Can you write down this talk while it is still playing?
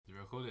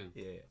recording?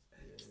 Yeah.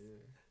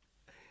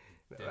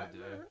 Yeah.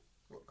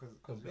 What?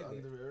 Because you're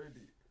under it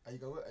already. Are you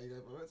going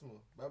to work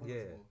tomorrow? Bible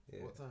tomorrow?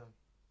 Yeah. What time?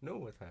 No,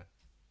 what time?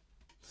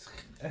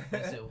 You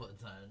said what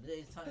time?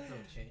 Today's times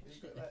don't change.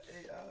 You got like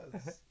 8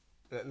 hours.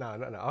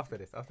 No. After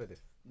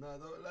this. No,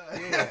 don't lie.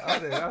 Yeah,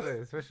 after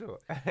this, for sure.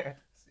 Wait.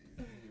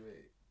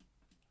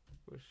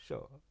 For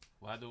sure.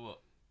 Why do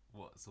what?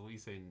 What? So what are you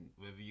saying?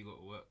 Whether you got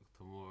to work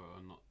tomorrow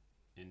or not,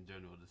 in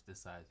general, just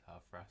decide how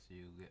fresh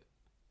you get.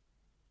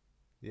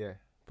 Yeah,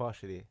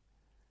 partially.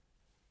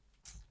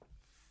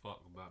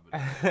 Fuck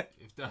Babylon.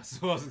 If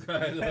that's what's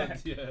going on,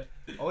 yeah.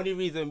 Only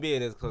reason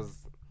being is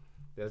because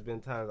there's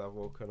been times I've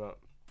woken up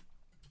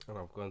and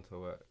I've gone to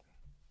work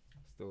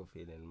still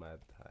feeling mad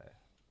tired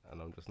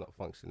and I'm just not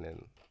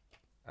functioning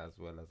as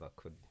well as I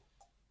could.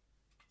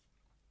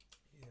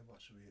 Yeah, but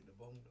should we hit the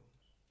bong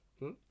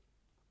though?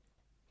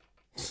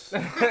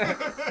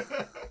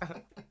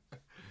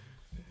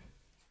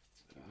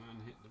 Man,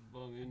 hit the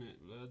bong, innit,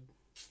 blood?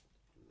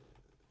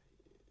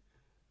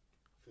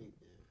 I think,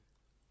 yeah.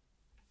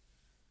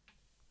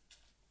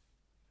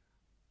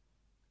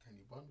 Can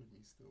you bond with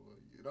me still?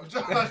 You know,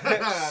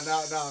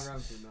 no, I'm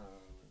ramping. No.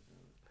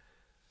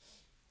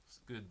 It's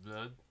good,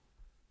 blood.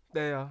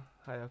 They are.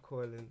 Hiya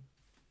calling.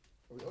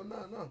 Oh,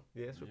 no.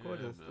 Yeah, it's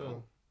recording Yeah,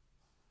 still.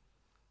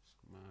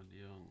 It's mad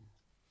young.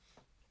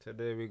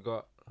 Today we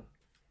got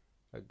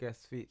a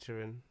guest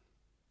featuring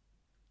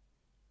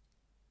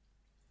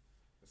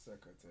The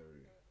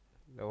secretary.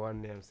 the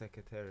one named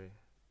Secretary.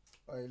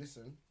 Hey,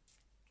 listen.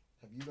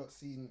 Have you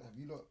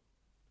not?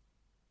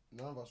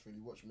 None of us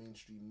really watch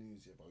mainstream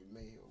news yet, but we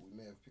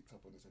may have picked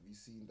up on this. Have you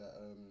seen that?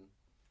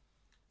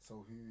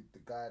 So the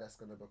guy that's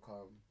gonna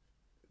become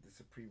the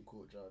Supreme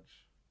Court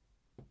judge?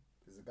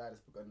 There's a guy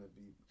that's gonna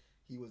be.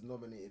 He was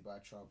nominated by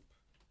Trump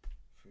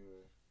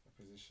for a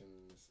position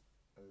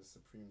as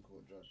Supreme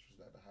Court judge, which is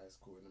like the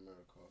highest court in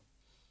America,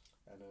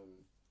 and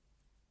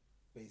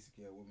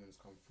basically a woman's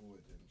come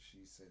forward and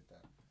she said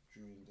that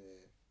during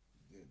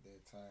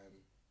their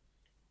time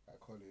at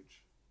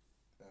college,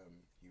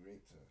 he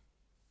raped her.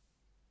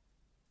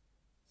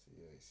 So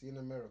yeah, see in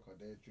America,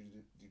 the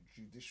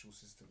judicial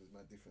system is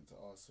much different to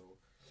ours. So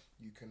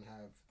you can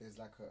have there's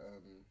like a I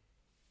don't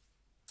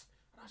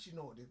actually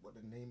know what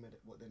the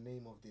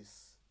name of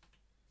this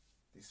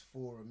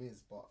forum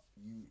is, but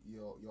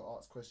you're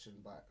asked questions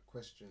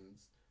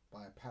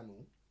by a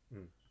panel,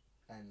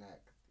 and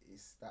like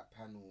it's that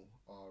panel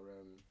are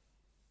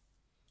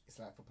it's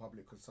like for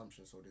public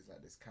consumption. So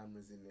there's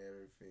cameras in there,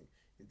 everything.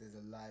 There's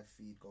a live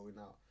feed going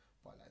out.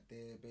 But like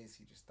they're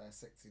basically just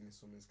dissecting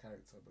this woman's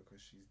character because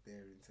she's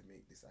daring to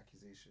make this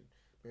accusation.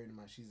 Bearing in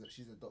mind she's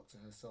a doctor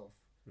herself,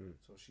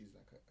 so she's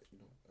like a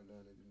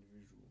learned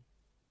individual.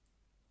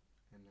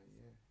 And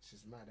yeah, it's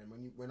just mad. And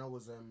when I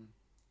was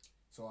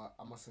so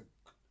I must have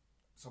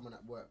someone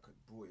at work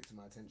brought it to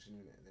my attention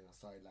in it, and then I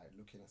started like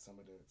looking at some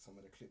of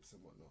the clips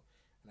and whatnot.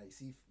 And like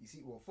you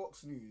see well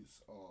Fox News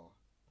are,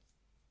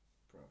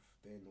 bruv,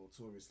 they're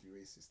notoriously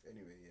racist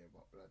anyway. Yeah,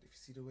 but like if you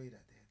see the way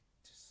that they're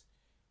just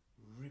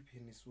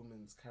ripping this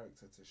woman's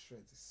character to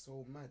shreds, it's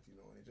so mad,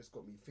 and it just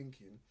got me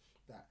thinking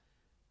that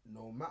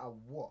no matter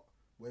what,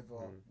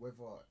 whether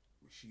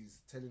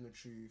she's telling the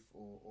truth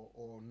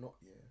or not,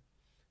 yeah,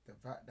 the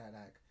fact that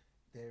like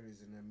there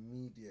is an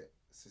immediate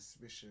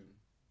suspicion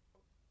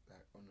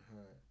like on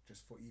her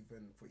just for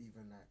even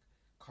like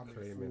coming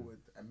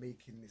forward and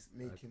making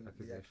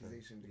the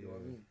accusation, do you know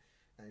what I mean?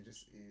 And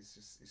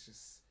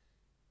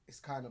it's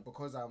kind of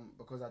because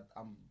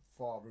I'm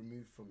far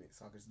removed from it,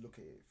 so I can just look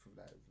at it from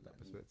that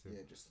perspective.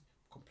 Yeah, just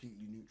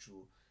completely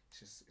neutral. It's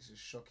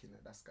just shocking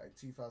that that's got in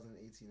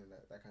 2018 and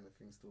that kind of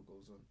thing still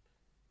goes on.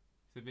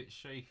 It's a bit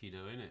shaky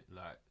though, isn't it?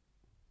 Like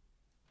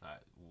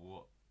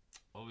what?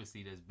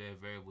 Obviously, there's bare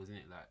variables in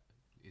it. Like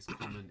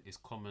it's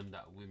common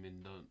that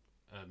women don't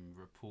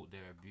report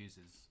their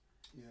abusers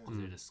because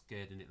they're just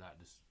scared in it. Like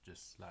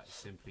just like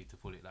simply to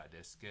put it like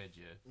they're scared,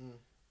 yeah.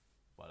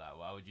 But like,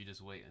 why would you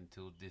just wait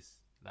until this?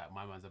 Like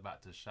my man's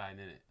about to shine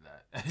in it.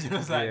 Like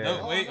just like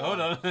no, wait, hold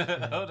on.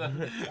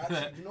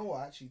 Actually, you know what?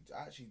 I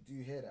actually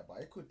do hear that, but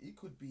it could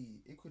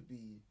be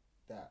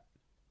that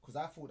because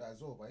I thought that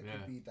as well. But it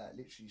could be that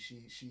literally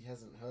she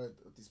hasn't heard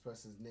of this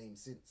person's name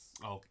since.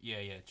 Oh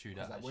yeah, true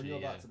that. Like when you're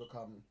about to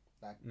become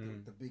like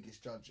the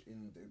biggest judge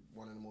in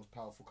one of the most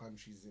powerful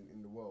countries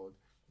in the world,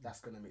 that's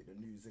gonna make the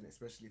news, innit?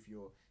 Especially if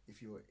you're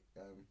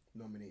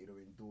nominated or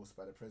endorsed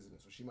by the president.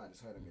 So she might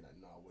just heard and be like,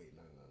 no, wait,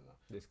 no.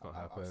 This can't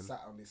happen. I've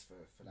sat on this for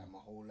like my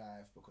whole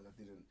life because I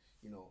didn't,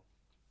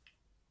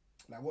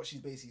 like what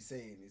she's basically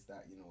saying is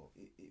that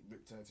it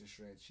ripped her to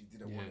shreds. She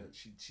didn't want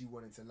to. She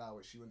wanted to allow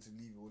it. She wanted to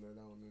leave it all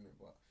alone, innit?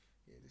 But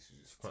yeah, this is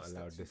just can't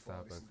allow this to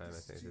happen. Kind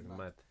of thing. It's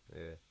mad.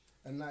 Yeah.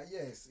 And like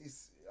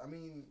it's. I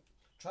mean,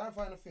 try and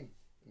find a thing.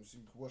 So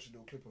you can watch a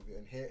little clip of it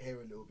and hear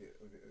a little bit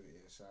of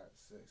it.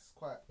 It's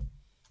quite.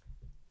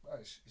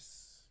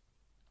 It's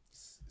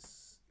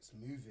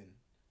moving.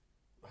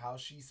 How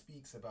she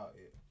speaks about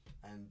it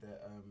and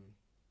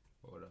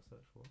what would I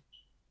search for?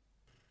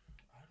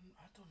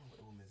 I don't know what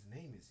the woman's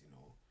name is.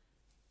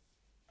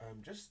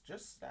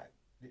 Just like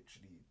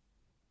literally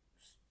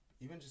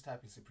Even just type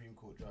in Supreme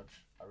Court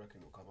judge, I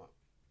reckon it'll come up.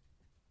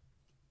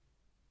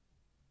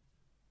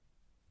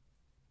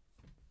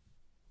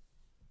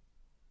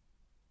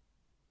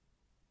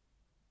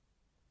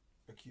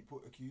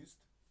 Put accused.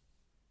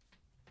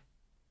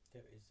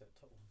 There is that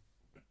top one.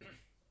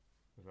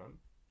 Which one?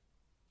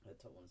 The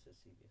top one says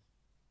CBS.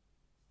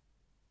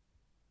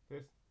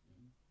 This?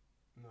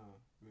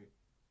 No, wait.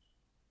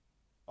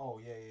 Oh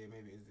yeah,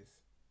 maybe it is this.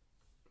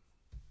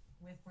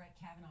 With Brett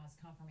Kavanaugh's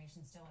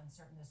confirmation still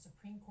uncertain, the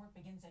Supreme Court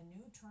begins a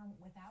new term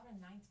without a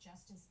ninth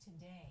justice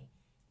today.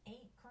 8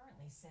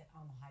 currently sit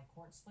on the High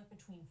Court, split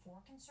between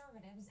 4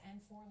 conservatives and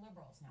 4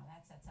 liberals. Now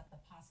that sets up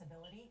the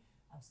possibility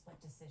of split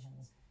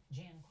decisions.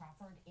 Jan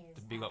Crawford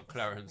is Big at up the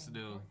Clarence Supreme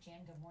still. Court.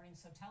 Jan, good morning.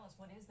 So tell us,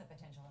 what is the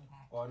potential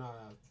impact? Oh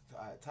no.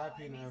 Type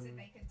in It means that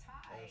they could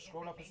tie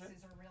scroll if up a the sec.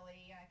 cases are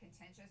really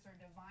contentious or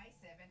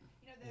divisive. And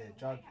you know, the Yeah, White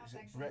Judge House is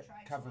it actually Brett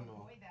tried Kavanaugh.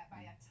 to avoid that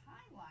by a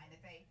timeline that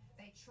they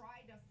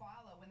tried to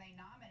follow when they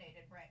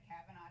nominated Brett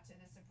Kavanaugh to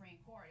the Supreme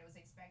Court. It was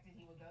expected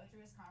he would go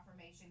through his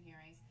confirmation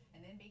hearings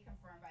and then be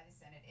confirmed by the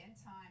Senate in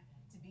time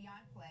to be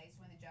on place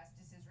when the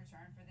justices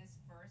return for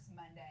this first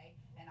Monday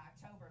in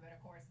October. But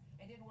of course,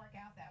 it didn't work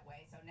out that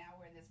way. So now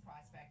we're in this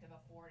prospect of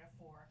a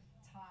 4-4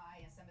 tie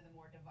in some of the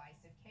more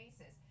divisive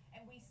cases.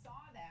 And we saw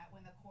that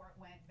when the court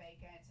went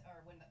vacant,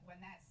 or when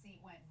that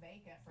seat went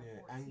vacant for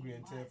 14 angry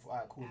and months tearful.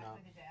 Alright, cool now.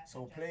 after the death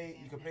So of play.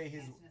 Justice You can play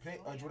his Antonin play. Do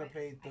you want to Scalia.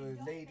 play But the I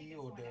don't lady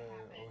think or it's going to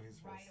happen his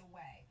right first?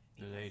 away.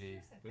 The lady.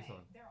 Here's the This thing.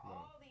 one? There are No.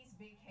 all these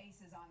big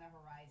cases on the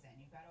horizon.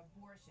 You've got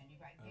abortion, you've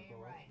got gay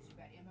rights, you've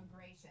got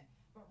immigration.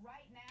 But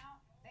right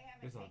now, they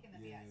haven't This one? taken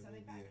them Yeah, yet. So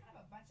they've got maybe, kind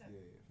of a bunch of,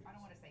 Yeah. I don't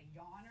want to say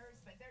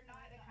yawners, but they're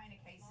not the kind of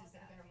cases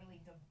that are going to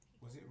really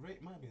Was it rape?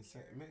 Might have been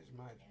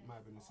might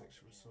have been a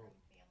sexual assault.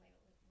 Family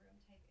room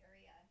type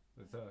area.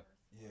 It's her.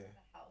 Yeah.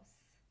 The house.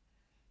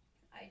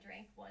 I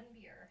drank 1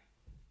 beer.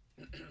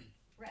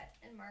 Brett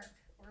and Mark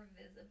were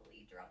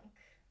visibly drunk.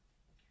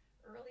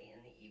 Early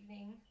in the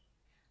evening,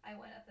 I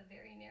went up a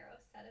very narrow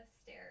set of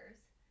stairs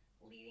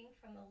leading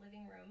from the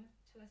living room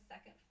to a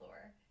second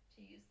floor to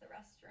use the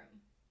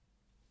restroom.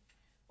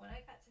 When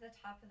I got to the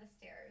top of the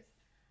stairs,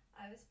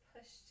 I was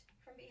pushed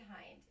from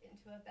behind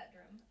into a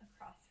bedroom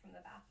across from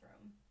the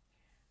bathroom.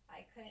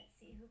 I couldn't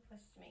see who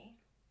pushed me.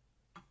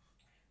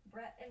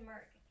 Brett and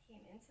Mark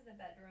came into the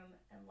bedroom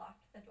and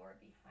locked the door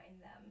behind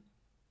them.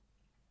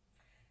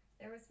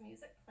 There was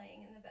music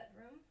playing in the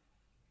bedroom.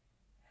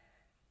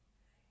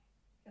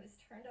 It was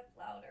turned up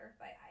louder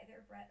by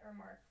either Brett or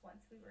Mark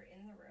once we were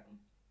in the room.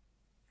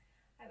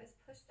 I was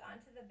pushed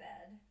onto the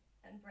bed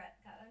and Brett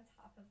got on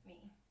top of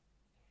me.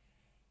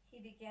 He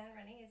began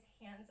running his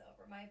hands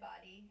over my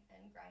body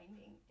and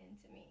grinding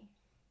into me.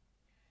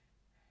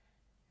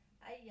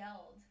 I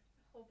yelled,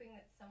 hoping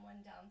that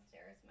someone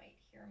downstairs might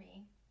hear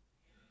me,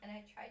 and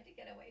I tried to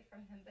get away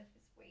from him, but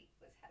his weight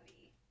was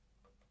heavy.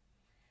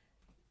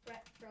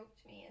 Brett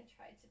groped me and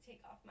tried to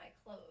take off my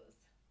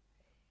clothes.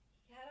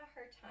 He had a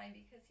hard time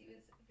because he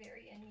was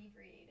very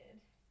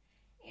inebriated,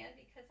 and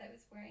because I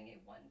was wearing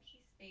a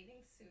one-piece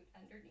bathing suit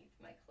underneath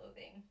my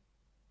clothing.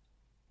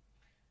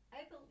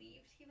 I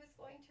believed he was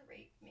going to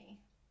rape me.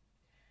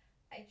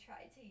 I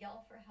tried to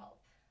yell for help.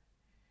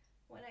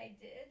 When I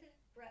did,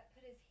 Brett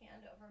put his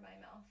hand over my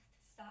mouth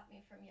to stop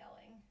me from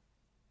yelling.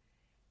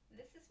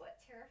 This is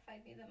what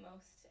terrified me the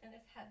most and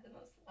has had the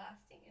most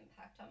lasting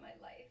impact on my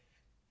life.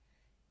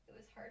 It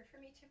was hard for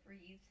me to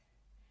breathe,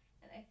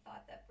 and I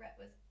thought that Brett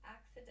was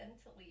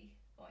accidentally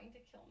going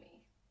to kill me.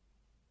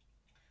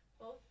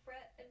 Both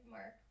Brett and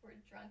Mark were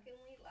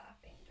drunkenly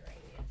laughing during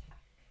the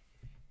attack.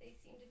 They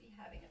seemed to be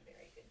having a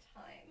very good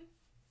time.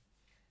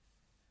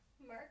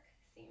 Mark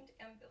seemed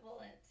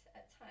ambivalent,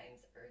 at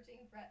times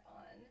urging Brett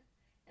on,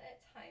 and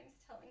at times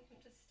telling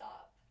him to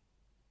stop.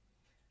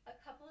 A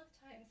couple of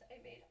times I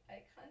made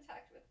eye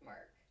contact with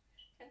Mark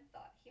and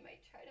thought he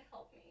might try to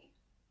help me,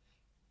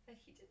 but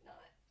he did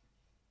not.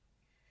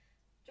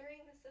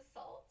 During this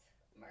assault,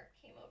 Mark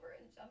came over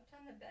and jumped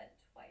on the bed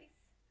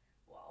twice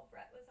while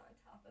Brett was on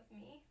top of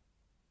me.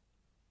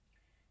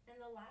 And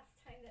the last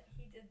time that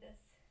he did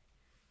this,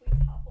 we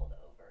toppled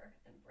over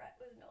and Brett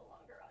was no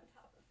longer on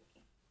top of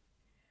me.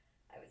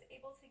 I was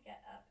able to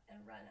get up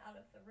and run out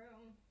of the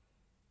room.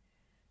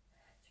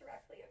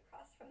 Directly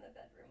across from the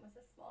bedroom was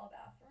a small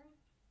bathroom.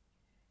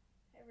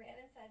 I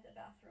ran inside the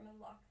bathroom and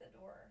locked the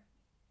door.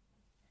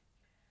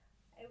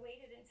 I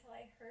waited until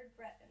I heard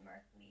Brett and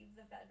Mark leave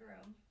the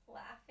bedroom,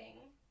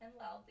 laughing, and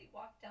loudly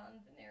walk down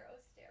the narrow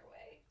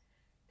stairway,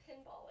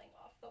 pinballing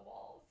off the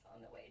walls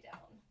on the way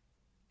down.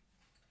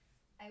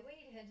 I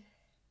waited,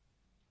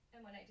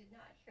 and when I did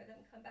not hear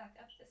them come back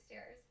up the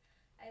stairs,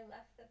 I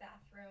left the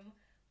bathroom,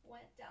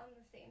 went down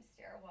the same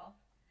stairwell,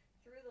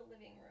 through the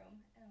living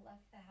room, and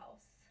left the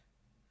house.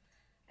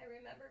 I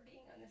remember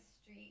being on the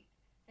street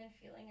and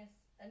feeling an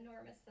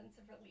enormous sense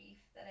of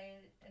relief that I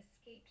had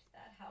escaped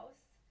that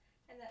house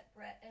and that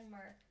Brett and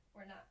Mark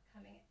were not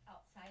coming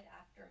outside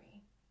after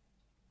me.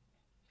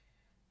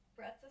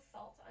 Brett's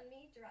assault on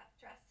me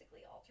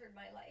drastically altered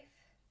my life.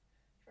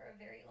 For a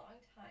very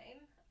long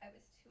time, I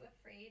was too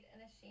afraid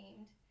and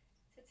ashamed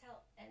to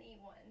tell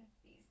anyone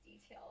these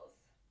details.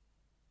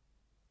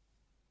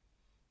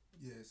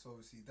 Yeah, so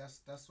obviously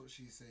that's what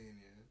she's saying.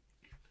 Yeah,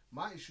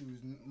 my issue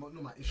is not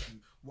my issue.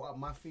 What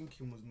my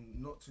thinking was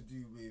not to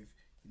do with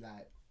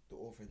like the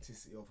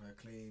authenticity of her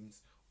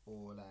claims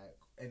or like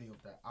any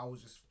of that. I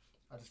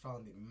just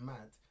found it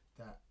mad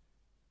that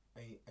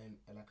a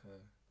like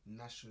a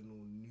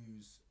national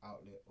news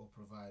outlet or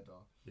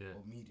provider Yeah.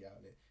 or media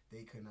outlet,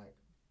 they can like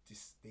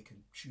they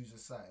can choose a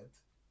side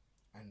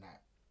and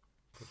like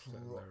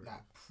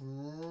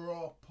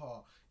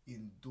proper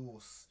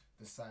endorse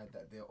the side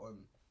that they're on.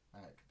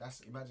 Like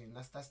that's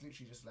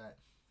literally just like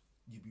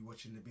you'd be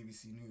watching the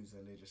BBC News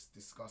and they're just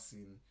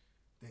discussing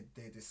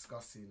they're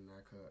discussing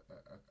like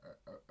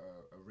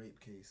a rape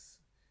case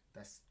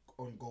that's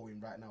ongoing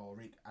right now, or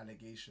rape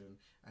allegation,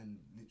 and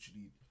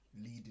literally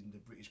leading the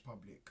British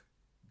public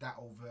that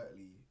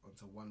overtly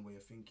onto one way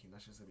of thinking.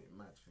 That's just a bit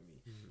mad for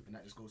me. And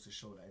that just goes to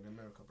show that in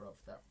America, bruv,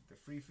 that the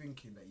free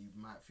thinking that you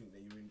might think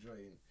that you're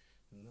enjoying,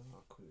 no,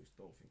 I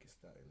don't think it's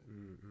that,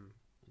 innit?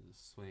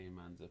 Just swaying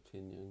man's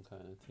opinion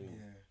kind of thing.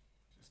 Yeah,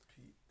 just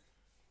peak.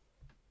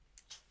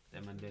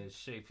 Them and they're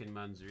shaping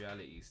man's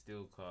reality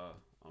still, car.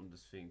 I'm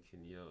just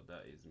thinking, yo,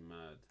 that is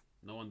mad.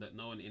 No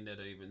one in there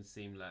don't even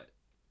seem like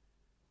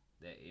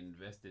they're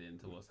invested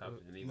into what's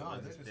happening. Even No, no,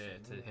 they're just just there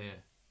to hear.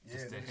 Yeah,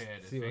 Just to hear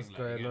the see thing, what's like,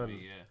 going you get on. me?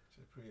 Yeah.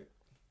 Just pretty.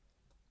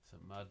 It's a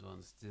mad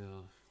one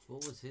still.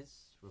 What was his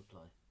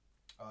reply?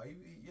 Oh,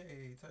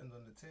 he turned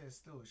on the tears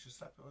still. He should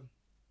slap it on.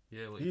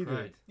 Yeah, what He he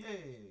cried. did.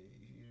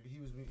 Yeah, he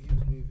was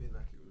moving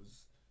like it was.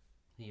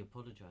 He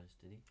apologised,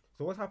 did he?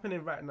 So what's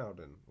happening right now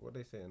then? What are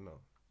they saying now?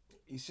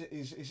 It's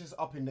just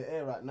up in the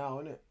air right now,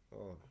 isn't it?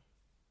 Oh,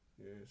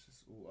 Yeah, it's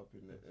just all up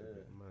in the that's a air.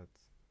 bit mad.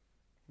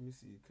 Let me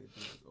see. Could do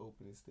his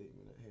opening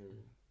statement at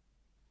hearing.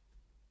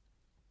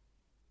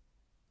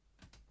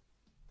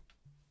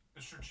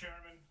 Mr.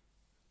 Chairman,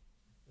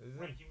 Is it?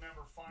 Ranking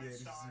Member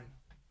this is Feinstein,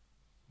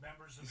 it.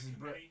 members of This the is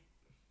Brett. committee,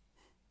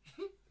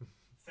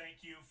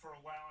 thank you for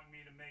allowing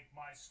me to make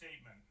my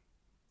statement.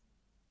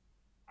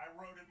 I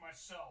wrote it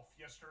myself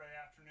yesterday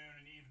afternoon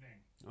and evening.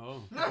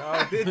 Oh.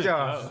 Oh, did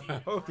ya?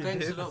 Oh. Hope you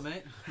Thanks did. a lot,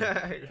 mate.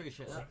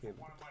 Appreciate that. Except for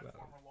one of my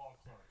former law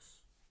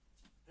clerks.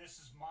 This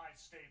is my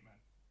statement.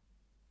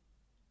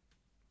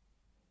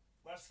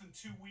 Less than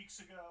 2 weeks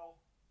ago,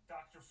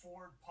 Dr.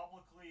 Ford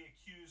publicly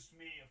accused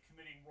me of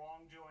committing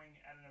wrongdoing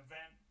at an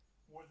event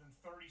more than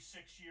 36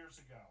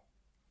 years ago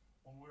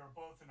when we were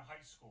both in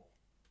high school.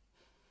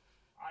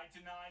 I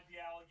denied the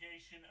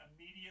allegation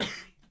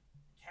immediately,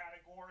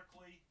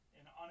 categorically,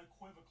 and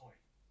unequivocally.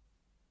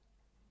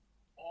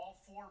 All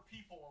 4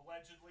 people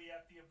allegedly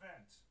at the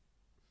event,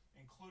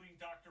 including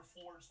Dr.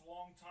 Ford's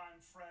longtime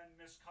friend,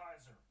 Miss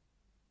Kaiser,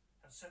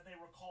 have said they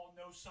recall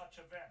no such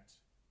event.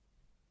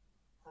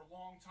 Her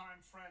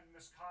longtime friend,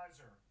 Miss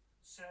Kaiser,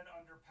 said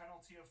under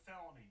penalty of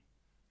felony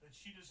that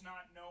she does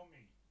not know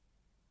me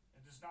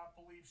and does not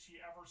believe she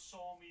ever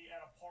saw me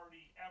at a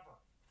party ever.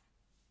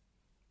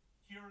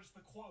 Here is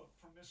the quote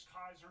from Miss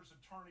Kaiser's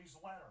attorney's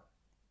letter.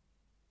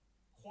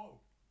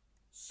 Quote,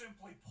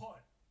 simply put,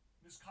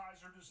 Miss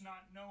Kaiser does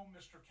not know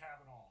Mr.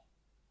 Kavanaugh,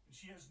 and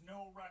she has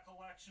no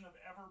recollection of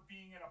ever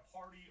being at a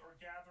party or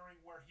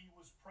gathering where he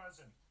was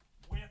present,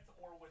 with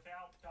or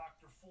without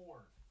Dr.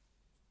 Ford.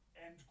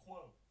 End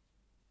quote.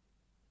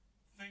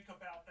 Think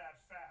about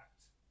that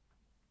fact.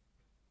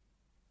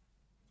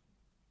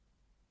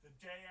 The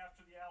day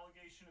after the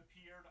allegation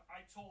appeared,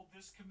 I told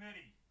this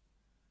committee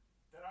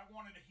that I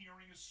wanted a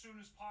hearing as soon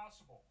as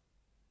possible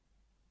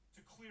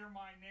to clear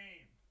my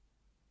name.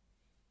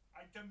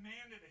 I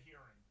demanded a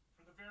hearing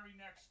for the very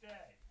next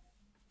day.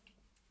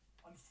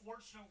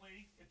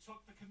 Unfortunately, it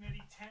took the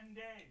committee 10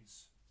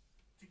 days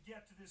to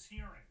get to this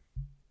hearing.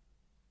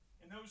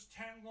 In those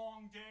 10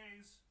 long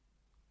days,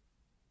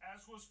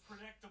 as was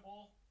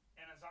predictable,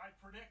 and as I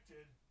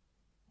predicted,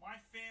 my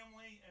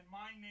family and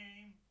my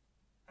name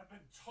have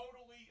been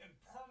totally and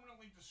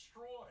permanently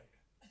destroyed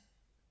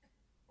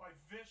by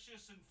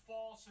vicious and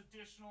false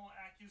additional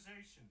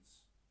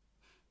accusations.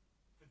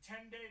 The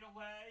 10-day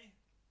delay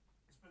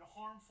has been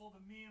harmful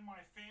to me and my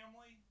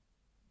family,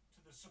 to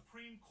the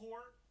Supreme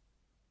Court,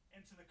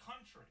 and to the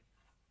country.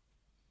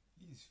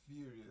 He's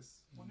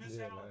furious. When this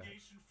Yeah.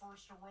 allegation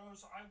first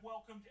arose, I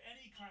welcomed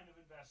any kind of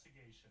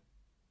investigation,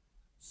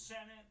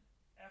 Senate,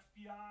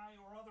 FBI,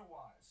 or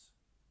otherwise.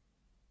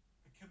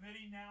 The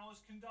committee now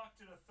has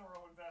conducted a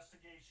thorough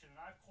investigation, and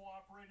I've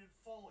cooperated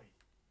fully.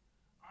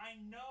 I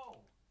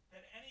know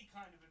that any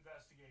kind of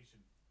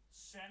investigation,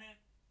 Senate,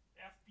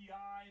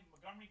 FBI,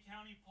 Montgomery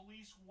County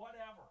Police,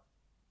 whatever,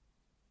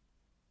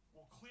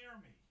 will clear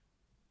me.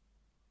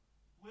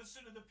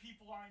 Listen to the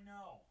people I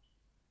know.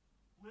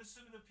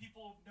 Listen to the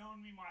people who've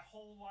known me my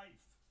whole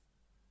life.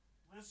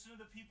 Listen to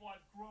the people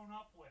I've grown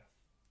up with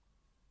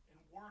and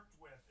worked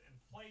with and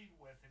played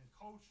with and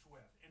coached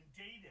with and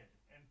dated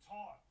and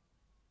taught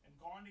and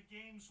gone to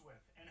games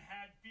with and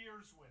had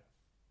beers with.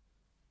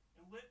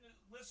 And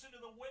listen to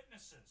the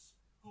witnesses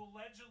who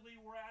allegedly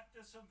were at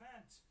this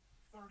event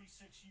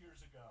 36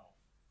 years ago.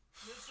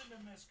 Listen to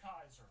Miss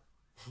Kaiser.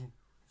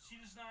 She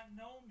does not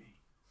know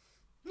me.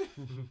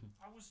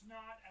 I was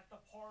not at the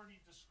party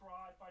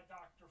described by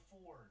Dr.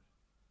 Ford.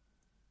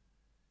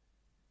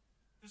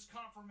 This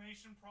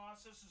confirmation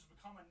process has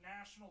become a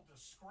national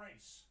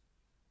disgrace.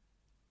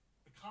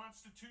 The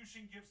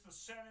Constitution gives the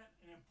Senate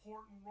an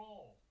important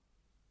role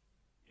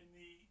in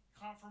the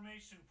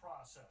confirmation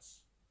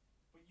process,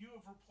 but you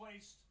have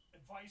replaced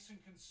advice and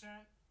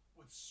consent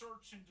with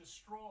search and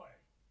destroy.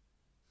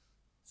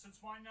 Since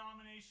my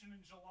nomination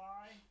in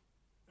July,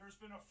 there's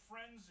been a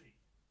frenzy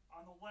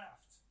on the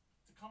left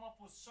to come up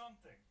with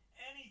something,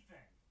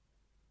 anything,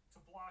 to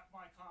block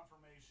my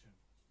confirmation.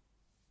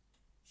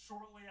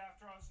 Shortly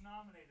after I was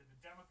nominated,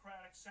 the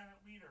Democratic Senate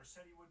leader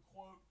said he would,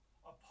 quote,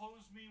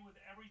 oppose me with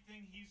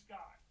everything he's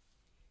got.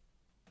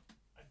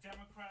 A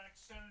Democratic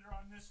senator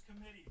on this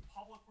committee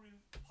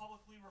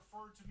publicly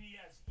referred to me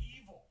as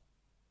evil.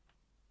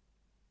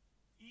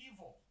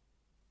 Evil.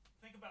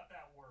 Think about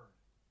that word.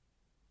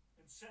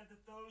 And said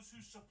that those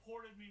who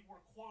supported me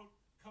were, quote,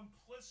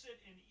 complicit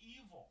in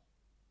evil.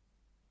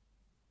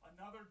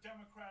 Another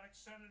Democratic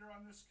senator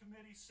on this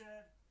committee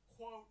said,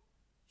 quote,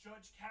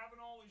 Judge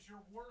Kavanaugh is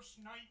your worst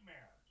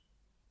nightmare.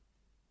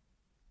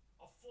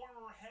 A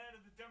former head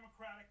of the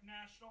Democratic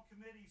National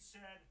Committee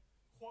said,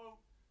 quote,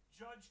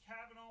 Judge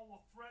Kavanaugh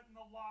will threaten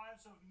the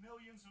lives of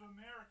millions of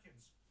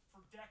Americans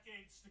for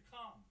decades to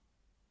come.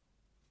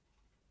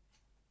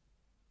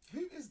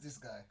 Who is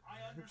this guy? I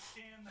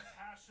understand the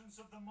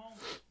passions of the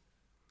moment,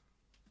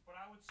 but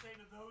I would say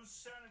to those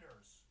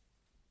senators,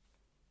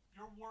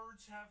 your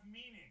words have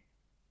meaning.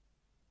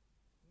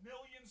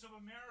 Millions of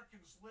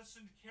Americans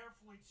listened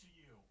carefully to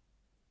you.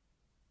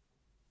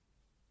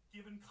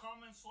 Given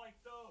comments like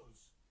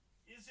those,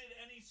 is it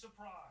any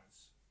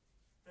surprise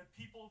that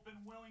people have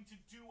been willing to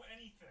do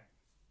anything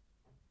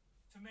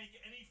to make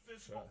any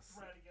physical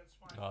threat against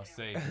my I'll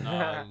family? say,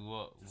 nah,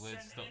 what? To We'd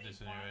send stop any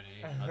this already.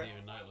 I didn't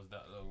even know it was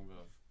that long,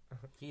 bro.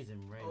 He's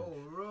in range. Oh,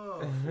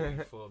 bro.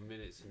 44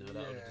 minutes, you know,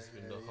 that would have just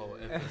been the whole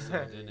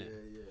episode,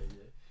 innit?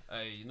 Yeah.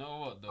 Hey, you know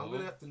what, though? I'm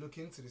gonna have to look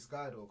into this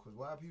guy though, because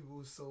why are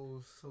people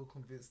so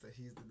convinced that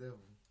he's the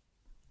devil?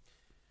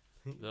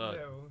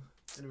 Look,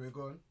 Anyway,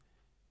 go on.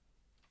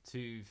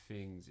 two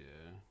things,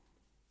 yeah.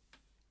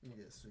 Let me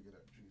get a swig of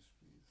that juice,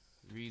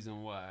 please.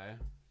 Reason why,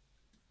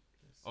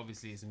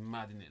 obviously it's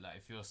mad, innit? Like,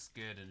 if you're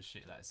scared and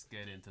shit, like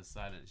scared into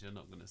silence, you're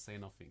not gonna say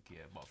nothing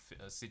here. But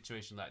a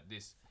situation like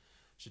this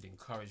should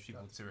encourage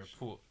people to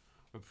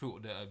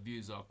report their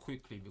abuser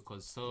quickly,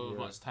 because so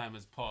much time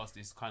has passed.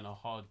 It's kind of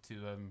hard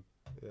to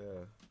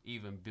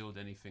even build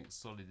anything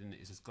solid in it.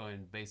 It's just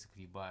going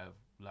basically by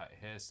like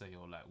hearsay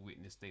or like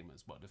witness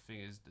statements. But the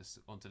thing is, this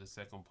onto the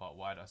second part,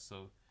 why that's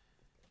so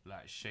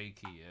like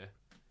shaky, yeah.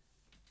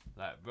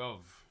 Like,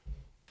 bruv,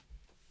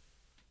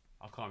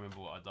 I can't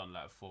remember what I done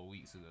like 4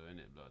 weeks ago,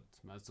 innit, blood.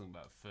 Man's talking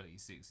about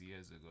 36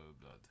 years ago,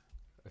 blood.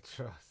 I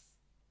trust.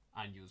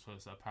 And you was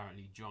supposed to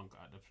apparently drunk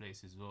at the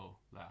place as well.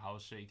 Like, how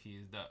shaky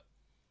is that?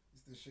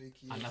 It's the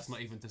shaky. And that's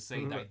not even to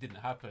say that it didn't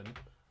happen.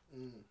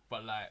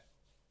 But like,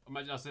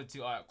 imagine I said to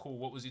you, alright, cool,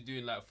 what was you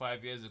doing like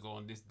 5 years ago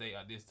on this date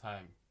at this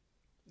time?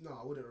 No,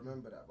 I wouldn't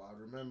remember that, but I'd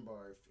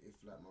remember if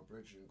like my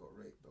brethren got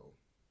raped though.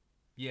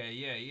 Yeah,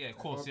 of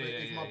course,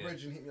 If my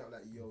brethren hit me up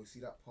like, yo, see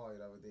that party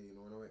the other day, you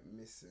know, when I went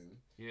missing,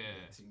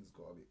 things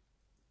got a bit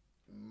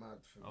mad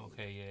for me.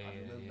 Okay,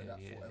 I remember that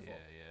forever.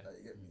 Like,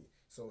 you get me?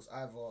 So it's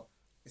either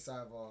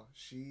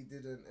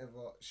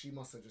she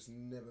must have just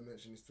never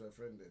mentioned this to her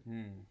friend then.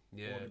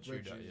 Or the true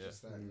brethren that,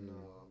 just like, no,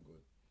 I'm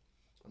good.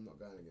 I'm not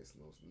going against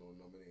no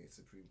nominated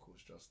Supreme Court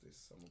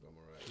justice. I'm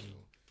alright, you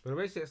know. But the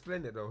way she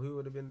explained it though,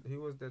 who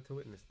was there to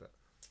witness that?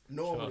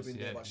 No one would have been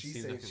there, yeah, but it she's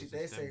seems saying like it was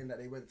they're just them. saying that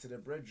they went to the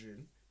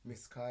brethren,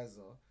 Miss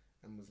Kaiser,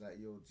 and was like,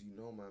 "Yo, do you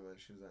know my man?"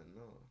 She was like,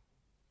 "No."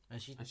 And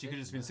she could have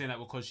just been saying that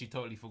because she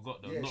totally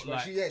forgot though. Yeah,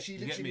 Not she you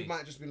get literally me?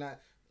 might just be like,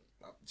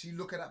 she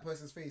look at that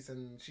person's face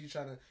and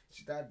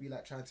that'd be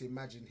like trying to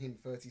imagine him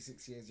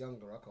 36 years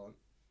younger. I can't.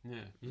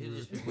 Yeah. You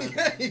just be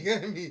You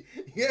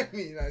get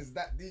me? Like, it's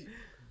that deep.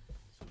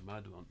 It's a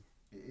mad one.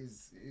 It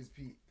is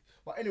Pete.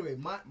 But anyway,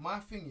 my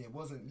thing here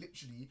wasn't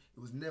literally. It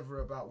was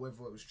never about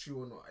whether it was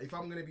true or not. If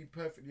I'm gonna be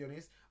perfectly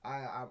honest,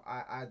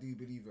 I do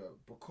believe her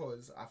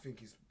because I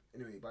think it's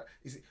anyway. But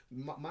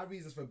my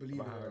reasons for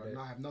believing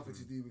her have nothing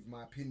to do with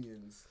my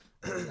opinions,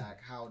 on,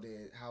 like how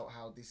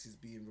this is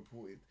being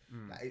reported.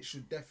 Like, it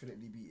should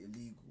definitely be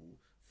illegal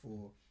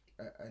for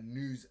a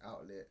news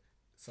outlet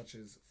such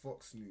as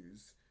Fox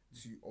News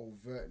to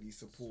overtly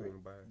support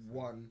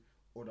one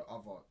or the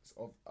other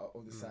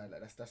of the side.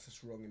 Like, that's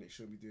just wrong, and it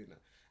shouldn't be doing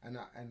that. And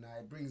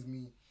it brings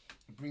me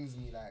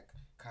like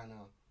kind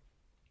of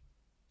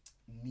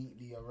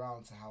neatly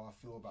around to how I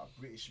feel about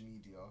British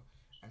media,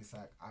 and it's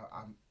like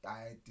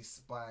I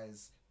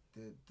despise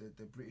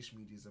the British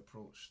media's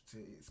approach to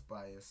its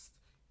bias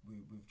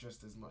with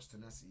just as much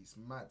tenacity. It's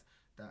mad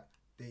that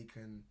they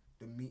can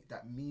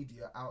that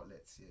media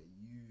outlets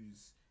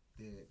use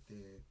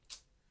their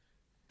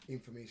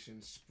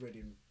information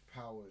spreading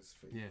powers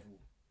for evil.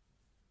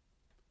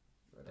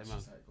 But that's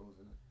just how it goes,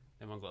 isn't it?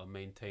 Then man got to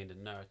maintain the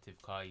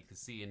narrative, car. You can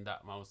see in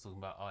that man was talking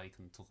about, you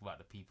can talk about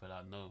the people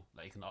I know,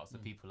 like you can ask the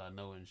people I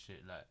know and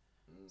shit, like.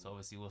 So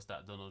obviously, what's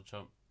that, Donald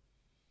Trump?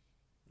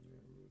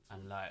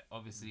 And like,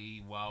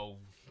 obviously, while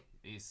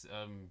it's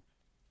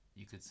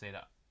you could say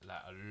that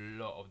like a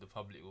lot of the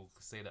public will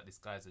say that this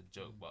guy's a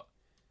joke, but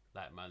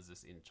like man's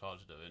just in charge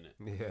though,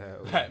 innit? Yeah.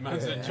 Like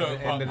man's a joke,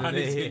 At the but end of the man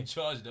is day. in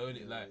charge though,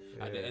 innit? Like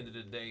at the Yeah. end of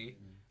the day,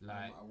 No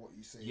like matter what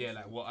you say. yeah,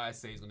 like what I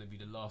say is gonna be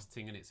the last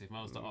thing in it. So if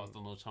man was to ask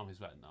Donald Trump, he's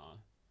like, nah,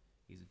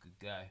 he's a good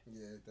guy.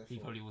 Yeah, definitely. He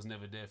probably was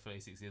never there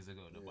 36 years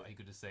ago, though, Yeah. but he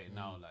could just say it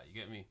now. Like you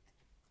get me?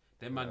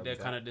 Then man, they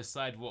exactly. kind of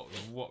decide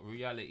what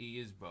reality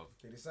is, bro.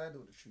 They decide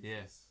what the truth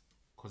Yeah. is.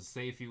 Cause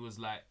say if he was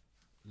like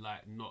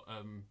not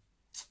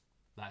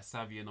like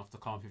savvy enough to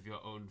come up with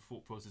your own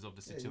thought process of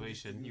the Yeah, you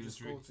situation, you just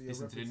just go to your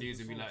listen to the news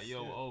and be like,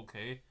 reputable yo, source,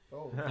 okay,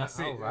 Oh, that's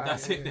it, Alright.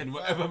 that's it. Then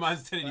whatever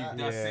man's telling you, Facts.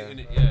 that's Yeah. it,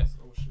 innit? Yeah.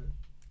 Oh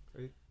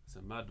shit. It's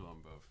a mad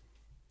one, bro.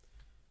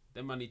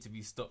 Them man need to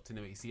be stopped in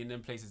a way. You see, in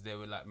them places there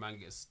where like man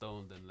gets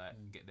stoned and like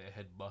get their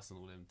head bust and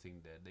all them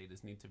thing there, they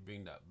just need to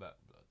bring that back,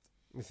 blood.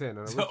 You saying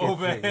on a So wicked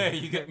over thing. here,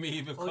 you get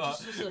me, Or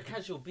because just a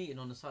casual beating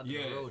on the side of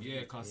yeah, the road.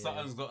 yeah, cause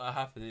something's got to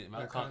happen. Innit?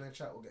 Man That can't. kind of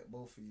chat will get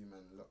both of you,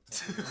 man,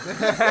 locked up.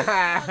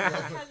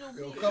 Casual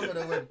Yo, beating. cover the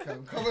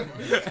webcam. Cover the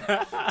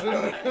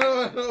webcam.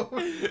 No.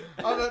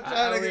 I'm not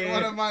trying to get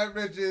one of my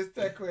bridges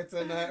Tekwe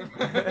tonight.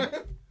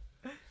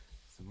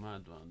 It's a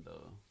mad one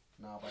though.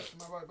 Nah, but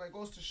it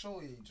goes to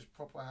show you just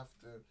proper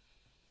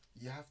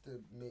you have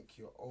to make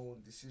your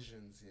own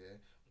decisions, yeah.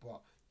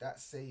 But that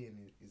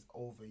saying is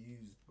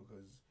overused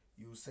because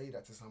you'll say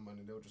that to someone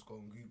and they'll just go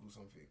and Google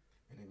something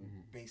and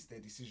then base their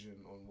decision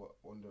on what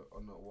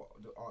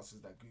the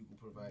answers that Google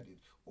provided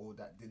or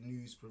that the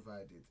news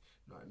provided.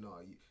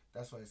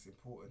 That's why it's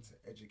important to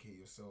educate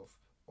yourself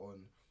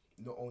on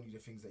not only the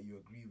things that you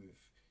agree with,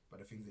 but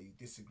the things that you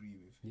disagree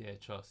with. Yeah,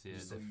 trust. Yeah,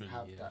 So definitely. you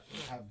have Yeah. that.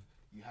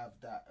 You have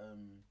that.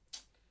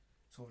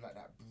 Sort of like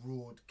that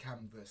broad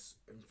canvas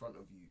in front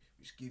of you,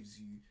 which gives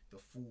you the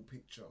full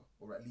picture,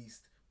 or at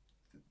least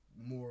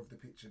more of the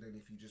picture than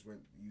if you just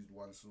used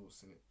one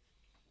source in it.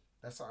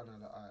 That's something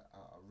that I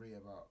rate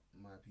about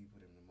my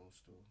people them the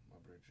most, though, my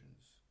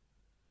brethrens.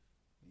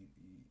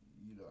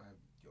 You lot have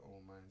your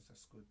own minds.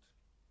 That's good.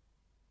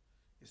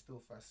 It's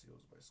still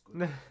facile, but it's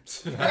good.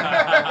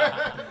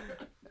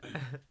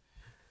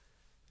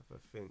 Have a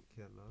think,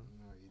 you know.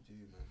 No, you do,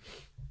 man.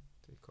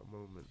 Take a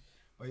moment.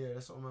 Oh yeah,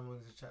 that's what my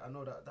wanted to chat. I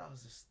know that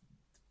was just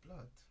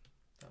blood.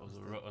 That was a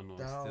the rotten one.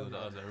 down, Still,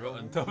 that was a man.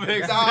 rotten Down.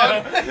 topic. Down.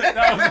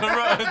 That was a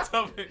rotten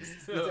topic.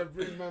 It's Still. a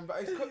bring man, but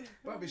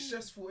it's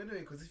stressful anyway.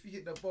 Because if you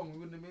hit the bomb, we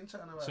wouldn't have been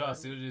chatting about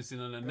Trust, it. you're just in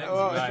on the next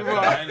Oh, vibe,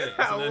 what? now, innit?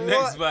 It's on the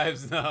next What?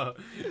 vibes now.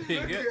 You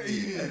Look get at me?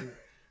 you.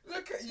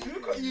 Look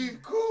at you,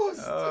 of course.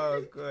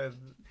 Oh, good.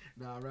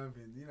 Nah,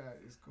 ramping. You know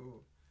it's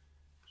cool.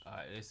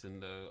 Alright, listen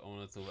though, I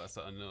want to talk about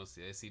something else.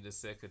 Yeah, see the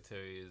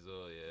secretary as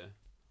well. Yeah,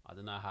 I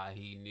don't know how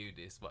he knew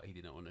this, but he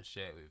didn't want to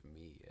share it with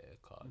me. Yeah,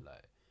 cause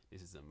like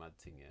this is a mad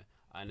thing. Yeah,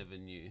 I never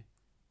knew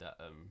that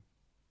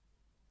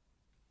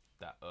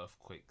that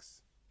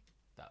earthquakes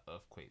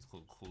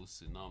called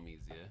tsunamis.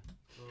 Yeah,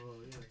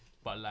 Oh yeah.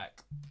 but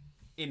like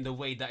in the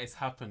way that it's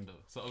happened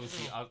though. So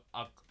obviously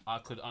I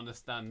could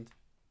understand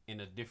in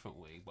a different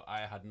way, but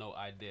I had no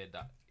idea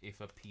that if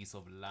a piece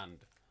of land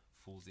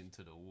falls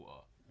into the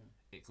water,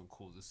 it can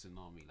cause a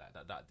tsunami. Like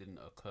that didn't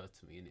occur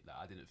to me, innit? Like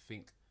I didn't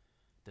think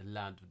the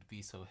land would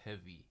be so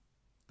heavy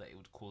that it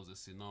would cause a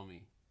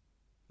tsunami.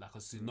 Like a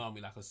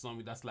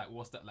tsunami that's like,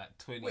 what's that, like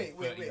 20, Wait,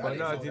 30 I But didn't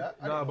no, know that.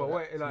 I no, didn't but know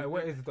what, like,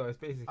 what is it though? It's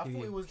basically. I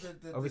thought it was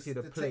the obviously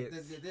the plates.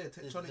 the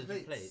tectonic The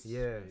plates. plates. Yeah,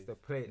 it's the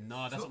plate. No,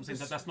 that's So what I'm saying.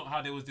 this- That's not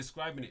how they was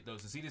describing it though.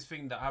 So see this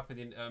thing that happened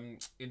in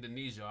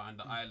Indonesia and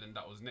the island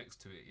that was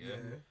next to it, yeah?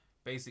 Yeah.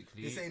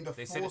 Basically, They're saying the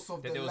they said force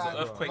of that the there was an land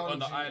earthquake on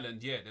the plunging.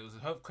 island. Yeah, there was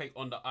an earthquake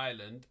on the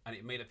island, and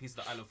it made a piece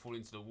of the island fall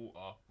into the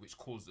water, which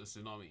caused a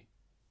tsunami.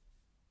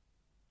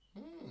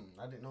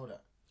 I didn't know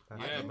that.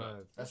 That's Yeah,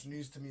 mad. That's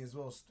news to me as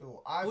well.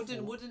 Still,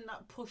 Wouldn't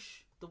that push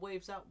the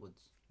waves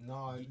outwards?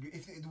 No,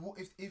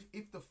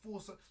 if the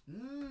force, I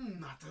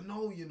don't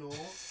know, you know.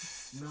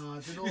 Nah, I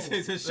don't know.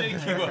 It's a shaky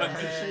one.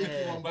 It's a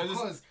shaky one But it's-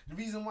 because the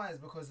reason why is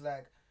because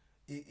like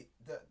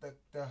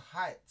the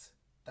height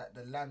that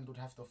the land would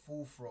have to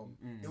fall from,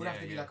 it would have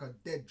to be like a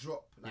dead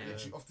drop, like Yeah.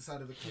 literally off the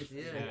side of a cliff,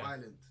 Yeah. the whole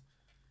island.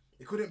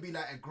 It couldn't be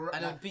like a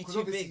And it'd be 'cause too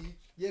obviously- big.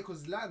 Yeah,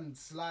 because land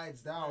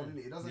slides down,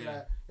 innit? It doesn't Yeah.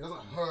 like it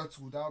doesn't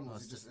hurtle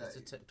downwards. No, It just it's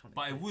a tectonic.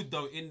 But it plate. would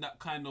though in that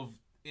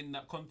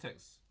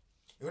context.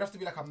 it would have to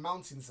be like a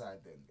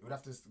mountainside then. It would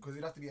have to because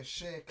it'd have to be a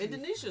sheer cliff.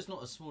 Indonesia's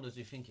not as small as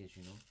we think it is,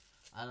 you know,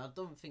 and I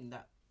don't think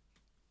that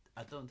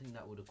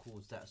would have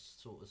caused that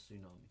sort of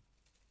tsunami.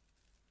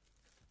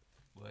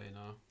 Well, you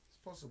know, It's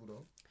possible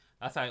though.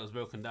 that's how it was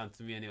broken down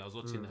to me. Anyway, I was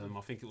watching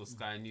I think it was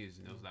Sky News,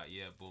 and it was like,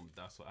 yeah, boom,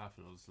 that's what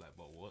happened. I was like,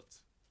 but what?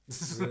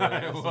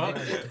 Like, what?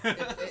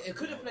 It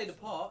could have played a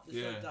part, there's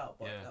Yeah, no doubt,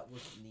 but yeah. that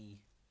wasn't the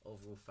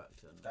overall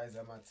factor. No. That is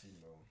a mad thing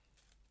though.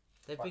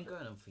 They've but been the-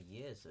 going on for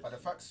years. But the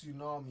fact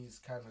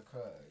tsunamis can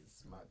occur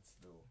is mad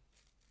still.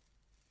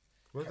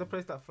 Where's the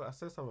place that I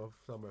said somewhere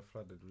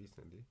flooded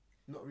recently?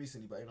 Not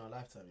recently, but in our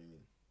lifetime, you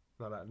mean?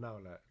 No, like now,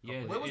 like.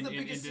 Yeah, Where was in- the in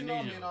biggest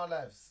Indonesia. tsunami in our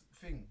lives?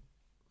 Thing?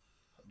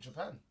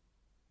 Japan.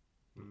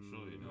 I'm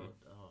sure you know.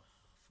 Oh,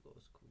 I forgot what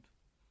it's called.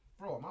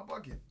 Bro, am I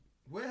bugging?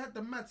 Where had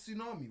the mad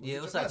tsunami? Yeah,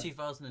 it was Japan? like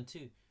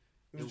 2002.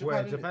 It was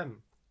Where Japan. innit? Japan?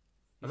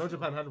 I know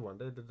Japan had one.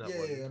 They did that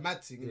one. Yeah,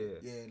 mad thing. Yeah.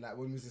 Yeah, like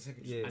when we was in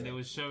secondary Yeah. school. And they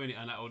was showing it,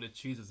 and like all the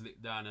cheese was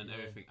licked down and Yeah.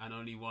 everything, and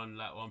only one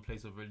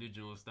place of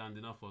religion was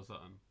standing up or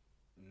something.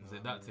 Was it Nah,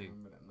 I that don't thing?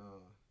 remember that.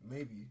 No,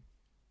 maybe.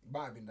 It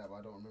might have been that, but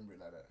I don't remember it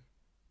like that.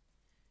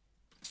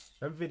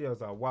 Them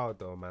videos are wild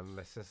though, man.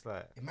 It's just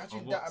like Imagine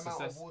Of what that amount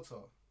success? of water.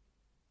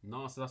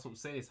 No, so that's what I'm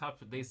saying. It's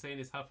happened. They saying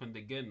it's happened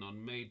again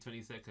on May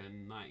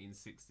 22nd,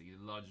 1960.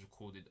 The largest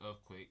recorded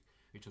earthquake,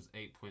 which was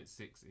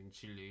 8.6 in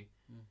Chile,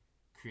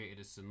 created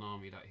a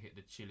tsunami that hit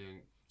the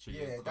Chilean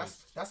Yeah,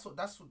 coast.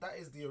 that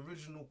is the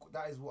original.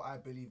 That is what I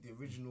believe the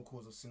original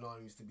cause of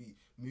tsunamis to be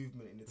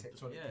movement in the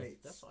tectonic Yeah,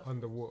 plates that's what I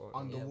underwater.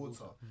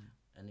 underwater,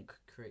 and it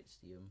creates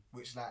the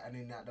which like and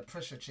then that the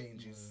pressure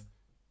changes.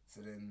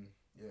 So then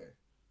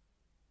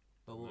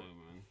But No, what,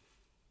 man.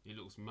 He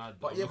looks mad.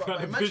 But though. yeah, Look but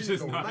at the imagine it pictures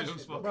though, now. He imagine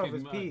looks it though. Bro, fucking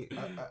it's mad.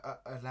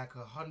 peak. like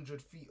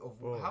 100 feet of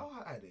Oh. how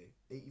high are they?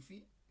 80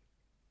 feet.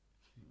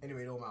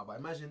 Anyway, don't matter. But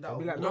imagine that. It'll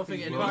be of like water. nothing.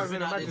 think You anyone's can't even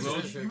been at imagine this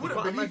it. picture. You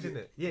wouldn't can't believe imagine it.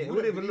 it. Yeah, You it wouldn't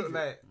wouldn't even believe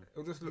look it. like.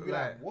 It'll just You'd look be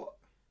like. like, what?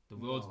 The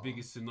world's No.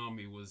 biggest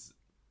tsunami was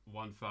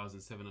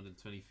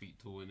 1,720 feet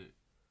tall,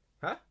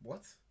 innit?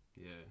 What?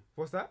 Yeah.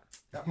 What's that?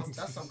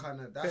 That's some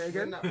kind of. Say That's it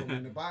again? when that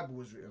when the Bible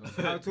was written.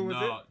 How tall was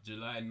No,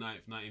 July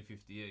 9th,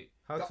 1958.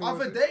 How The tall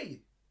was other it?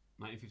 day.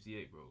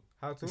 1958, bro.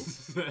 How tall?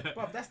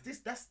 Bro,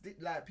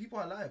 like people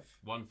are alive.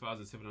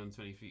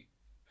 1,720 feet.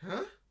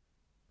 Huh?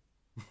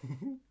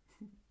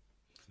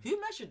 who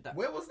measured that?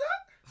 Where was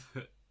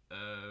that?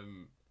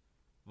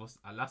 What's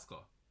Alaska?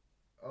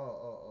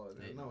 Oh.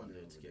 They There's no one don't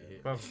there need to over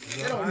get there. hit. Bruv,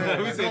 They don't no, know.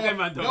 We no, say No them man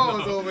one- don't no know.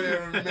 one's over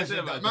there and measured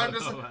Them that. man Man don't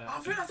just, know, I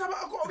think that's about,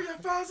 I've got to be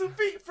 1,000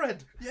 feet,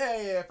 Fred.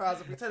 Yeah,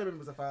 1,000 feet. Tell him it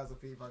was 1,000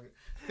 feet. Fuck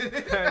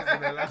it.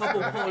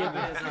 Couple polar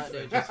bears out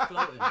there just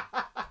floating.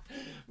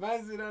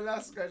 Man's in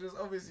Alaska, just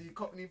obviously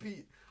Cockney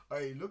Pete.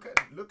 Hey, look at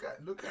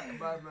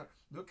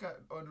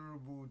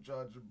Honourable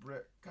Judge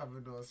Brett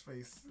Kavanaugh's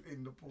face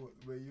in the port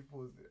where you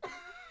paused it.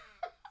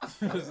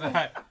 It's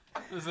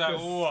like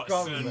what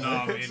scum, man.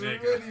 tsunami, It's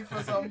nigga? ready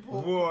for some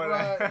pork War,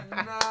 right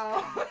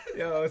now.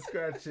 Yo,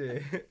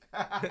 scratchy.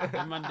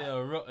 Them man, they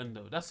are rotten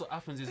though. That's what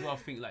happens as well. I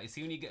think like,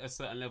 see when you get a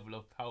certain level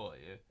of power,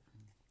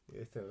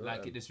 yeah, It's a like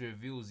lot. it just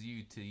reveals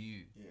you to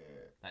you. Yeah.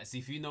 Like, see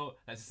if you know,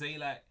 like say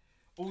like.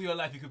 All your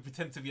life you could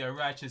pretend to be a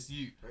righteous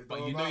you, but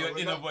don't you know matter, your we're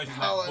inner not voice is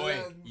power like, boy,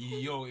 then.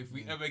 yo, if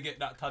we ever get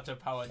that touch of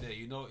power there,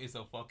 you know it's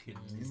a fucking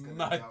It's gonna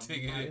mad be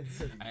thing, a mad innit?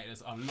 thing. And it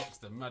just unlocks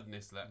the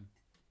madness, like.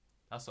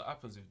 That's what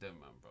happens with them,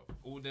 man, bro.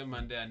 All them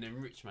man there and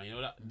them rich, man. You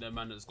know that them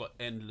man that's got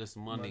endless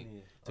money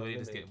to where they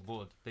just get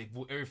bored. They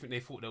bought everything they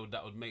thought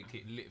that would make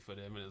it lit for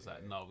them, and it's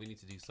like, no, we need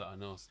to do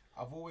something else.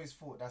 I've always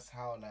thought that's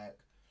how like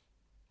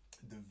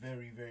the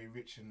very, very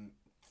rich and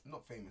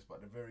not famous,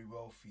 but the very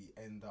wealthy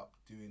end up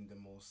doing the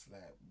most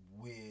like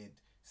weird,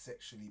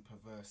 sexually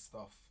perverse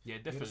stuff. Yeah,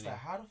 You're just definitely. like,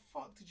 how the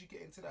fuck did you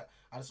get into that?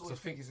 I just always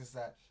think it's just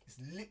like it's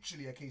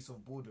literally a case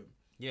of boredom.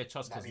 Yeah,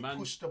 trust, Like because they man,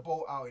 push the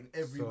boat out in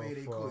every So way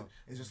they far. could.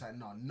 It's just like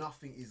no,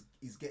 nothing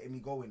is getting me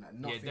going. Like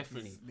nothing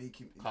definitely. is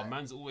making. Cause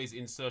man's always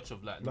in search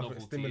of like Nothing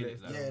novelty.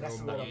 stimulates innit? Like, Yeah, that's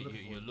no what more. I'm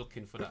looking you're for.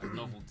 looking for that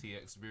novelty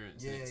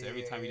experience. Yeah, innit? So yeah,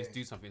 every time yeah, you just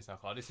yeah. do something, it's like,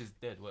 oh, this is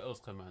dead. What else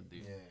can man do?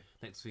 Yeah.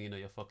 Next thing you know,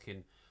 you're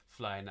fucking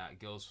flying out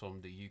girls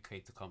from the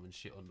UK to come and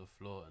shit on the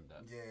floor and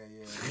that. Yeah.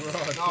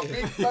 No,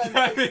 big fan.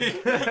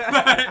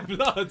 Like,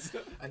 blood.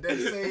 And then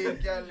saying,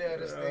 yeah,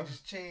 they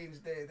just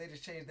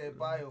changed their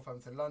bio from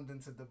to London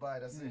to Dubai.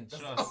 That's it.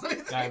 That's the Trust. only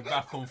thing. Going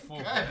back and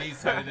forth.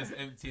 These are just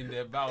emptying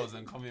their bowels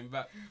and coming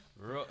back.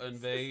 Rotten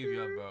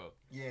behaviour, bro.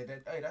 Yeah,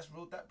 that's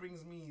real. That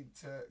brings me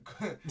to.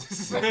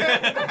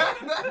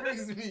 that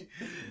brings me.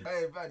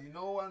 Hey, man, you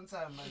know, one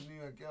time I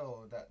knew a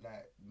girl that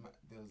there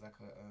was like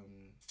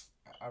an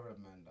Arab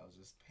man that was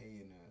just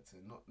paying her to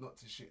not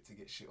to shit to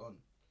get shit on.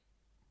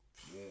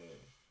 Yeah,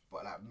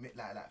 but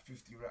like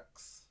 50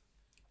 racks.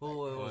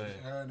 Oh,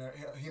 Her and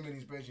him and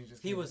his brethren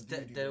just. he came was and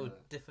did they it were on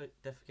her.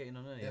 defecating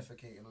on her. Yeah.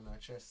 Defecating on her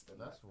chest. And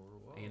That's that.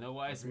 all. You know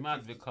why it's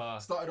mad?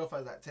 Because Started off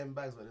as like 10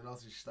 bags, but then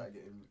after she started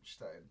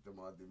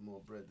demanding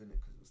more bread, didn't it?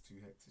 Because it was too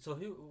hectic. So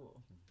who?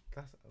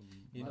 That's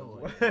You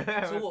know mad.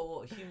 what? So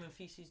what? Human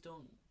feces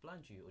don't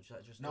blind you, or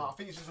just No, I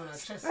think it's just on her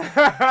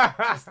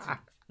chest.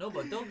 No,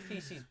 but dog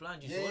feces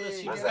blind you. So Yeah, what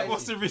does yeah, she yeah. do?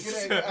 what's the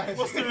risk? Yeah.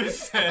 What's the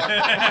risk?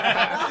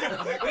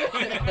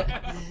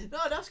 No,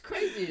 that's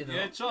crazy, you know.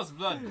 Yeah, trust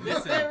blood. There's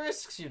Listen, bare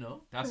risks, you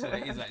know. that's what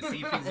it is. Like,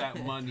 see things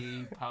like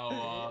money,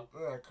 power,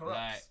 Corrupt.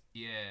 like,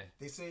 yeah,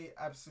 They say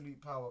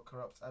absolute power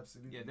corrupts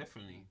absolutely. yeah,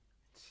 definitely.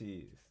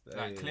 Jeez.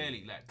 Like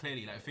clearly,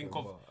 think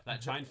of,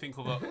 like, try and think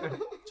of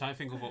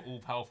an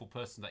all-powerful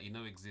person that you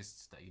know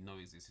exists.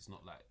 It's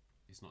not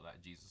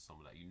like Jesus,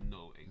 someone that you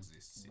know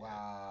exists. Yeah.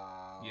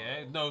 Wow.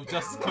 Yeah, no,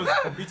 just because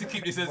we need to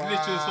keep this as literal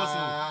as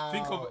possible.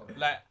 Think of,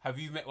 like, have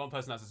you met one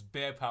person that's just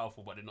bare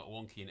powerful but they're not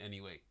wonky in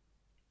any way?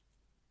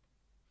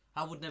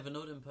 I would never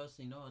know them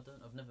personally. No, I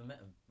don't. I've never met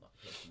them like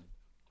personally.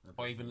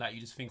 Or even like you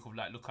just think of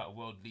like, look at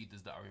world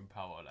leaders that are in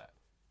power, like.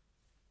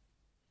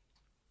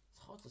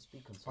 It's hard to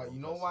speak on. But someone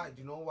you know personally. why?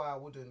 Do you know why I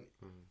wouldn't?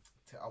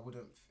 I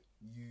wouldn't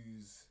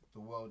use the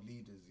world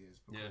leaders, yes,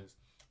 because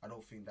I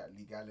don't think that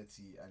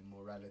legality and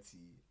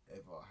morality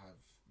ever have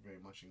very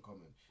much in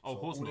common. Oh, so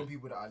of course all the not.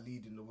 people that are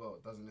leading the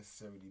world doesn't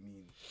necessarily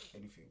mean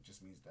anything. It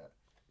just means that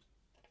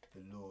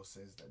the law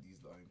says that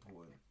these are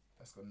important.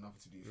 That's got nothing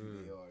to do with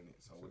who they are in it.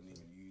 So I wouldn't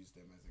even use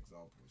them as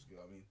examples. You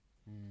know what I mean?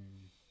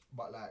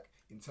 But like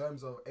in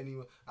terms of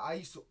anyone, I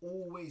used to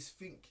always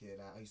think that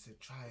I used to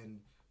try and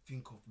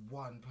think of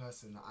one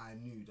person that I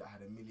knew that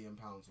had £1 million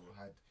or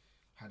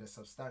had a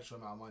substantial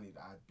amount of money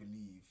that I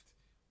believed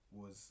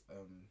was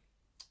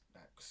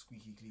like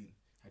squeaky clean.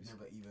 Had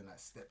never even like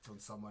stepped on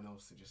someone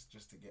else to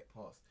just to get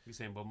past. You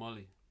saying Bob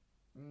Marley?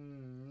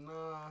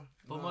 Nah.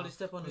 But Molly,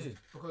 step on who?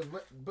 Because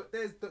but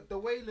there's the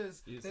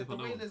Wailers. You The step on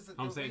no one. Wailers.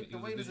 I'm saying The it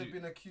was Wailers the have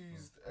been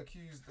accused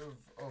of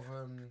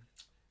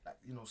like,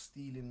 you know,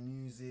 stealing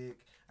music,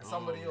 and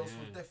somebody else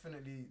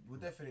would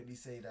definitely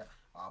say that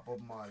Bob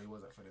Marley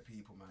wasn't for the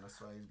people, man.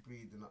 That's why he's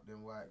breeding up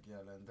them white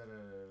girl and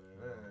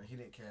he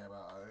didn't care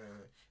about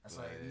her. That's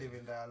why he's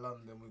living there in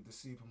London with the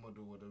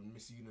supermodel or the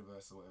Miss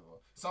Universe or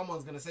whatever.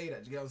 Someone's gonna say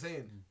that. Do you get what I'm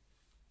saying?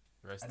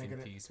 Rest And in they're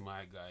gonna- peace,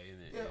 my guy,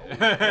 innit?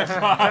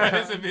 Yeah,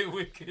 It's a bit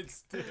wicked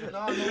still.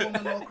 No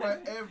woman will cry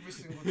every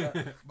single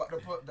time. But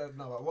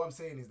but what I'm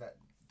saying is that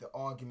the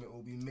argument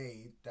will be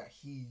made that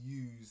he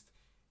used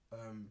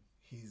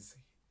his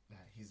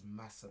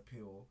mass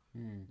appeal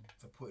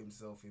to put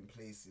himself in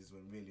places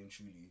when really and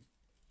truly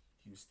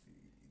he was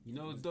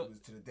it was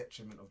to the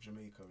detriment of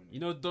Jamaica. Innit? You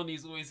know,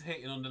 Donny's always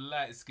hating on the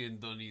light skinned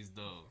Donnies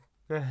though.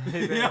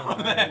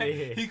 Yeah.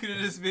 He could have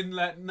just been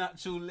like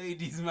natural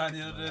ladies, man. You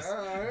know, just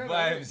Yeah,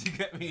 vibes. You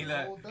get me,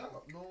 like.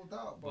 No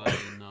doubt. But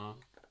you know,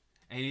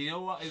 and you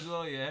know what as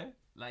well, yeah.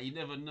 Like you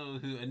never know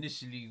who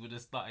initially would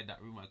have started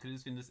that rumor. Could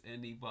have been just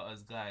any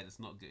Butters guy that's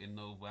not getting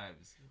no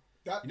vibes.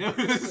 That, You know,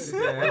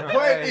 the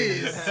point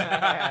is,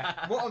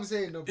 what I'm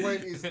saying. The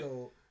point is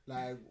though,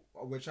 like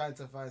we're trying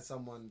to find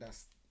someone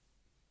that's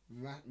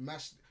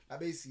mashed. Like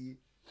basically,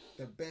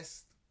 the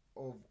best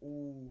of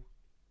all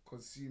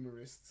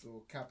consumerists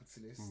or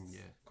capitalists.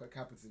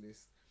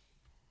 Capitalists.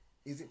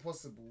 Is it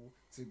possible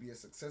to be a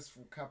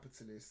successful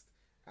capitalist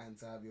and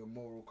to have your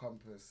moral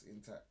compass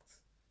intact?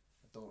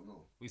 I don't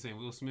know. we saying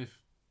Will Smith.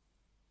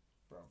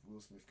 Bruv,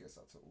 Will Smith gets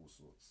up to all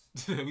sorts.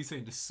 We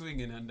saying the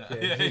swinging and that.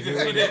 Yeah,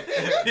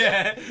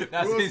 Yeah,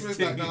 that's Will his Smith's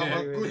thing. like, nah, Yeah.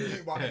 I'm a good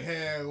eat my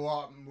hair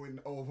up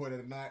over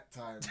the night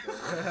time.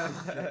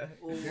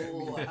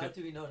 How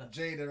do we know that?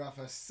 Jada off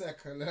a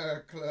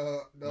secular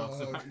club. No,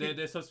 so dog.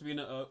 they're supposed to be in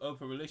an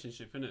open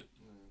relationship, innit?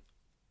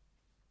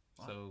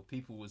 So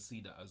people would see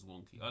that as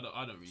wonky. I don't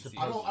really see.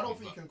 I it don't as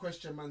think wonky, you can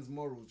question man's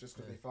morals just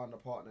because they found a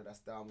partner that's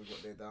down with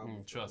what they're down but,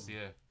 with. trust,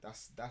 yeah,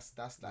 That's like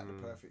the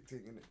perfect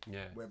thing, isn't it?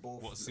 yeah. We're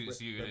both What suits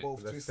you, We're innit?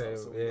 both The twist up, same,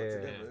 so we're yeah.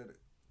 together, Yeah.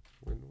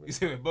 innit? You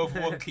see, we're both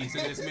wonky, so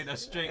let's make a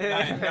straight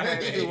line.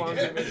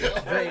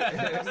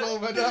 It's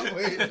over that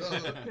way.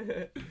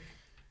 dog.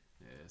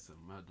 Yeah, it's a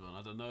mad one.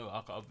 I don't know.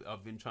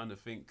 I've been trying to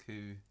think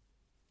who,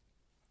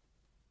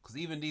 because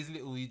even these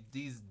little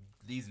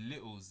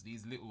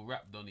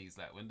rap donnies,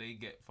 like when they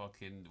get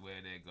fucking where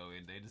they're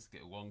going, they just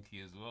get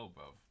wonky as well,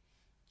 bruv.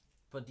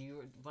 But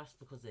that's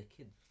because they're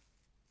kids.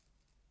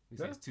 You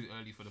say it's too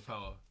early for the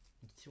power.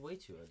 It's way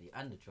too early.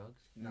 And the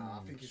drugs. Nah,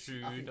 I think it's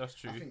true. that's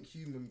true. I think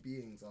human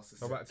beings are How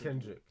susceptible. about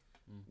Kendrick?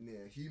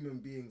 Yeah, human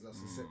beings are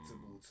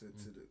susceptible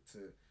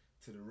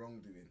to the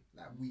wrongdoing.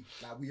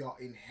 Like we are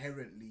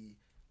inherently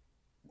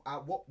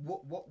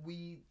what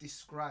we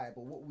describe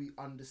or what we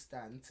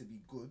understand to be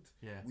good.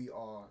 Yeah. We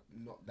are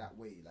not that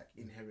way. Like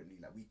inherently,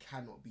 like we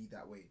cannot be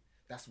that way.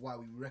 That's why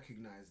we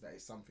recognize that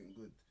it's something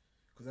good,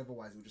 because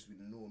otherwise it would just be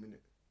the norm,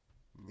 innit?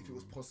 If it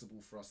was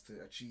possible for us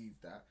to achieve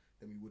that,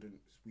 then we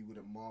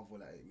wouldn't marvel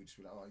at it. We'd just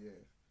be like, oh yeah.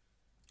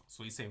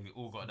 So you're saying we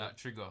all got that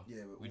trigger?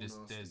 Yeah, we all just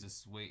nasty. there's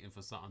just waiting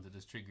for something to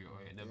just trigger it,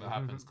 or it never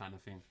happens, kind of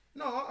thing.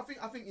 No, I think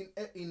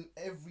in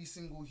every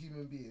single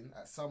human being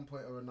at some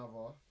point or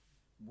another,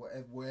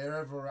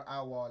 wherever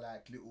our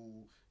like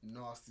little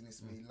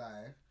nastiness may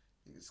lie,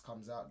 it just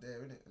comes out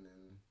there, innit? And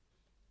then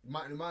it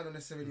might not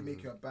necessarily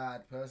make you a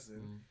bad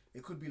person.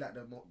 It could be like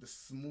the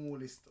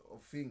smallest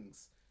of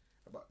things,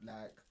 but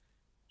like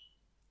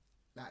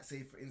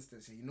say for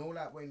instance, you know,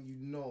 like when you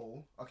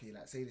know, okay,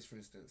 like say this for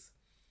instance,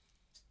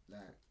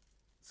 like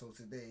so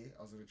today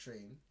I was on a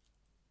train,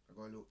 I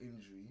got a little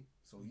injury,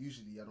 so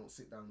usually I don't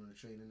sit down on the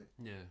train, innit?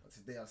 Yeah. But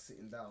today I was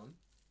sitting down,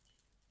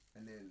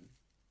 and then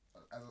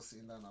as I was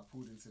sitting down, I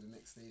pulled into the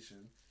next station,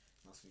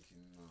 and I was thinking,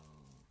 no,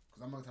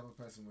 because I'm the type of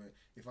person where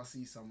if I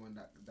see someone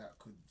that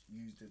could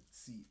use the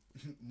seat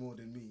more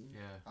than me,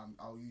 Yeah.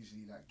 I'll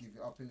usually like give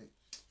it up, innit?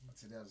 But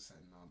today I was just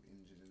like, no, I'm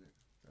injured, innit?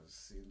 I was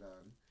sitting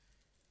down,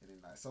 and then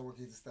like someone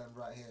came to stand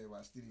right here, but I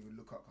just didn't even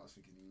look up. I was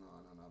thinking, no,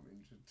 I'm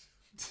injured.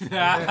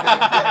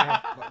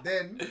 But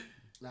then,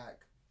 like,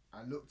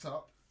 I looked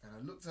up and I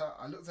looked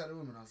at the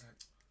woman. I was like,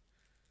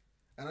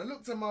 and I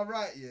looked to my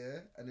right, yeah,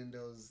 and then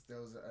there was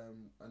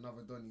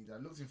another Donny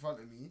that looked in front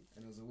of me,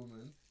 and there was a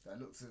woman that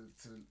looked to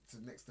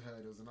next to her.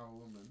 There was another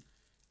woman,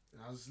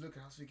 and I was just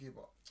looking. I was thinking,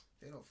 but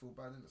they don't feel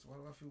bad, innit? So why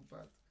do I feel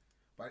bad?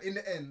 But in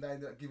the end, I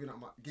ended up giving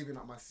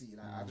up my seat.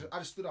 Like I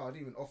just stood up. I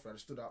didn't even offer. I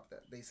just stood up.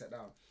 They sat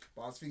down.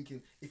 But I was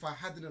thinking, if I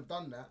hadn't have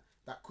done that,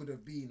 that could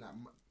have been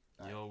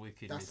Like, Your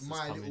wickedness that's is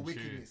my coming little true.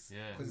 wickedness.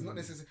 Yeah. Because it's not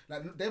necessarily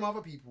like them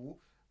other people.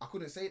 I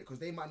couldn't say it because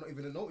they might not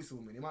even have noticed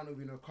it. They might not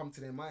even have come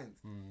to their mind.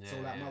 So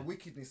like my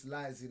wickedness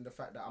lies in the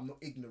fact that I'm not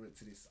ignorant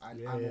to this.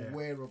 I'm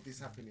aware of this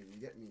happening. You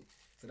get me?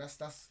 So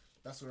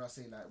that's where I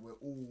say like we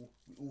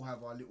all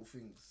have our little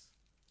things,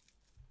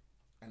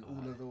 and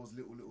all of those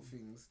little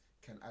things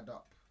can add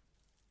up.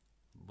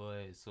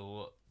 Boy, so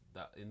what?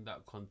 That in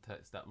that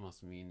context, that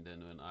must mean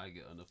then when I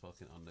get on the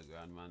fucking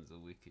underground, man's a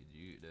wicked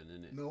you, then,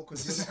 innit? No,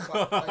 because you're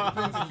not. But it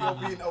depends if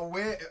you're being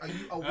aware. Are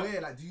you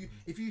aware? Like, do you?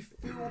 If you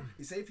feel,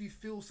 say if you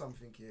feel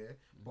something here,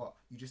 but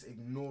you just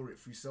ignore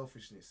it through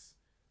selfishness.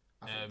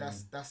 I think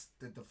that's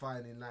the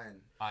defining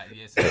line.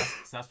 Yes, so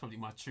that's probably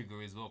my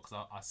trigger as well,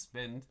 because I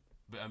spend,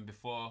 but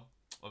before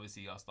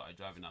obviously I started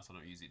driving now, so I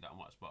don't use it that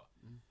much. But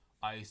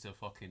I used to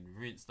fucking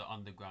rinse the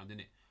underground,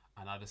 innit,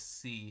 and I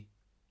just see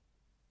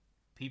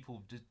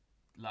people just.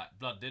 Like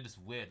blood, they're just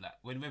weird. Like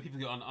when people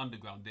get on the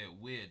underground, they're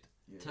weird.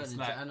 Turn it's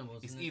into like,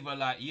 animals. It's innit?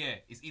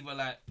 either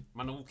like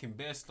man are walking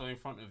bare slow in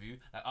front of you.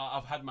 Like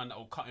I've had man that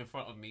will cut in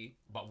front of me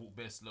but walk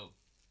bare slow.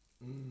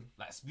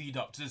 Like speed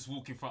up, just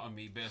walk in front of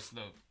me bare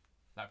slow.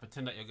 Like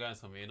pretend that you're going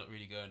somewhere, you're not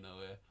really going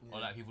nowhere. Or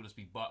like people just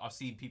be I've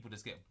seen people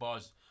just get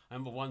barged. I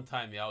remember one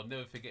time, I'll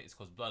never forget. It's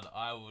because blood,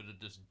 I would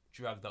have just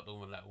dragged up the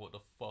woman like, what the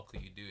fuck are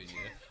you doing?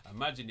 Yeah,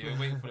 imagine you're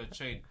waiting for the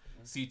train,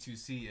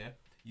 C2C. Yeah.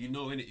 You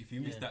know, innit? If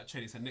you miss that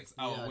train, it's the next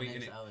hour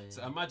wait, innit?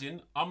 So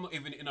imagine, I'm not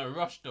even in a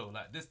rush though.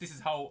 Like this is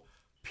how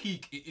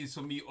peak it is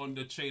for me on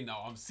the train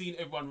now. I'm seeing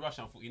everyone rush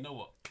and I thought, you know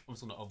what? I'm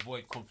just gonna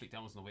avoid conflict.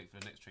 I'm just gonna wait for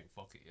the next train.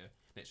 Fuck it, yeah.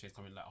 Next train's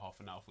coming like half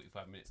an hour,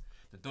 45 minutes.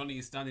 The Donny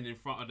is standing in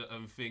front of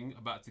the thing,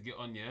 about to get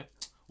on, yeah.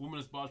 Woman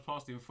has barged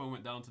past him, phone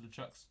went down to the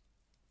tracks.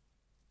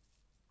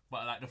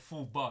 But like the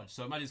full barge.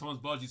 So imagine someone's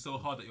barged you so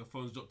hard that your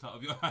phone's dropped out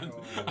of your hand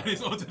and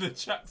it's onto the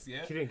tracks,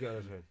 yeah. She didn't get on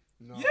the train.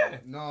 No, Yeah.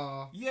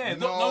 No. Yeah,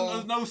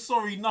 No. no,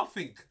 sorry,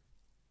 nothing.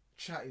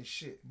 Chatting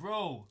shit.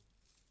 Bro.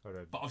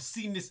 But I've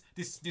seen this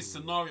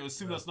scenario,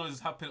 similar scenarios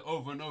happen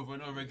over and over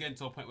and over again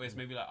to a point where it's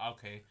maybe like,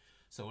 okay,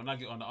 so when I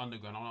get on the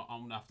underground,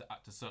 I'm gonna have to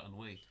act a certain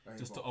way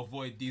just to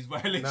avoid these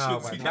violations.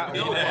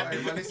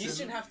 You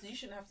shouldn't have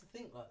to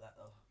think like that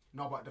though.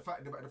 No, but the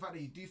fact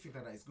that you do think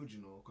like that is good,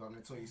 you know. Because I'm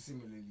gonna tell you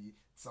similarly,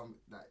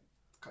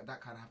 that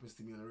kind of happens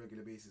to me on a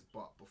regular basis.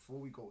 But before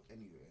we go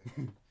anywhere,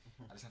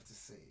 I just have to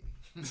say,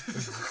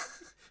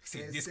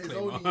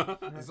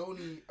 there's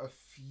only a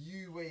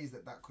few ways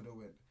that could have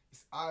went.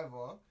 It's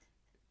either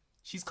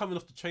she's coming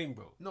off the train,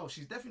 bro. No,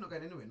 she's definitely not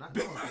going anywhere.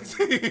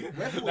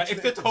 Like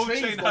if the whole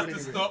train has to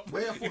stop,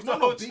 if the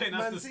whole train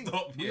has to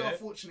stop, we are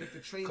fortunate if the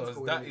train's going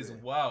anywhere. Because that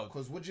is wild.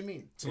 Because what do you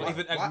mean? To not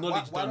even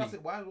acknowledge why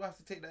do I have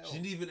to take that L? She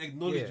didn't even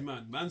acknowledge,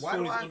 man. Man's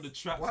phone is on the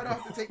track. Why do I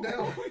have to take that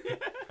L?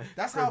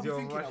 That's how I'm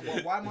thinking.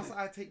 Like, why must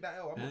I take that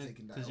L? I'm not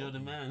taking that L. Because you're the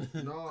man.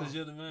 No. Because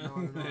you're the man.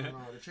 No.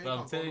 The train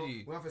I'm telling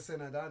you. We have to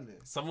send her down there.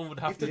 Someone would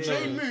have if to the know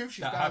train moves,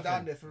 she's going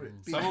down there for it.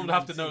 Someone would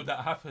have to know that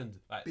happened.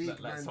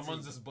 Like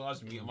someone's just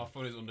barged me and my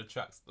phone is on the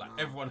tracks. Like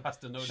everyone has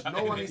to know that.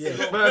 No one needs to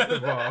know. First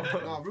of all.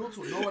 No, real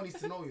talk. No one needs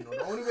to know, you know.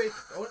 The only way,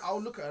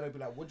 I'll look at her and be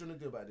like, what do you want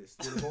to do about this?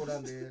 Do you want to go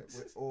down there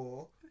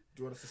or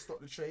do you want us to stop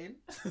the train?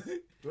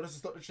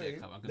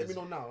 Yeah, Let me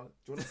know now.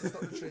 Do you want us to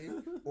stop the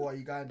train or are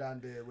you going down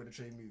there when the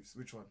train moves?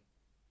 Which one?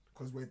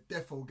 Because we're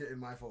defo getting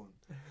my phone.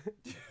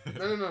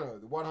 No.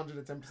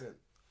 110%.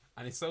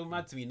 And it's so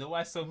mad to me. You know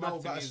why it's so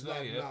mad to me as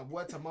well, yeah? Nah,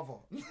 word to mother.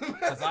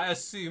 Because I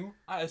assume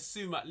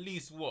at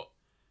least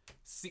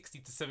 60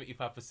 to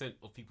 75%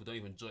 of people don't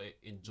even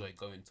enjoy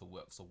going to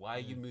work. So why are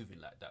you moving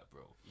like that,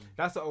 bro?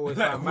 That's what I always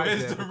find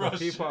mad.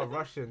 People are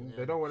rushing.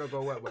 They don't want to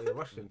go work, but you're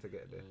rushing to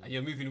get there. And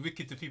you're moving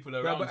wicked to people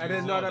around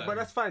you. But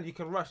that's fine. You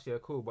can rush, yeah,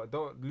 cool. But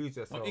don't lose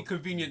yourself. But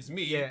inconvenience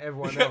me. Yeah,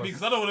 everyone else.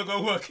 Because I don't want to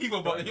go work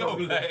either. But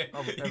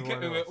you get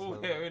me. We're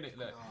all here, innit?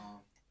 Like,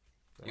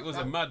 it was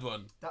a mad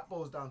one. That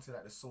boils down to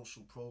like the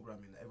social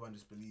programming. Everyone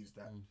just believes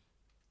that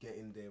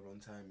getting there on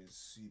time is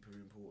super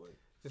important.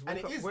 Just and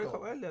it is wake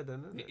up earlier then,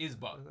 isn't it? It is,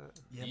 but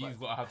you've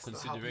got to have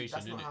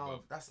consideration in it,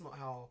 bro. That's not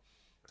how.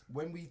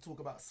 When we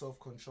talk about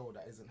self-control,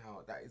 that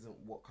isn't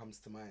what comes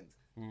to mind.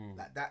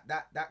 Like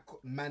that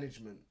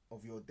management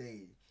of your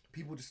day.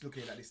 People just look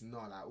at it like this. No,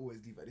 like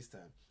always leave at this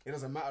time. It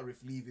doesn't matter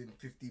if leaving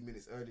 15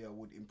 minutes earlier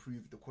would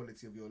improve the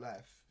quality of your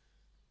life.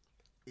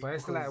 But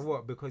it's like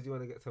what? Because you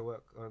want to get to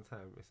work on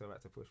time, it's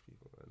alright to push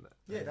people and that.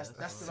 Yeah, that's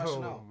the so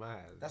rationale.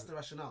 Mad. That's the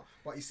rationale.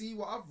 But you see,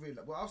 what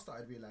I've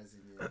started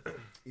realizing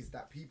is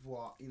that people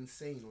are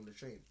insane on the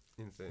train.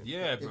 Insane.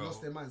 Yeah, They've bro.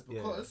 lost their minds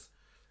because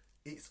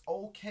it's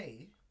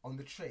okay on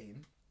the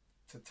train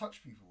to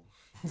touch people.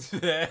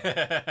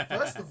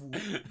 First of all,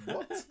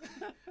 what?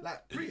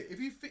 Like, if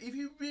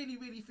you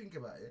really think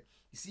about it,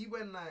 you see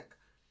when like,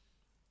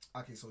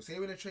 okay, so say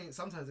when a train,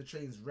 sometimes the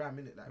train's ram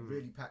in it, like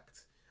really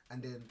packed,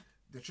 and then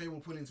the train will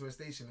pull into a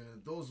station and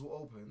the doors will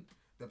open.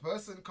 The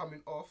person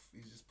coming off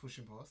is just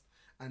pushing past,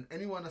 and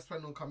anyone that's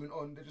planning on coming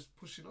on, they're just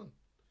pushing on.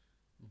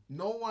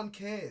 No one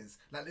cares.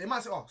 Like they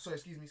might say, "Oh, sorry,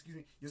 excuse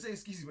me." You're saying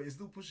excuse me, but you're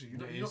still pushing. You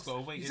just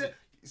gotta wait. Excuse me.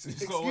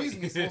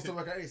 It's supposed to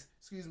work like this.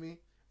 Excuse me,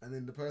 and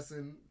then the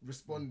person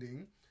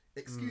responding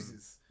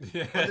excuses.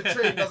 Yeah. On the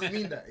train doesn't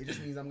mean that. It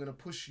just means I'm gonna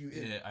push you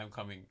in. Yeah, I'm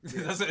coming.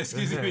 That's what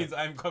excuse means.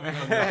 I'm coming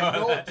on.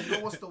 You know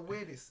what's the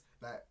weirdest?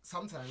 Like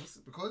sometimes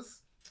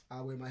because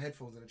I wear my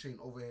headphones on the train,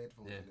 over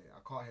headphones, Yeah. in it, I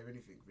can't hear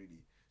anything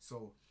really.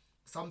 So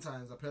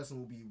sometimes a person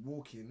will be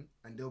walking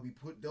and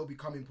they'll be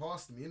coming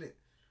past me, innit?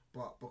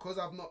 But because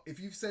I've not, if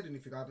you've said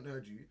anything, I haven't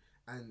heard you,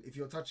 and if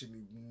you're touching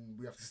me,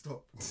 we have to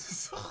stop.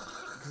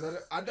 Because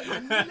I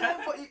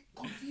never, it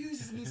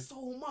confuses me so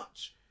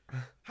much.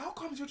 How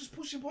comes you're just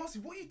pushing past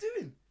me? What are you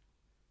doing?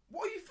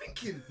 What are you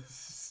thinking?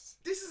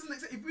 This isn't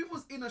exactly. If we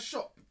was in a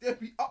shop, there'd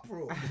be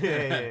uproar.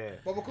 Yeah.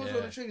 But because we're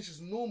on the train, it's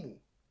just normal.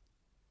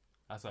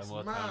 That's why It's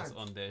more mad. times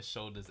on their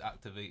shoulders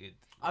activated.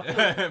 I feel,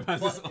 Man's but,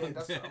 just on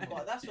that's there. what I'm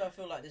but that's why I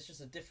feel like there's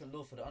just a different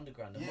law for the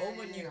underground. The Yeah,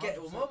 moment yeah, you get,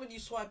 the 100%. moment you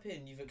swipe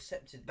in, you've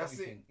accepted That's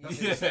everything. it.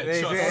 That's Yeah, it.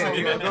 Yeah, trust yeah, me.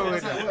 you gotta go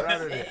with That's that. how it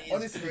Rather works. than- It is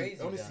Honestly,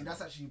 crazy, honestly, Dan.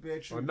 that's actually bare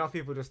true. Or enough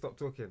people just stop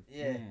talking.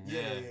 Yeah.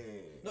 Yeah.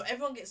 Not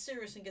everyone gets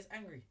serious and gets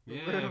angry.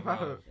 Yeah, What about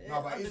bro. it? Yeah,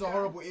 No, but it's a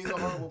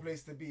underground. horrible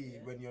place to be Yeah.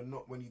 when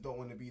you don't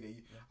want to be there.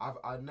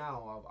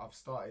 I've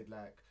started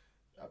like,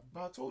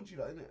 but I told you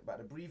that, innit, about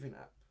the breathing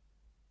app.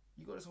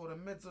 You got this whole the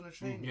meds on the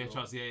train. Yeah, you know.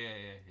 trust.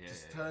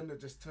 Yeah.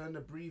 Just turn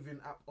the breathing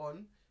app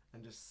on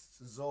and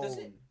just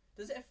zone.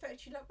 Does it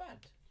affect you that bad?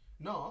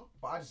 No,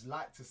 but I just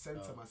like to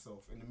center Oh. myself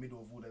in the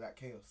middle of all of that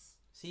chaos.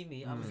 See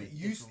me, I'm in a It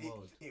different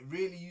world.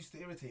 really used to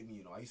irritate me.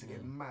 You know, I used to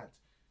get mad.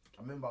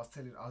 I remember I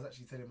was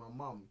actually telling my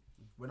mum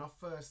when I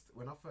first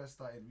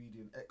started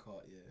reading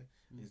Eckhart. Yeah,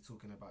 he was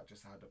talking about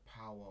just how the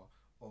power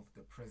of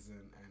the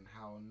present and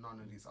how none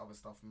of this other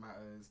stuff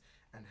matters,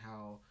 and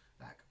how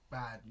like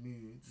bad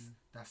moods,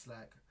 that's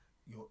like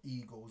your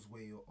ego's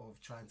way of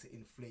trying to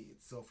inflate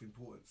its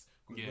self-importance.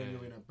 Because when Yeah.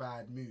 you're in a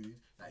bad mood,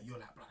 like you're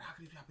like, how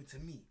could it happen to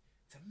me?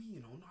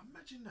 You know, no,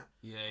 imagine that.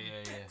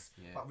 Yeah.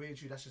 But really,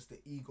 true, that's just the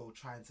ego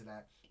trying to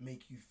like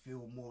make you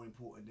feel more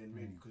important than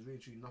really, because really,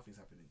 true, nothing's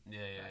happening.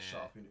 Yeah. Like,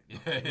 shut up,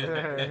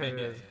 innit?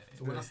 Yeah.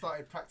 So when I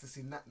started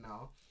practicing that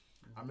now,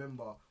 I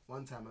remember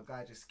one time a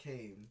guy just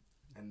came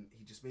and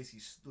he just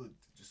basically stood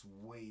just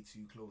way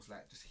too close,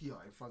 like just here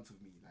in front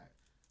of me, like,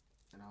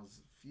 and I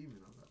was fuming.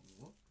 I was like,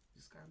 what?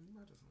 This guy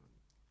mad or something?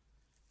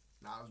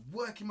 Now I was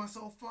working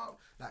myself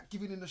up, like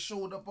giving him the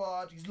shoulder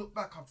barge. He's looked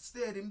back, I've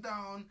stared him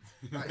down.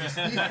 Like,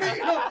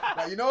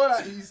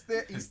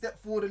 he stepped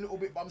forward a little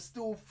bit, but I'm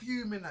still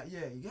fuming. Like,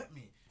 yeah, you get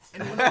me.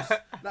 Anyone else?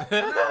 Like,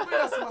 and I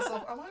realised to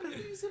myself, am I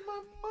losing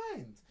my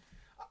mind?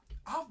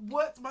 I've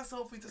worked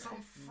myself into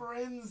some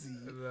frenzy.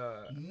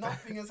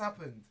 Nothing has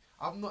happened.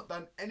 I've not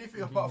done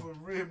anything apart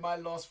from ruin my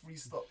last 3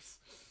 stops.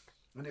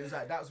 And it was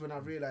like that's when I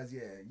realised,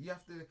 you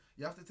have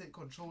to take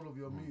control of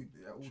your mood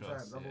at all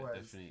Trust, times. Otherwise,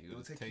 definitely.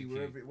 it'll It'll take you take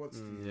wherever you. it wants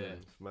to.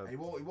 Yeah. And it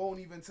won't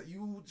even.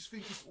 You just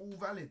think it's all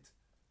valid.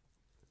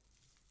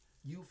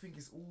 You think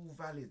it's all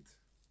valid.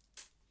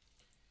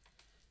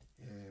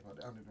 Yeah, but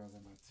the undergrounds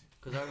are mad too.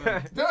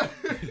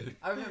 Because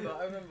I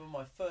remember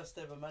my first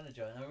ever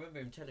manager, and I remember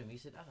him telling me, he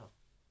said, "Al,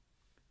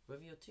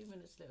 whether you're 2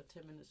 minutes late or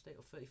 10 minutes late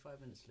or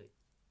 35 minutes late,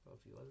 bro,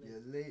 you are late."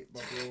 You're late,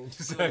 but bro.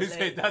 So he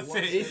said, that's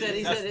it. He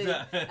said That's it.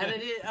 that. And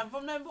then and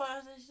from then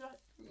on, he's like,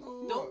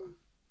 No, "Don't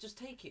just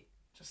take it.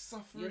 just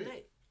suffer You're it.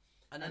 late."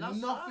 And And then I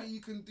was nothing like, you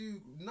can do.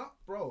 Not,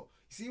 bro.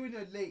 See, when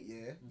you're late,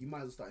 you might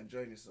as well start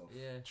enjoying yourself.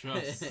 yeah.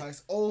 Trust. Like,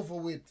 it's over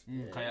with. Can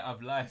you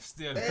have life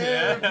still? All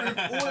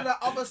of that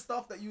other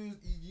stuff that you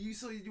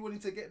said you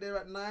wanted to get there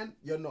at 9,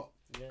 you're not.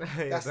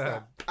 That's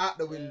that. Out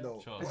the window.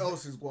 Trust. What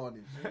else is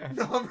going on?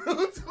 No,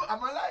 am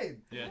I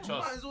lying? Yeah, You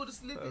trust. might as well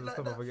just live it That's like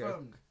the that, stuff I forget.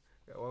 fam.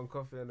 Get one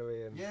coffee on the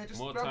way in. Yeah, just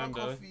More grab time, a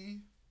though. coffee.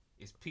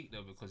 It's peak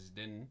though, because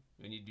then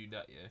when you do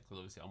that, because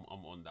obviously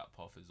I'm on that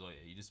path as well.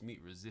 Yeah, you just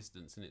meet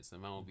resistance in it. So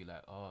man will be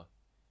like, "Oh,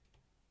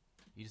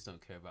 you just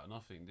don't care about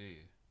nothing, do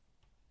you?"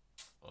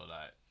 Or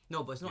like,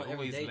 No, but it's not You're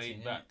every always day. laid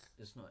Thing, back.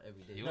 It's not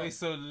every day. you're always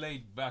so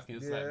laid back, and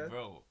it's Yeah. like,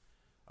 bro,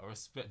 I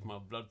respect my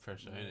blood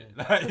pressure, innit?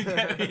 Like, you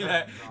get me?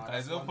 Like, Nah,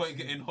 there's that's no one point thing.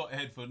 getting hot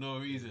head for no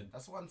reason.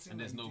 That's one thing. And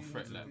there's that no you do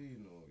threat, need to like- do,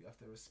 you have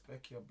to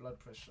respect your blood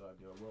pressure and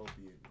your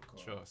well-being.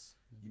 Because Trust.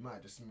 you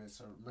might just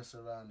mess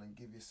around and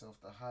give yourself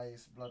the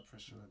highest blood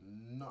pressure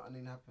and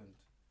nothing happened.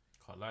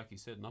 'Cause like you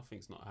said,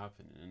 nothing's not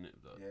happening, innit?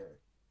 But Yeah.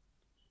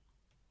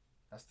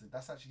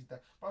 That's actually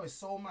that. Bro, it's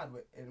so mad.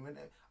 And when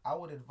I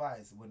would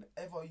advise,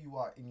 whenever you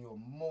are in your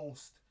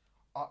most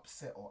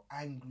upset or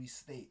angry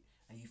state,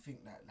 and you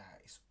think that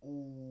like it's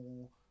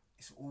all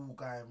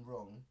going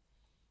wrong,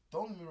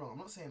 don't get me wrong. I'm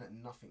not saying that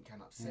nothing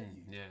can upset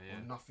you, yeah.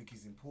 or nothing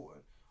is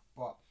important,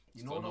 but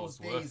you Just know don't know those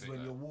what's worth days it, when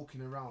like. you're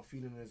walking around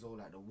feeling as though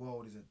like the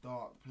world is a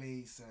dark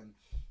place and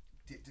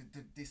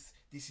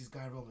this is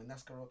going wrong and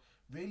that's going wrong.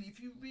 Really, if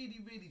you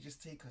really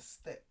just take a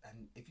step,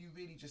 and if you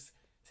really just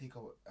take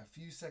a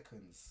few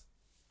seconds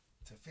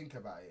to think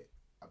about it,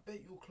 I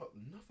bet you'll clock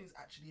nothing's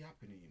actually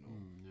happening, you know.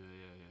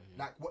 Yeah.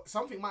 Like what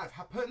something might have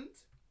happened,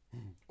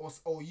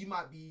 or you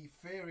might be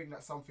fearing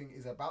that something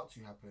is about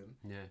to happen,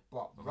 Yeah.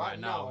 but But right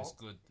now it's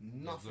good.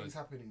 nothing's It's good.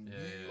 happening. Yeah,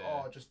 You yeah,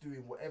 yeah. are just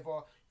doing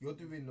whatever you're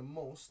doing the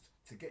most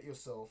to get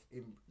yourself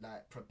in,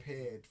 like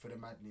prepared for the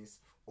madness,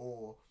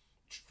 or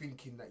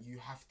thinking that you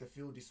have to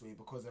feel this way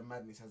because a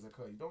madness has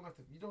occurred. You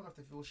don't have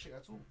to feel shit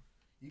at all.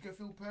 You can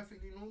feel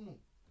perfectly normal.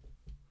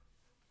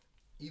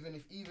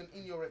 Even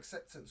in your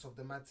acceptance of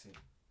the mad thing.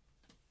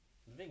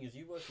 The thing is,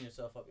 you working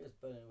yourself up, you're just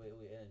burning away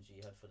all your energy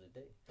you had for the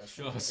day. That's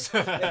Sure.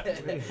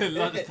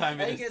 Lunchtime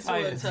And and it it's gets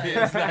all tired.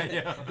 tired. It's like,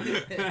 yo.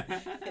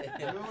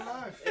 Real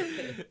life.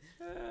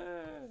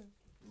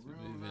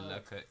 Moving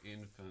like an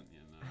infant, you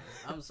know.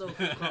 I'm so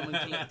calm and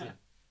collected.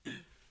 Yeah,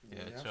 you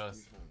have to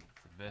trust. be, man.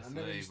 It's the best I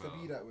never way, used bro. to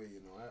be that way,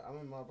 you know. I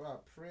remember, bro, I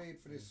prayed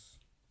for this.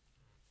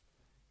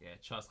 Yeah,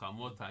 trust. Cause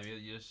more time,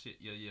 your shit,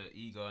 your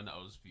ego, and that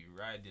will just be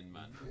riding,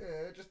 man.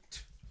 Yeah, just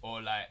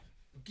Or like,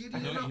 giddy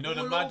you know up the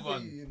all mad over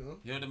one. you know.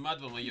 You're the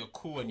mad one when you're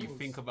cool and you Course.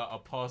 think about a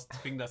past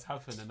thing that's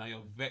happened, and now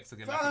you're vexed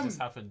again. Like Fam. it just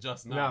happened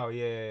just now. No,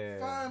 yeah.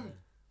 Fam,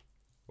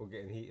 We're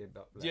getting heated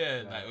up.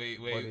 Yeah, like body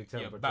wait, your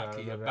temperature back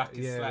and is all that.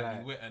 Yeah, slightly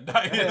like- wet, and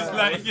that is Yeah,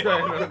 like, what's yo.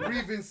 going you're on?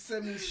 breathing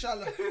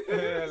semi-shallow.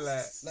 Yeah,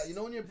 Like, you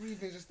know when you're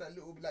breathing just that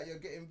little, like you're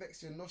getting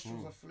vexed, your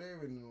nostrils are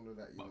flaring and all of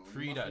that, you But know.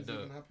 pre that Nothing's though,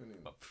 even happening.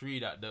 but pre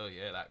that though,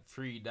 yeah, like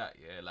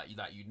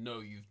you know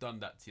you've done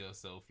that to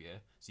yourself, yeah.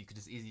 So you could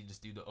just easily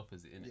just do the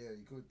opposite, innit? Yeah,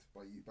 you could,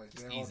 but it's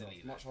Just way harder. easily,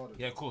 It's much harder.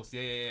 Yeah, of course,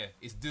 yeah.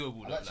 It's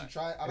doable. I've though, actually like.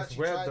 tried. I've It's actually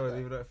weird tried though, that.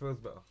 even though it feels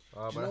better. Do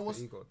But you know that's what's?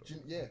 the ego, though.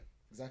 Yeah,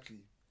 exactly.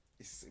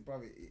 It's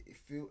bro. It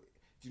feel.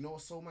 Do you know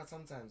what's so mad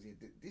sometimes? Yeah,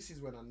 this is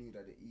when I knew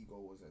that the ego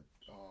was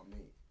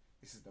mate.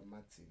 This is the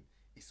mad thing.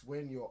 It's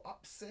when you're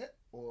upset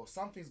or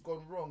something's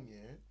gone wrong,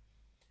 yeah.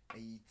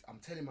 And I'm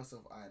telling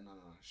myself, no,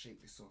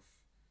 shake this off.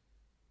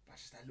 But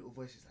just that little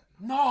voice is like,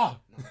 No,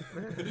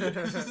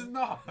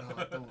 no,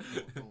 no.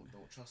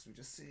 don't trust me.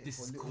 Just sit here This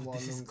for a is little good. while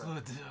This is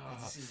longer. good.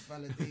 This is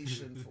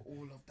validation for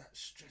all of that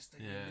stress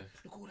that you Yeah.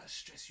 live. Look all that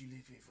stress you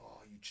live with.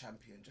 Oh, you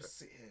champion. Just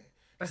sit here.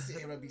 Just sit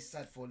here and be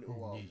sad for a little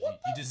while. You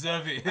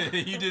deserve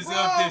it. You deserve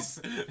Bro.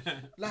 this.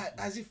 Like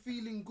as if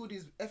feeling good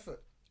is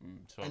effort.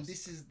 Trust. And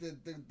this is the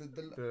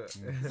The-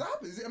 Is that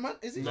happen? Is it a man?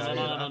 Is it?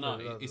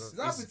 No. Is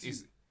that happen to you?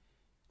 It's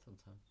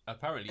Sometimes.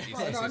 apparently Bro,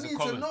 no, I it's need to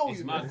common. know, It's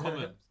you mad know.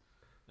 common.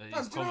 Fam,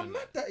 It's do you know how common.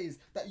 mad that is?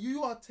 That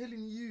you are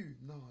telling you,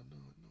 no,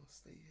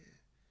 stay here.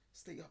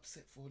 Stay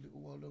upset for a little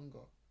while longer.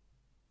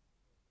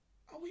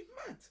 Are we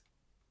mad?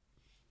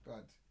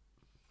 Bad.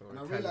 And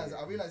I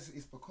realize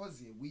it's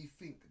because we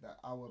think that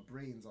our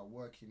brains are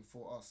working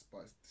for us,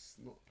 but it's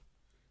not.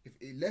 If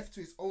it left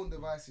to its own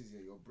devices,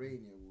 your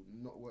brain will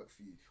not work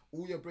for you.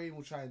 All your brain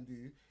will try and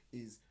do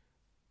is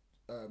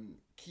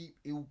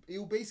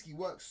it'll basically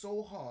work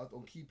so hard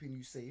on keeping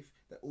you safe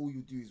that all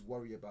you do is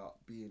worry about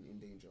being in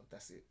danger.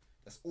 That's it.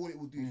 That's all it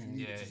will do if you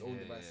leave it to its own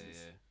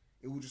devices.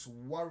 It will just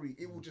worry.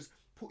 It will just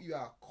put you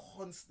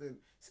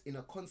in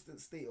a constant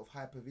state of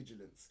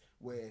hypervigilance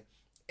where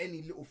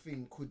any little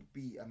thing could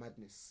be a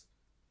madness.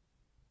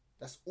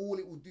 That's all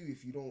it will do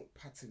if you don't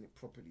pattern it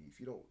properly. If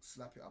you don't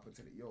slap it up and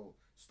tell it, yo,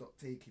 stop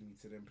taking me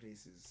to them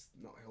places,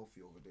 not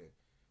healthy over there.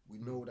 We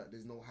know that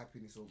there's no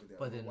happiness over there.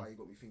 But I don't then- know why you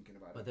got me thinking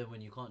about But that. then when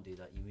you can't do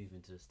that, you move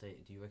into the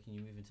state. Do you reckon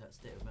you move into that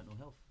state of mental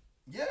health?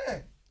 Yeah,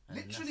 And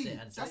literally, that's it.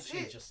 And it's that's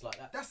literally it. just like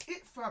that. That's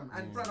it, fam.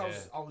 And brother,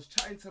 I was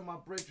chatting to my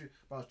brethren,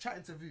 but I was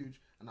chatting to Vuj,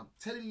 and I'm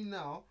telling you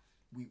now,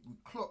 we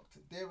clocked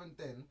there and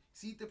then.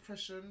 See,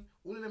 depression,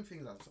 all of them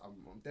things.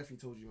 I'm definitely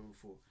told you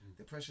before.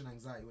 Depression,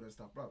 anxiety, all that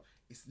stuff, bro.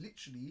 It's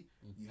literally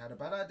you had a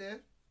bad idea,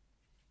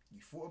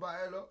 you thought about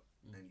it a lot,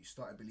 and you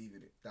started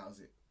believing it. That was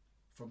it.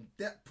 From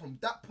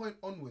that point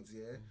onwards,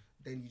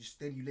 then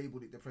you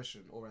labeled it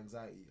depression or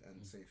anxiety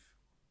and safe.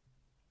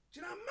 Do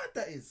you know how mad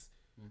that is?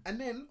 And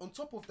then on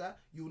top of that,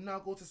 you'll now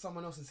go to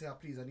someone else and say,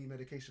 please, I need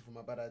medication for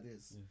my bad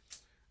ideas.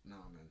 Nah,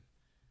 man.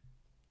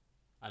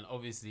 And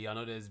obviously, I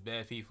know there's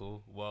bare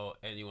people. Well,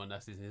 anyone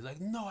that's listening is like,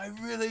 no, I'm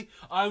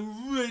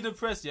really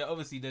depressed. Yeah,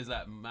 obviously, there's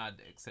like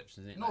mad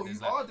exceptions. In it. No, like,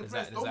 there's you are like,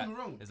 depressed. Don't get me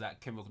wrong. There's like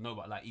chemical. No,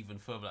 but like even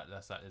further,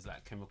 like there's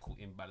like chemical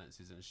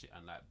imbalances and shit,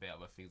 and like bare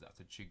other things that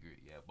could trigger it.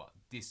 Yeah, but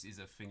this is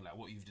a thing. Like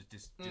what you've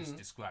just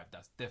described.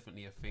 That's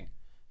definitely a thing.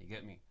 You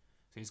get me?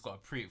 So you just gotta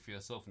pre it for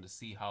yourself and to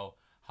see how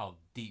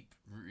deep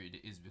rooted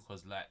it is,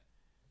 because like.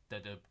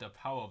 The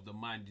power of the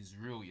mind is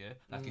real, yeah.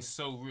 Like it's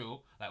so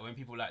real. Like when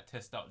people like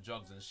test out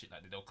drugs and shit,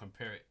 like they'll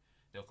compare it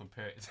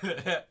to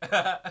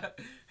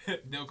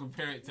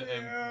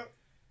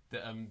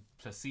the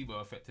placebo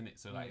effect in it.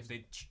 So like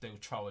if they'll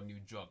try a new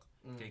drug,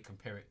 they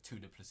compare it to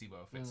the placebo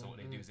effect. So what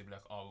they do is they be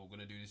like, oh, we're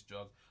gonna do this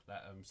drug. Like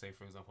say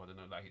for example, I don't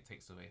know, like it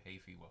takes away hay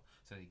fever.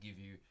 So they give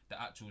you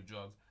the actual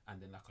drug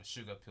and then like a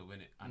sugar pill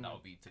in it, and that'll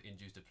be to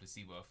induce the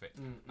placebo effect.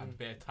 And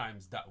bare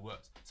times that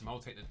works. So man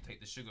will take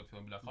the sugar pill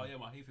and be like, oh yeah,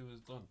 my hay fever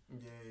is gone.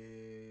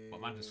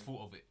 But man just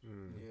thought of it.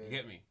 You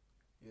get me?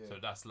 Yeah. So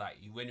that's like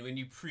when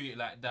you pre it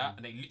like that,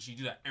 and they literally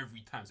do that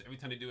every time. So every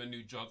time they do a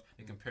new drug,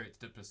 they compare it to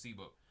the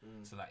placebo.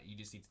 So like you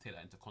just need to take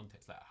that into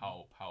context, like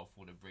how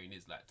powerful the brain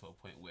is, like to a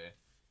point where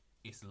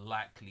it's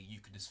likely you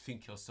could just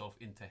think yourself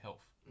into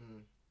health.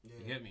 Yeah,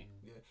 You get me?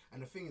 Yeah,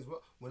 and the thing is,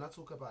 when I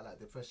talk about like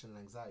depression and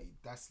anxiety,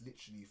 that's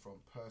literally from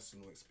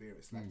personal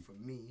experience. Like for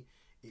me,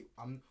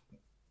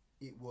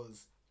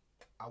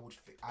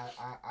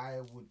 I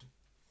would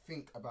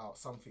think about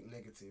something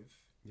negative,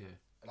 Yeah.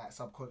 like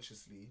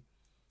subconsciously.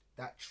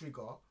 That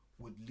trigger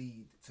would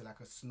lead to like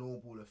a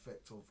snowball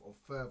effect of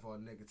further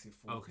negative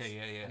thoughts. Okay,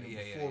 And then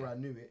yeah. before I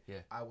knew it,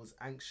 Yeah. I was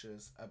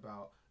anxious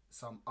about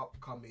some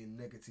upcoming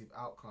negative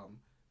outcome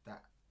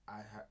that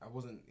I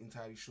wasn't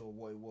entirely sure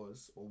what it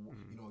was, or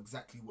you know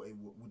exactly what it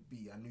would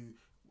be. I knew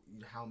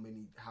how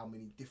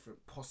many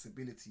different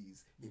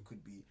possibilities it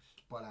could be,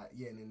 but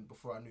and then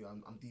before I knew,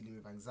 I'm dealing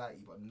with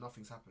anxiety, but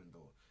nothing's happened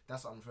though.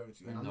 That's what I'm referring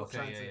to, and I'm not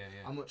trying to.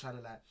 I'm not trying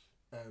to like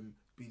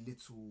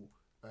belittle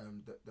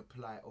the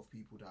plight of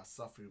people that are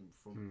suffering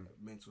from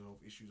mental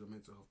health issues or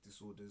mental health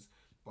disorders,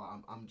 but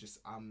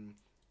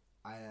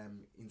I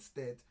am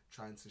instead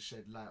trying to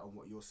shed light on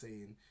what you're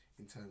saying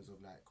in terms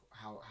of like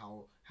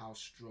how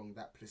strong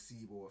that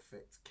placebo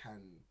effect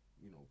can,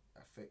 you know,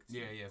 affect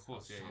you. Yeah, of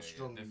course, How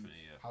strongly,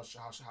 definitely, yeah.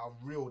 How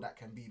real that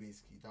can be,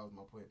 basically. That was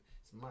my point.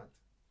 It's mad,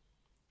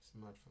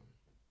 fam.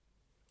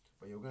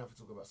 But yeah, we're gonna have to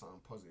talk about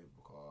something positive,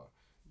 because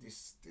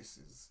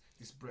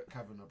this Brett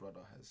Kavanaugh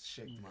brother has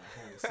shaken my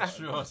whole side.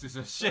 Sure, it's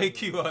a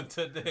shaky one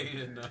today,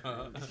 you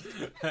know.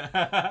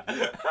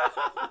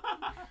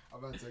 I'm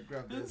about to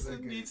grab this.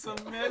 Need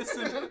some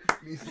medicine.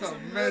 Need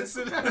some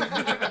medicine.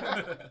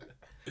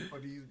 For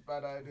these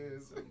bad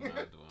ideas.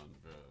 Mad one,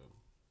 bro.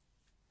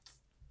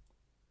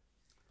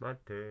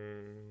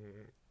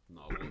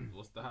 No,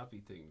 what's the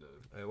happy thing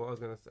though? Hey, what I was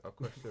gonna say, a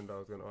question that I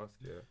was gonna ask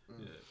you.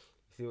 Yeah.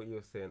 See what you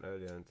were saying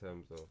earlier in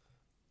terms of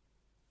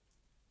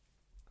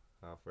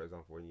how, for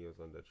example, when you was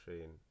on the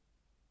train,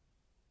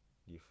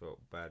 you felt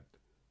bad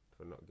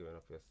for not giving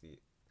up your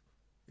seat.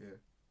 Yeah.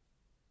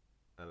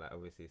 And like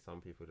obviously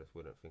some people just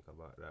wouldn't think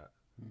about that,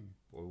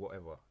 or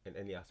whatever, in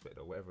any aspect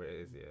or whatever it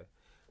is, yeah.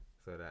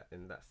 So that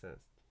in that sense,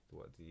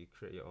 what do you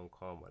create your own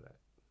karma, like?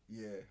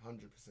 Yeah,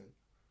 100%.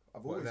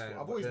 I've But always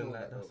then, known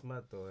like, that. that's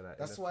mad though. Like,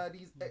 That's why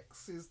these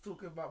exes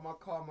talking about my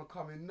karma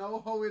coming.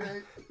 No, ho, it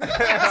ain't.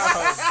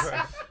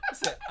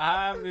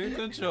 I'm in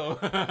control.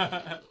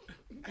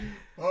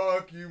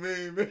 Fuck you,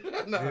 baby.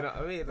 Nah, you know what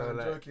I mean? No, I'm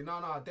like, joking. No,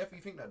 I definitely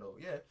think that though.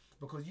 Yeah,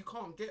 because you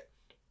can't get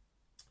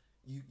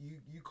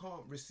you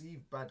can't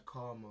receive bad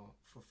karma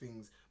for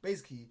things.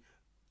 Basically,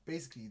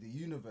 the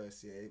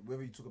universe. Yeah,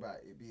 whether you talk about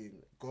it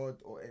being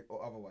God or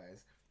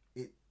otherwise,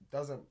 it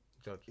doesn't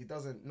judge. It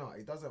doesn't. No,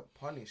 it doesn't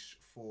punish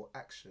for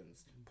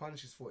actions.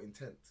 Punishes for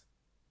intent.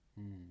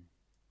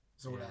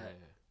 So like.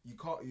 You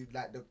can't.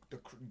 Like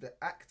the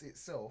act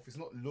itself is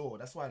not law.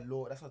 That's why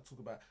law. That's what I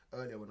talked about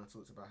earlier when I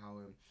talked about how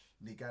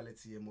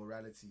legality and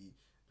morality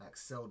like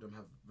seldom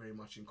have very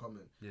much in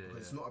common. Because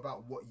it's not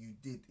about what you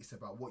did. It's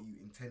about what you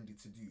intended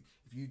to do.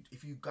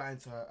 If you go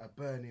into a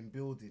burning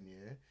building,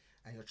 yeah,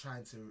 and you're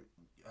trying to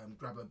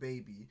grab a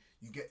baby,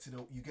 you get to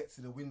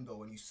the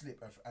window and you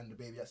slip and the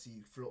baby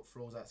actually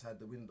flows outside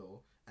the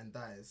window and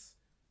dies.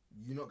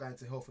 You're not going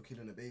to hell for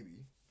killing a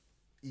baby.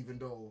 Even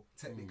though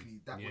technically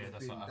that would have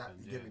been that,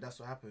 you get me? That's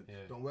what happened.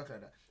 Yeah. Don't work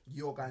like that.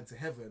 You're going to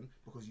heaven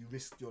because you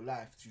risked your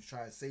life to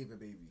try and save a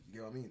baby. You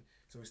get what I mean?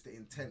 So it's the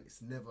intent.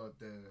 It's never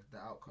the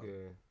outcome.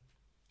 Yeah.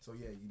 So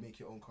yeah, you make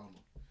your own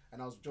karma.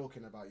 And I was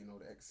joking about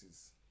the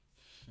exes,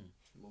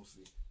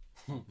 mostly.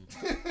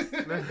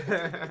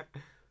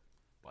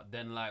 But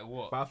then like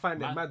what? But I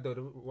find it mad though.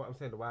 What I'm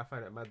saying, why I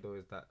find it mad though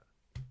is that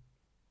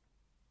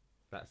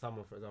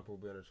someone, for example,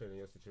 will be on a train in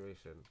your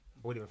situation,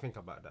 wouldn't even think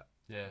about that.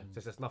 Yeah.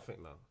 Just there's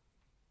nothing now.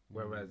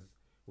 Whereas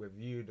with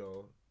you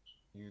though,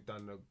 you've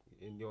done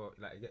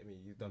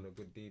you've done a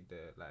good deed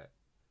there, like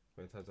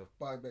in terms of.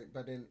 But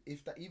then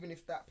even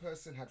if that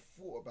person had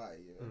thought about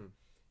it,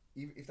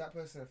 even if that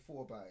person had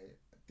thought about it,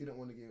 didn't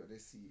want to give up their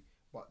seat,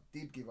 but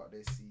did give up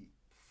their seat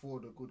for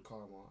the good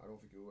karma, I don't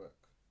think it'll work.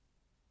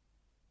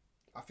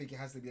 I think it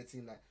has to be a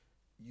thing like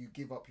you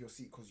give up your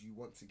seat because you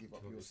want to give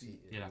up your seat.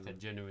 Yeah, like a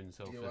genuine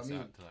selfless you know what I mean?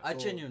 act. Like. I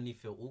genuinely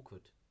feel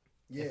awkward.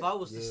 Yeah. If I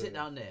was to sit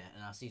down there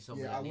and I see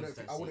someone that needs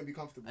that seat, I wouldn't be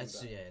comfortable with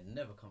that. Yeah,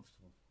 never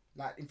comfortable.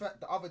 Like, in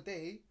fact, the other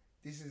day,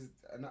 as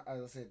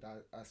I said,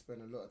 I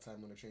spent a lot of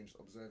time on the train just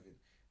observing.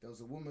 There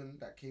was a woman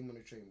that came on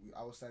the train.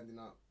 I was standing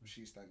up,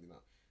 she's standing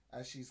up.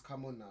 As she's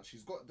come on now,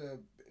 she's got the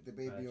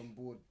baby badge. on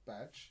board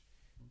badge.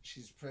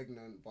 She's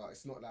pregnant, but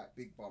it's not like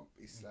big bump.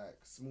 It's like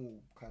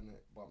small kind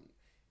of bump.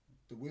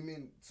 The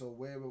women, so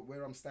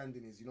where I'm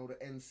standing is, the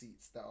end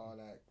seats that are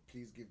like,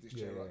 please give this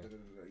chair up.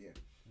 Yeah.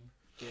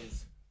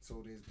 There's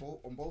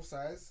on both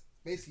sides.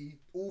 Basically,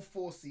 all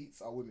 4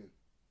 seats are women.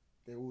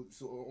 They're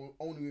all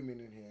only women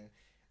in here,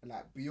 and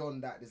like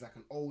beyond that, there's like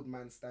an old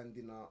man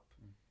standing up,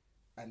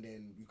 and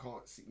then you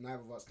can't see.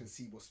 Neither of us can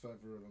see what's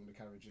further along the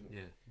carriage. Innit?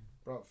 Yeah,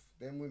 bruv.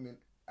 Them women,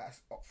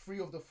 3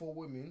 of the 4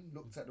 women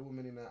looked at the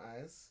woman in her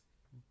eyes,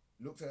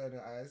 looked at her in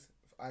her eyes.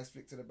 Eyes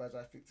flicked to the badge,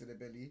 eye flicked to the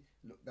belly.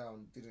 Looked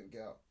down, didn't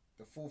get up.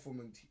 The 4th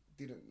woman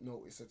didn't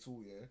notice at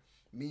all. Yeah,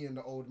 me and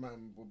the old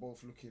man were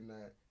both looking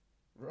like,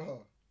 raw.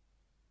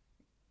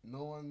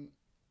 No one.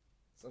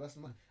 So that's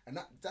my, and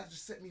that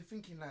just set me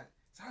thinking like,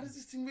 so how does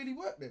this thing really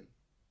work then?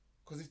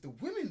 Because if the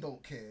women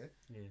don't care,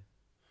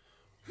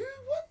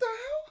 what the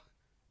hell?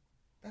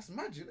 That's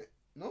magic,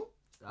 no?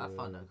 I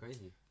find that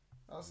crazy.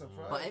 I was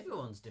surprised. But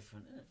everyone's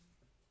different, isn't it?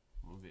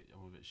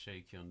 I'm a bit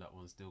shaky on that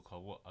one still.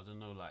 Cause what I don't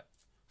know, like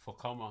for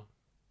karma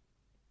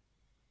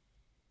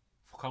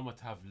for karma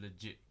to have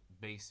legit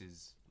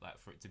bases, like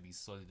for it to be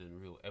solid and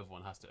real,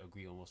 everyone has to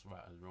agree on what's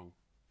right and wrong.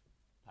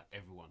 Like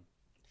everyone.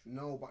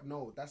 No, but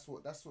no, that's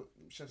what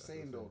Chef's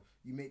saying though.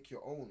 You make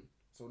your own.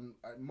 So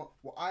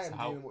what I am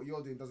doing and what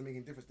you're doing doesn't make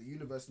any difference. The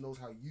universe knows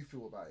how you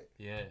feel about it.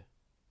 Yeah.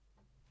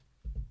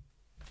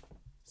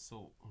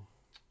 So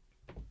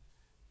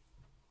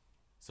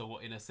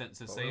what, in a sense,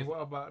 to say?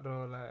 What about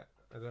though, like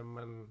the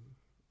man?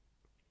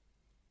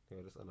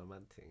 You're just on a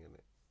man thing,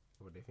 innit?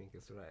 What they think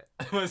is right.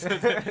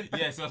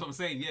 Yeah, so that's what I'm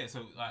saying. Yeah,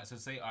 so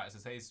say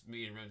it's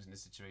me and Rems in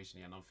this situation,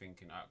 yeah, and I'm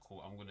thinking, alright,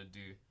 cool, I'm gonna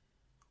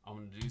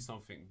do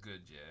something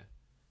good, yeah,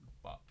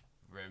 but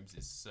Rems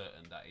is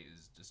certain that it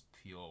is just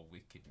pure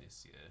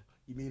wickedness, yeah.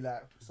 You mean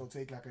like, so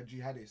take like a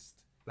jihadist,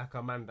 like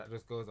a man that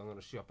just goes, I'm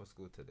gonna shoot up a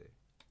school today.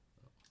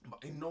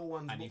 But in no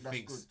one's and book, he that's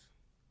thinks,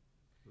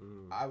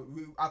 good.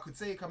 I could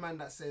take a man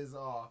that says,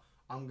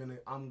 I'm gonna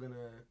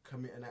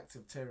commit an act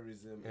of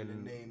terrorism in the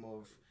name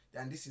of,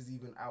 and this is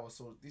even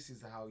this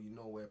is how you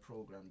know we're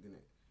programmed,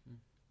 innit?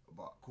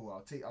 But cool,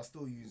 I'll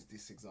still use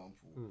this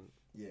example.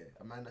 Yeah,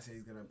 a man that says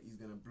he's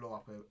gonna blow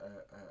up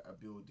a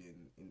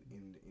building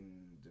in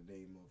the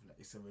name of, like,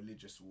 it's a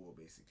religious war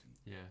basically.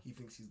 Yeah. He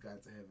thinks he's going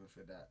to heaven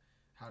for that.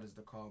 How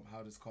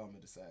does karma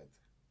decide?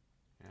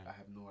 Yeah. I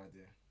have no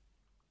idea.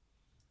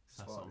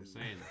 That's what I'm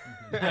saying.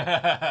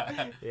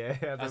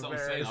 Yeah, that's what I'm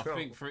saying. I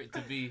think for it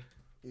to be,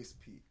 it's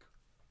peak.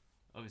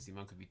 Obviously,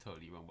 man could be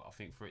totally wrong, but I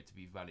think for it to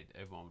be valid,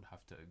 everyone would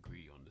have to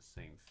agree on the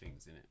same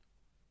things, innit?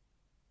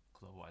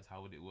 Because otherwise,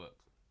 how would it work?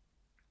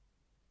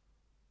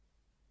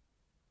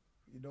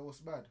 You know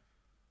what's bad?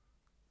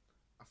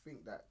 I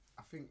think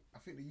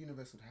the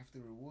universe would have to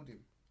reward him.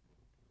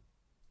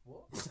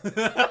 What?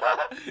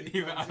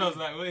 I was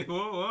like, wait,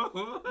 what?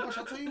 No,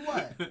 shall I tell you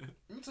why? Let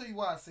me tell you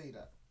why I say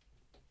that.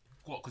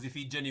 What? Because if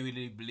he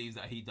genuinely believes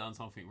that he done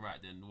something right,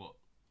 then what?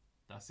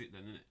 That's it,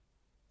 then, innit?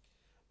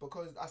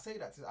 Because I say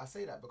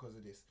that because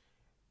of this.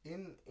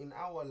 In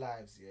our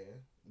lives, yeah,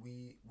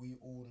 we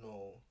all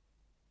know,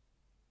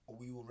 or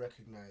we will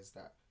recognize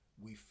that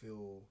we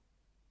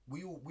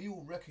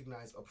will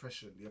recognize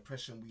oppression, the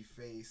oppression we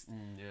faced,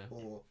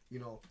 or you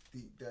know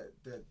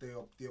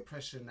the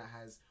oppression that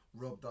has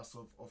robbed us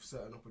of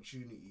certain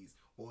opportunities,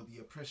 or the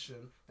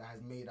oppression that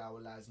has made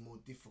our lives more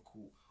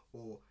difficult,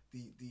 or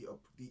the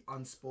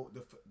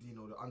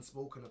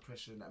unspoken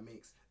oppression that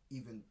makes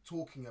even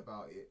talking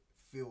about it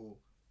feel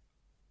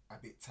a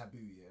bit taboo.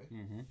 Yeah,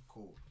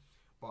 cool.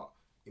 But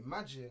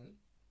imagine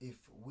if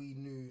we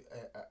knew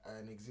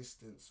an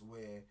existence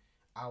where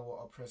our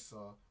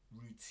oppressor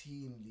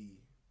routinely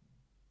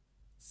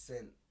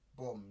sent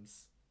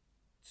bombs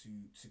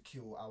to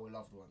kill our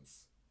loved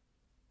ones.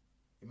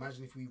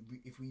 Imagine if we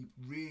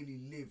really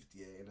lived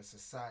in a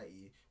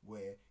society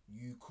where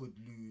you could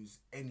lose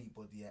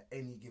anybody at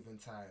any given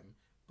time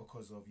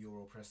because of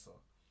your oppressor,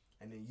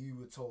 and then you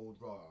were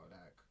told,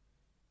 like,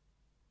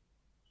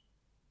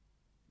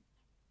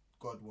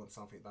 God wants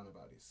something done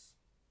about this.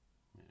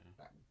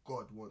 Like,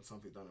 God wants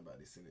something done about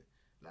this, innit?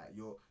 Like,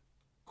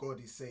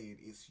 God is saying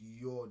it's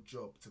your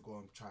job to go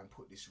and try and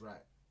put this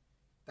right.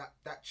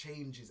 That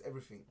changes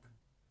everything.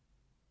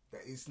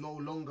 That it's no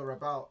longer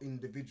about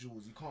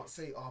individuals. You can't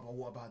say, but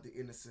what about the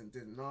innocent?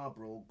 Nah,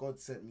 bro, God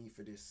sent me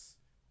for this.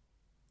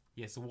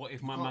 Yeah, so what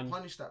if you can't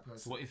punish that person?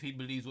 So what if he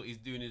believes what he's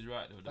doing is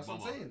right, though? That's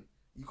what I'm saying.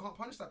 You can't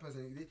punish that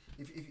person.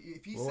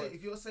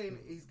 If you're saying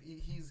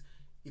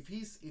if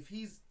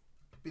he's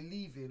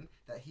believing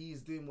that he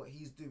is doing what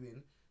he's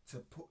doing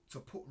to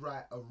put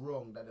right a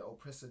wrong that the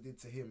oppressor did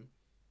to him,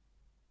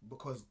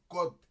 because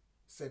God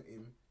sent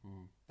him,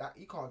 that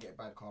he can't get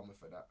bad karma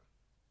for that.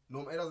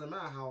 No, it doesn't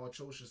matter how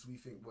atrocious we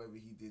think whatever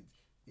he did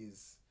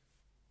is.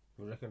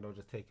 We reckon they'll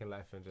just take a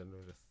life in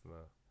general, just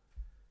no.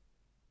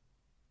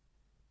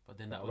 But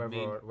then that whether would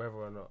mean whether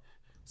or not.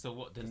 So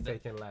what then? Just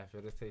taking life,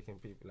 you're just taking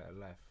people like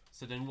life.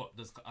 So then what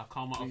does a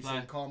karma so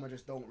apply? Karma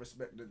just don't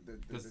respect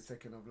the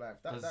taking of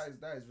life. That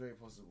is very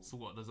possible. So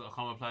what does a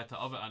karma apply to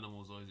other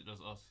animals, or is it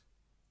just us?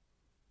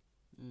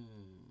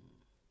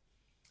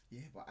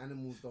 Yeah, but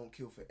animals don't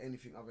kill for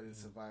anything other than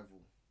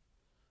survival.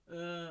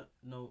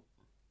 No.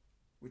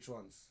 Which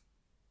ones?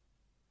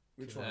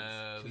 We say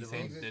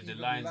the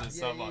lions in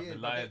Sabah. The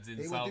lions in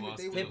Sabah.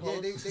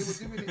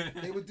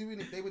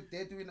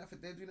 They're doing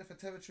that for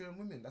territory and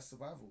women. That's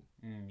survival.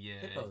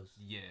 Hippos.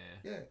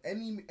 Yeah.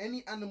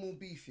 Any animal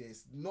beef. Yeah,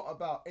 it's not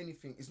about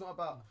anything. It's not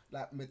about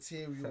like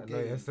material gain. Know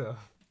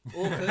yourself.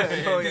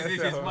 Orcas.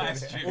 This is my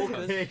stream.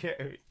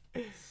 Orcas.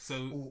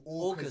 So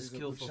orcas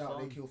kill for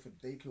fun.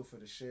 They kill for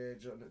the sheer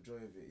joy of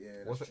it.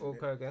 Yeah. What's an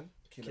orca again?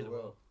 Killer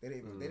whale. They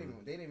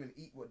don't even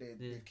eat what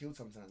they've killed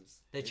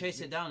sometimes. They chase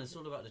it down. It's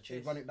all about the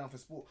chase. They run it down for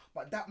sport.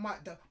 But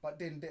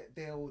then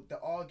the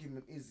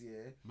argument is,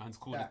 yeah. Man's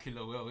called a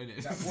killer whale,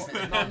 innit?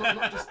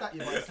 Not just that,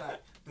 yeah. But it's like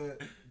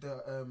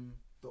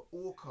the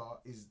orca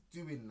is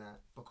doing that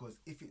because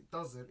if it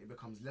doesn't, it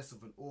becomes less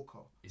of an orca.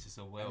 It's just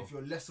a And whale. if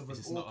you're less of an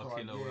It's just not a orca,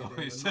 killer yeah, whale.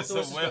 then It's you're just not-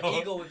 a So it's just an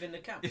whale. ego within the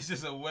camp. It's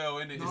just a whale,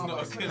 innit? No, It's not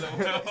a but killer it's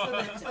whale.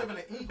 it's not even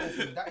an ego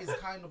thing. That is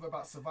kind of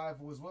about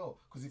survival as well.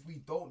 Because if we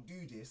don't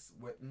do this,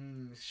 we're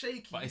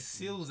shaky. But it's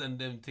seals and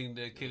them thing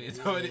they're killing.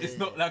 Yeah. So it's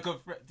not like a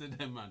threat to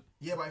them, man.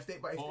 Yeah, but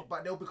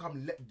but they'll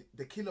become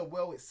the killer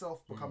whale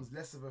itself Mm. becomes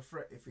less of a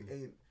threat if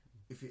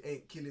it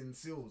ain't killing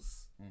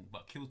seals.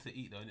 But kill to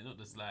eat though, and not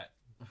just like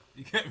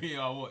you get me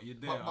or what you're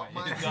doing. But Right?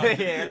 my- You're done.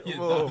 Yeah, You're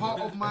whoa. done.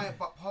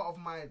 Part of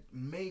my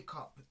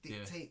makeup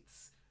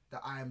dictates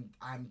that I'm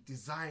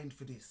designed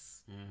for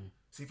this.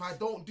 So if I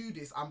don't do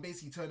this, I'm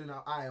basically turning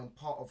out I am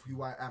part of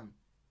who I am.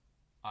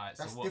 Alright,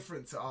 That's so what?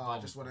 different to I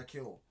just want to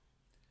kill.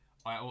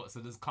 Alright, what?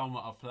 So does karma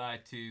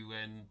apply to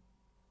when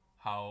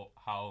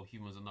how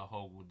humans on the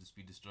whole would just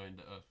be destroying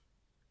the earth,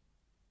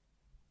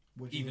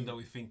 What do you even mean? though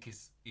we think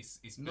it's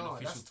No, beneficial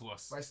that's- to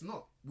us? But it's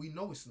not. We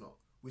know it's not.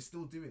 We're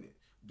still doing it.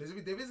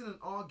 There isn't an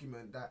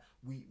argument that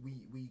we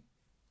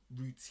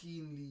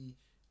routinely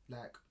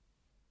like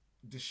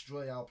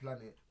destroy our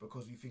planet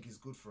because we think it's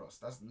good for us.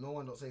 That's no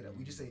one don't say that.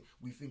 We just say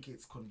we think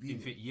it's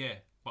convenient. Yeah,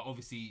 but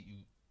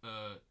obviously,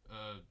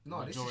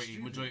 No, this is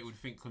stupid. majority would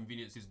think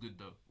convenience is good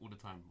though, all the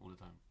time.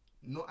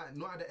 Not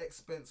at the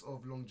expense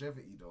of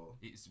longevity though.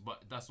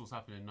 But that's what's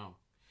happening now.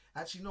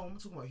 Actually, no, I'm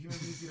talking about human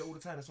beings do that all the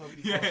time. That's why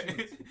we do Yeah, fast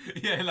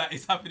food. yeah, like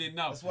it's happening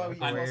now. That's why we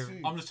eat And fast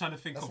food. I'm just trying to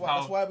think That's of why. how.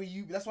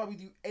 That's why we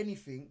do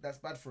anything that's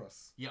bad for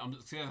us. Yeah,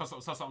 that's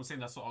what I'm saying.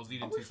 That's what I was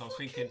leading to. So I was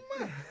thinking,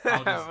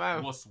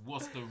 Man.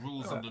 what's the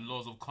rules and the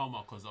laws of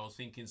karma? Because I was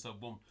thinking, so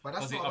boom, But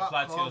that's does it not about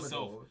apply to karma,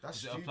 yourself? though. That's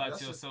Does it stupid. apply That's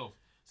to just- yourself?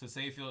 So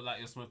say you feel like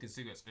you're smoking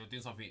cigarettes, you're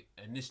doing something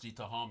initially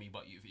to harm you,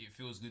 but it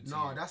feels good to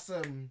No, you. that's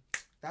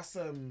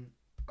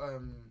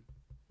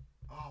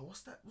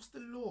what's that? What's the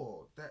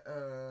law that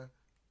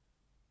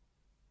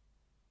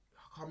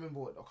I can't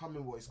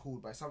remember what it's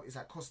called, but it's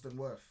like cost and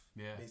worth.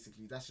 Yeah.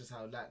 Basically, that's just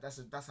how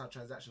that's how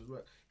transactions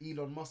work.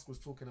 Elon Musk was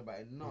talking about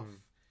it enough.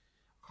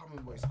 I can't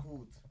remember what it's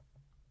called.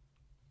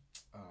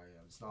 I'm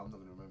not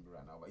gonna remember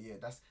right now, but yeah,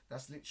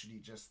 that's literally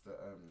just the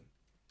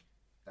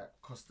that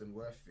cost and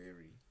worth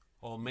theory.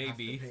 Or You have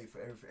to maybe pay for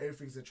everything.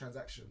 Everything's a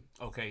transaction.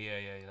 okay,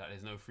 yeah. Like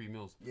there's no free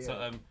meals.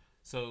 Yeah.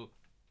 So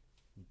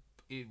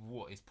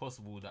it's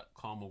possible that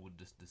karma would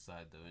just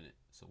decide though, innit?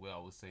 So where I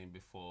was saying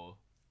before,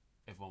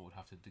 everyone would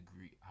have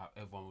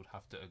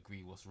to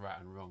agree what's right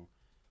and wrong.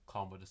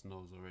 Karma just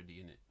knows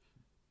already, innit?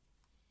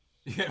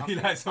 Yeah,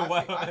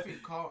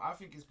 I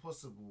think it's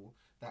possible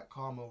that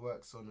karma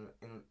works on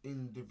an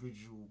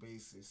individual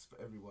basis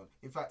for everyone.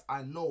 In fact,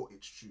 I know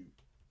it's true.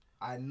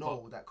 I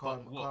know that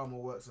karma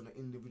works on an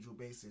individual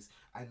basis,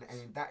 and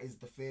that is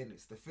the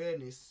fairness. The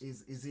fairness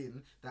is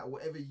in that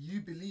whatever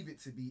you believe it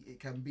to be, it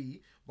can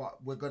be,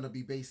 but we're gonna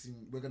be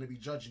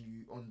judging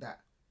you on that.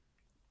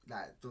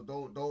 Like,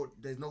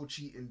 don't. There's no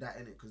cheating that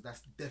in it, because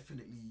that's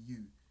definitely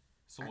you.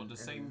 So and what the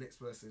same? The next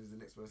person is the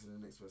next person,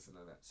 and the next person,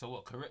 like that. So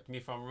what? Correct me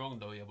if I'm wrong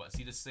though, yeah. But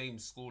see, the same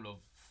school of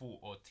thought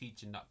or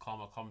teaching that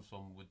karma comes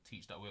from would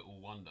teach that we're all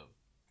one though.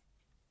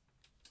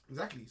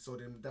 Exactly. So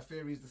then the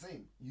theory is the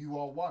same. You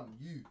are one.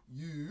 You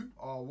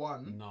are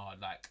one. No,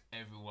 like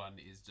everyone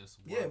is just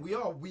one. Yeah,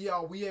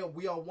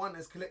 we are one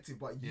as collective,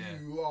 but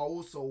you are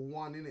also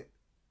one in it.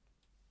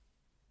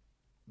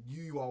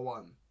 You are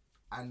one,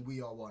 and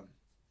we are one.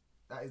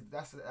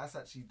 That's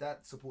actually,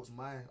 that supports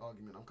my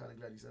argument. I'm kind of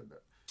glad you said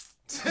that.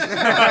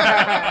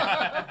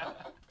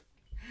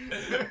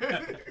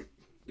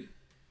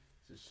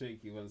 It's a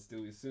shaky one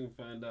still. We soon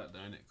find out,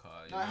 don't it,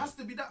 Carl? No, it has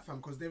to be that, fam,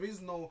 because there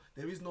is no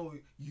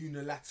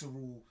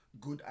unilateral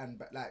good and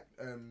bad. Like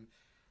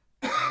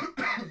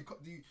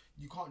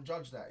you can't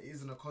judge that. It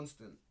isn't a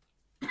constant.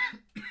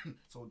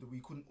 So we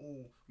couldn't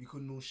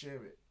all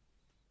share it,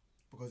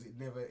 because it's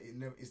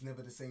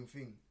never the same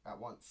thing at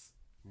once.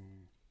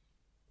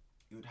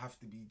 It would have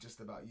to be just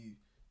about you.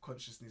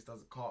 Consciousness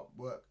can't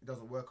work. It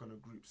doesn't work on a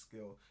group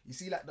scale. You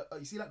see, like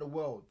the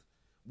world.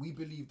 We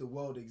believe the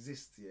world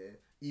exists, yeah.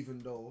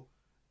 Even though,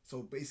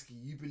 so basically,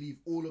 you believe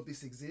all of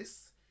this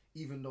exists,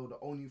 even though the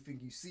only thing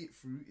you see it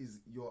through is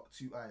your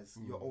two eyes,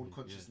 your own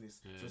consciousness.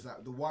 Yeah. So it's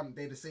like the one,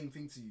 they're the same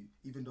thing to you,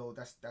 even though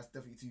that's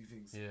definitely two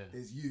things. Yeah.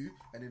 There's you,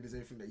 and then there's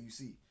everything that you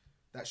see.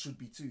 That should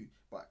be two,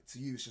 but to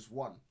you it's just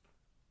one. Do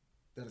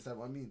you understand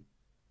what I mean?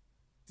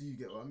 Do you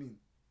get what I mean?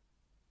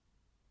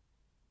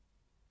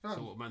 So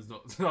what, man's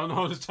not? No, I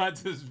was trying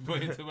to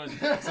put it to man.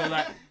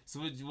 So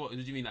what do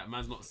you mean? Like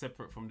man's not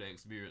separate from the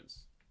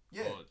experience?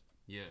 Yeah. Or,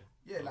 yeah.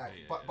 Yeah, Okay, like,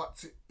 yeah,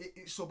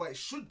 but it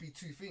should be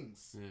two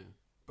things. Yeah.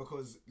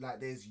 Because like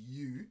there's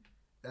you,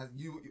 that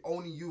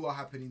only you are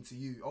happening to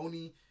you.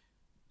 Only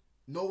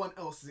no one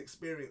else is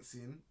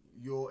experiencing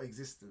your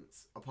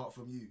existence apart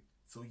from you.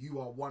 So you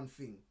are one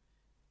thing.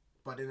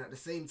 But then at the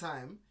same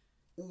time,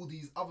 all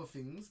these other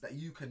things that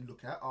you can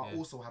look at are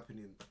also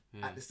happening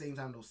at the same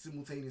time, though,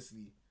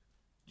 simultaneously.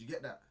 Do you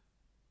get that?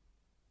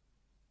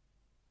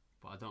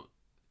 But I don't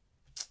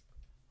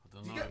Do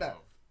know. you get that?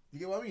 Bro. You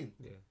get what I mean?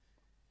 Yeah.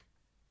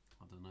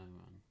 I don't know,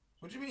 man.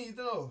 What do you mean you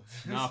don't know?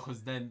 No,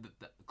 because then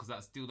because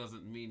that still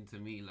doesn't mean to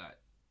me like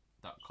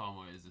that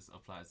karma is just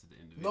applies to the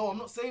individual. No, I'm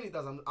not saying it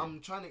does. I'm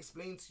trying to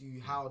explain to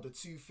you how the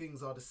two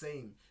things are the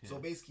same. So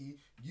basically,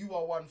 you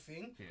are one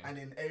thing, and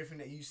then everything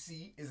that you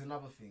see is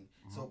another thing.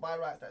 So by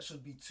rights, that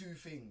should be two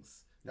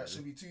things. That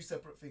should be two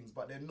separate things,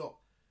 but they're not.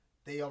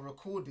 They are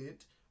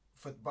recorded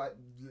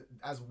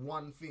as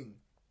one thing.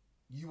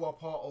 You are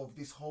part of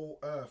this whole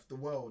earth, the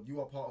world. You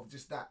are part of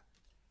just that.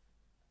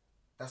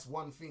 That's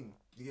one thing.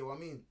 You get what I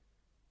mean?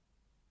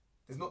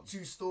 There's not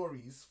two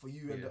stories for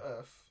you and the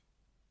earth.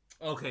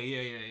 Okay,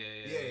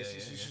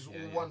 It's just all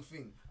one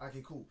thing.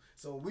 Okay, cool.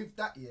 So with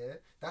that,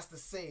 that's the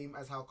same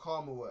as how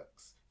karma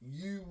works.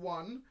 You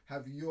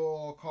have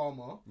your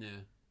karma,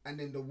 and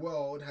then the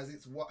world has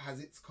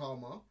its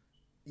karma,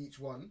 each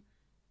one,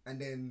 and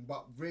then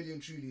but really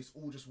and truly, it's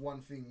all just one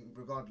thing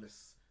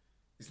regardless.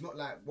 It's not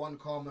like one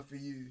karma for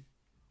you.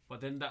 But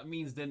then that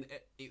means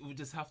it would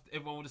just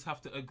everyone would just have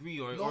to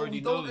agree, or it No, already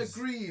we don't knows.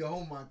 agree.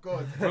 Oh my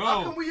god! Bro,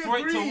 how can we for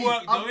agree? it to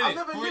work, though, I've innit?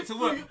 never For it lived to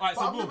through work. you- Alright,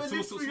 but so I've boom. never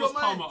lived So through what's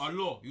your karma? mind.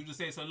 A law. You just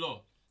say it's a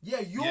law.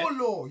 Yeah, your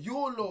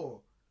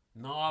law.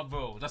 Nah,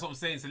 bro. That's what I'm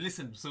saying. So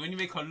listen. So when you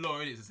make a law,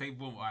 innit, to say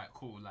boom, alright,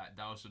 cool. Like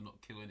thou should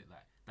not kill, innit.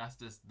 Like that's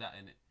just that,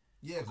 innit.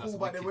 Yeah, 'Cause cool. that's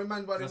But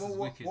then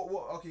wicked.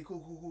 what? Okay,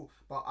 cool.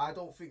 But I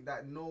don't think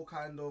that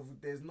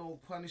there's no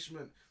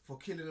punishment for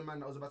killing a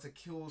man that was about to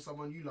kill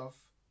someone you love.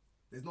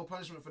 There's no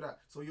punishment for that.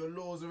 So your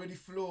law is already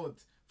flawed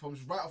from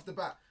right off the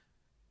bat.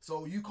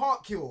 So you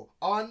can't kill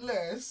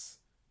unless.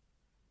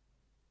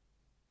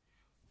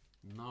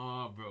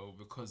 Nah, bro.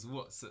 Because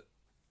what? So,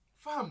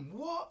 Fam,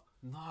 what?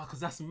 nah, because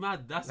that's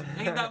mad.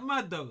 Ain't that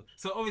mad though?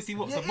 So obviously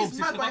what? Yeah, So boom. it's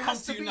So mad, if but I it come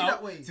has to to you be now,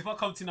 that way. so if I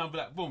come to you now and be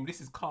like, boom,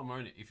 this is karma,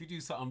 innit? If you do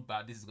something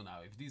bad, this is gonna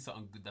happen. If you do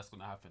something good, that's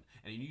gonna happen.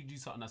 And you do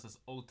something that's just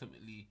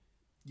ultimately.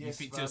 You Yes,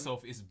 think to fam.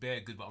 yourself, it's bare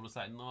good, but I'm just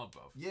like, nah,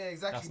 bro. Yeah,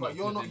 exactly. That's But not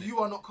you're good, not. innit? You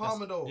are not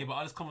karma though. Yeah, but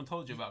I just come and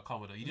told you about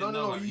karma though. You No, didn't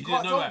know. no, that. you didn't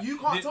can't know tell. that. You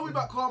can't didn't- tell me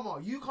about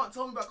karma. You can't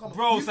tell me about karma.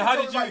 Bro, You so can how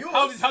tell did me you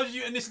about how yours. did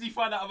you initially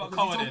find out about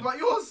Because karma you then? told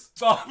me about yours.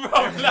 Oh, bro,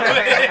 allow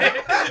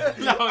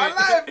it.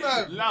 I lied,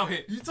 fam. Allow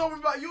it. You told me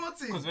about your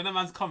thing. Because when a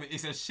man's coming,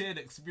 it's a shared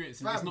experience.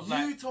 And it's Fam, not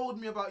you like told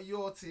me about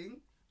your thing.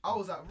 I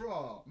was like,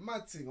 raw,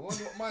 mad thing. I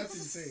wonder what my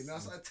thing's saying.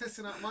 That's like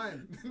testing out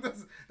mine.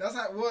 that's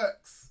how it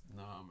works.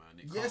 nah, man.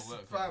 It can't Yes,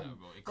 work fam. like that,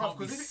 bro. It can't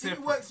be 'cause if it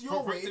separate. works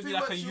your For way, it to if be it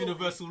like a works your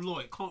universal law,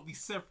 it can't be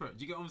separate.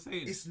 Do you get what I'm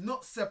saying? It's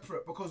not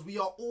separate because we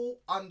are all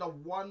under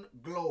one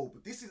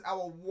globe. This is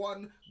our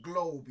one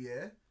globe,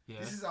 yeah? Yeah.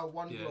 This is our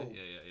one Yeah, globe.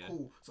 yeah.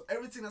 Cool. So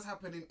everything that's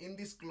happening in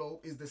this globe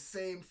is the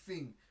same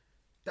thing.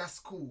 That's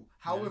cool.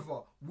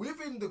 However,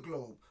 within the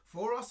globe,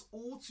 for us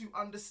all to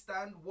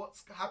understand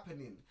what's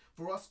happening,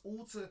 for us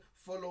all to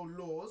follow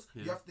laws,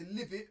 you have to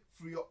live it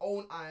through your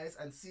own eyes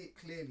and see it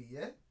clearly,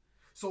 yeah?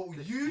 So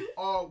you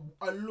are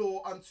a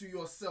law unto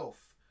yourself.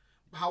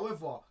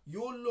 However,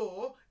 your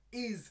law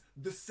is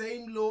the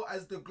same law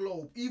as the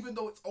globe, even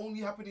though it's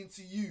only happening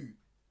to you.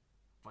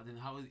 But then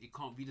how is it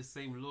can't be the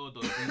same law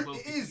though? If we both,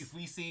 It is. If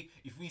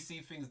we see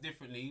things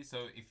differently,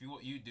 so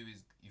what you do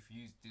is if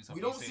you do something,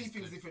 We don't you say see it's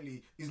things good,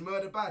 differently. Is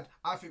murder bad?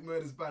 I think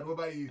murder's bad. What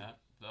about you?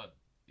 but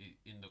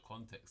in the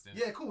context, then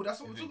Yeah, cool. That's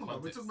what we're Within talking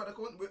about. We're context.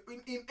 talking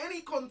about in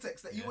any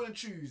context that you Yeah. want to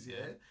choose. Yeah?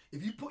 Yeah.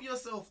 If you put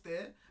yourself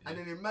there and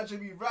Yeah. then imagine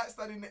me right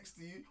standing next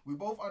to you, we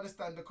both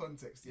understand the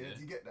context. Yeah. Yeah.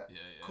 Do you get that? Yeah,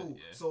 Cool.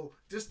 yeah. So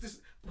just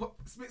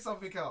spit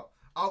something out.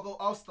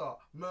 I'll start.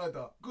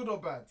 Murder, good or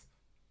bad?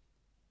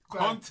 Bad.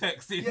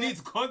 context. It Yeah.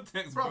 needs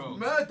context, Bruv, bro.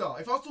 murder.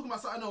 If I was talking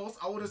about something else,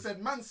 I would have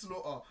said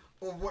manslaughter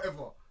or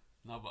whatever.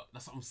 No, but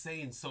that's what I'm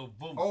saying. So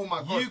boom. Oh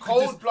my god, You could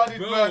cold-blooded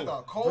just- murder.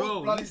 bro,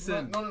 Cold-blooded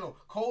listen. murder. No.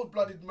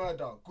 Cold-blooded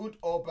murder, good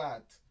or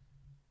bad?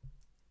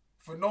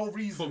 For no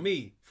reason.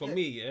 For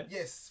me, yeah.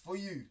 Yes, for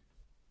you.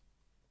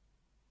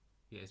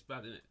 Yeah, it's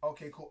bad, isn't it?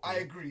 Okay, cool. I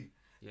agree.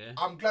 Yeah.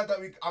 I'm glad that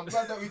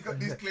we got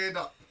this cleared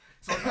up.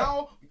 So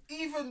now,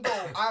 even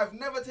though I've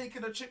never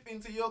taken a trip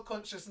into your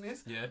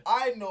consciousness, Yeah.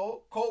 I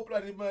know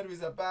cold-blooded murder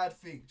is a bad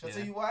thing. Shall I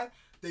tell Yeah. you why?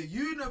 The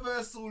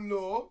universal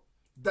law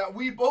that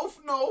we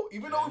both know,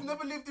 even though Yeah. we've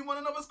never lived in one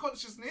another's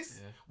consciousness,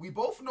 Yeah. we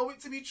both know it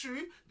to be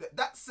true,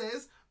 that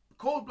says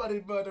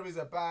cold-blooded murder is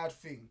a bad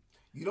thing.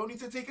 You don't need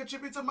to take a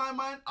trip into my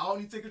mind, I don't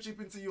need to take a trip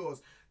into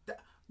yours.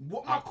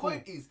 What my cool.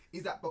 point is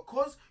that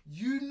because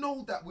you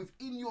know that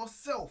within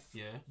yourself,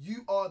 Yeah.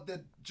 you are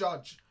the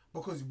judge.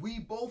 Because we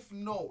both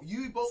know,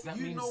 you that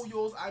know means-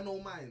 yours, I know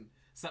mine.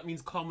 So that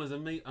means karma's a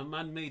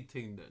man-made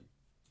thing then.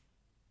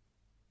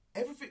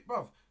 Everything,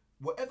 bruv,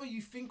 whatever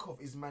you think of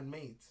is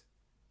man-made.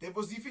 You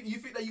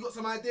think that you got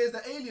some ideas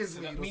that aliens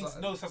So made that or means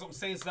something? no. So that's what I'm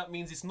saying. So that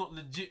means it's not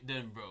legit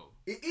then, bro.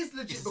 It is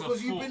legit It's a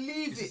because you thought.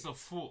 believe It's it. just a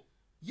thought.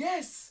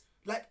 Yes,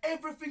 like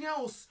everything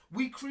else,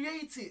 we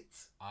create it.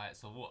 Alright,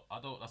 so what?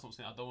 That's what I'm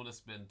saying. I don't want to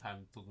spend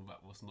time talking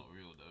about what's not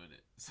real, though,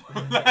 innit? So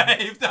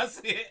like, if that's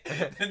it,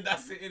 then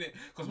that's it, innit?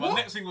 Because my What?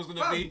 next thing was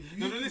gonna Fam, be.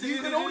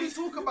 you can only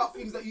talk about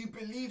things that you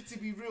believe to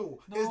be real.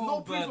 There's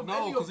no proof of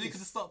any of because we this.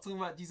 could start talking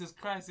about Jesus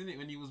Christ, innit,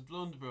 when he was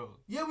blonde, bro.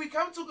 Yeah, we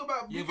can talk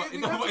about. Yeah, we but-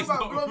 can no, but talk it's about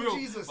not blonde real.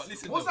 Jesus. But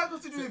listen, What's though. that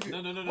got to do with it?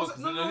 No.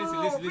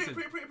 What's- Listen.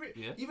 Pretty.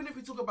 Yeah. Even if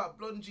we talk about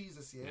blonde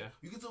Jesus, yeah, Yeah.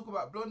 you can talk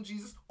about blonde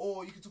Jesus,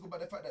 or you can talk about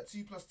the fact that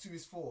 2 + 2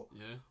 is 4.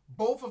 Yeah.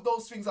 Both of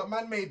those things are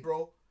man-made,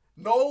 bro.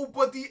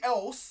 Nobody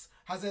else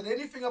has had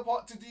anything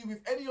apart to do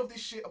with any of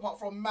this shit apart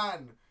from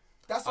man.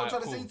 That's what I'm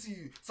Alright, trying cool. to say to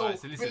you. So, Alright,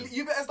 so listen.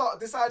 you better start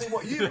deciding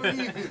what you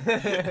believe in.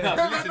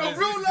 Listen,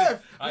 Real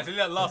life. Alright, so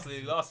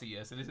lastly,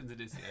 yeah. So listen to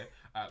this,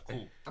 yeah. Alright,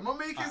 cool. Am I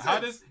making sense? How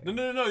does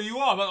no? You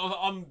are,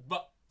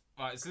 but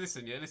alright. So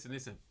listen, yeah.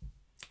 Listen.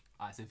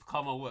 Alright, so if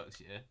karma works,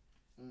 yeah.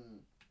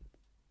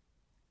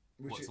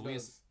 Which What? it So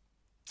does.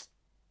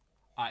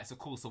 alright, so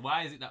cool. So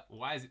why is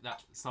it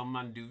that some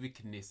man do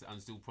wickedness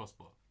and still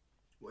prosper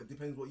Well, it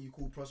depends what you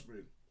call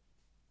prospering.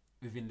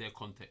 within their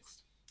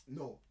context?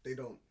 No, they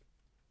don't.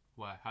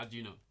 Why? How do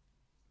you know?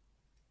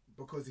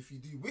 Because if you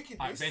do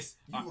wickedness,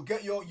 Alright, you will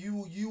get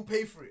you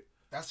pay for it.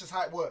 That's just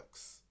how it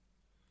works.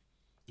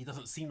 It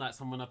doesn't seem like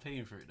someone are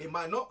paying for it. Though. It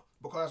might not,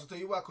 because I'll tell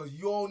you why. Because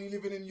you're only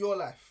living in your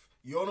life.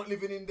 You're not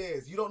living in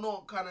theirs. You don't know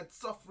what kind of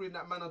suffering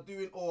that man are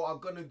doing or are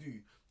gonna do.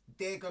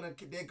 They're gonna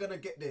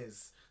get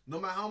theirs. No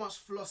matter how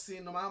much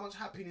flossing, no matter how much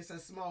happiness and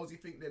smiles you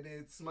think that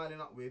they're smiling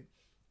up with,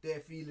 they're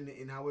feeling it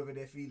in however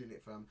they're feeling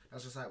it, fam.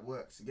 That's just how it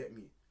works. You get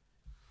me?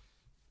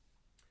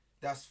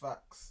 That's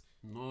facts.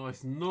 No,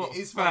 it's not. It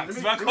is facts.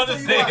 facts. Man, Let me can't tell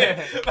say you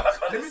it.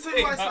 Let me tell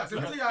you why it's facts.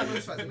 Let me tell you how I know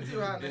it's facts. Let me tell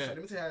you how I know it's Yeah. facts.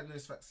 Let me tell you how I know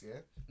it's facts, yeah?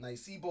 Now, you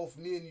see both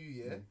me and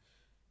you, yeah?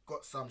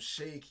 Got some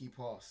shaky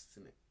pasts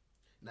in it.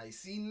 Now, you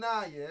see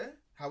now, yeah?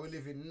 How we're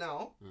living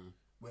now,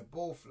 we're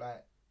both,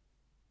 like,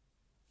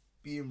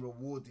 being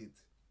rewarded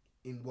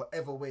in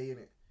whatever way, in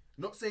it.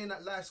 Not saying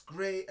that life's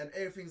great and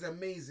everything's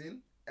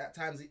amazing. At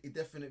times, it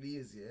definitely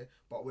is, yeah?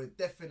 But we're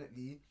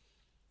definitely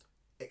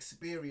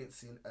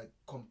experiencing a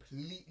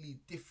completely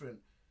different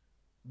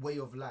way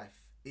of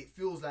life. It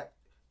feels like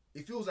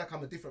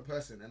I'm a different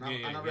person, and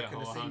I reckon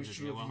the same is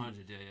true of you.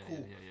 100, yeah.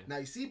 Now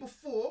you see,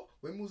 before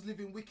when we was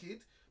living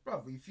wicked,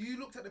 bruv, if you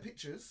looked at the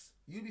pictures,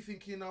 you'd be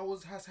thinking I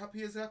was as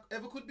happy as I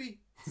ever could be.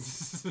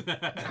 Fam,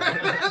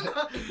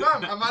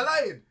 am I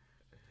lying?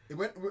 It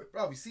went,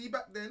 bruv. You see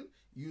back then,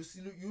 you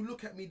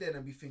look at me then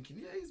and be thinking,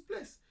 yeah, he's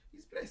blessed.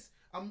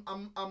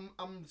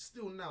 I'm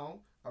still now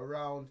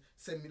around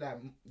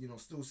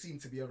still seem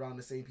to be around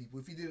the same people.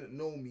 If you didn't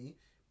know me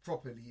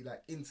properly,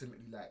 like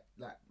intimately, like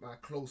my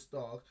close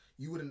dog,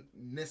 you wouldn't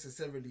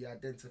necessarily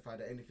identify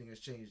that anything has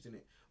changed in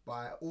it. But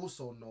I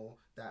also know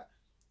that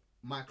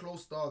my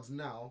close dogs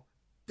now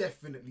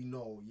definitely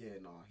know,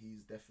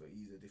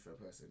 he's a different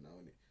person now,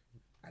 innit?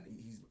 And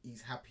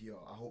he's happier.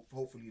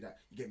 Hopefully that,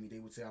 you get me, they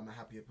would say I'm a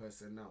happier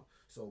person now.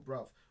 So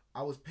bruv,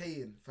 I was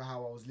paying for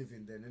how I was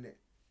living then, innit?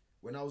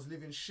 When I was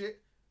living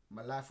shit,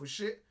 my life was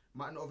shit.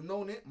 Might not have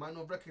known it, might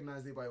not have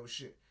recognized it, but it was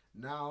shit.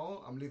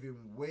 Now I'm living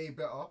way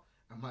better,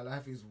 and my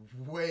life is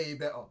way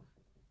better.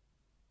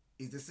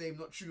 Is the same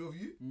not true of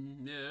you?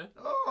 Yeah.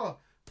 Oh,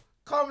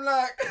 come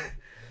like,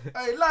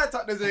 hey, light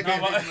up the Zig. No,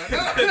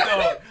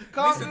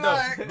 listen,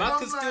 like, man come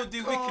can still like,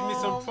 do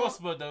wickedness come. and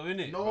prosper though,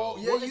 innit? No, bro?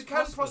 yeah, What you is can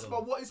prosper, prosper. though?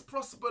 What is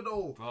prosper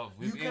though? Bro,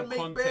 You within can make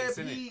context,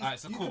 bare innit? peas. Alright,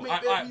 so You cool. can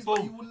make bare peas, but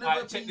Boom. you will never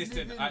Alright, check be this thing.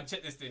 living. Alright,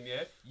 check this thing,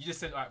 yeah? You just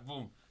said, alright,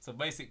 boom. So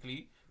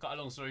basically, cut a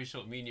long story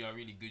short, me and you are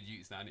really good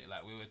youths now, innit?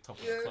 Like, we were top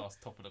of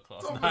the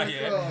class Top now, of the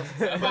yeah? class.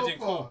 So imagine, Proper.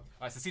 cool.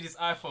 Alright, so see this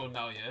iPhone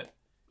now, yeah?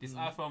 This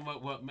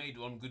iPhone weren't made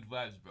on good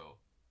vibes, bro.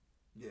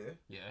 Yeah,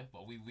 Yeah,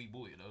 but we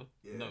bought it though,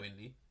 Yeah.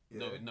 knowingly.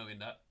 Yeah. Knowing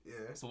that.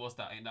 yeah. So what's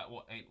that? Ain't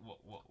what?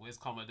 Where's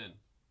karma then?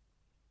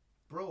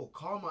 Bro,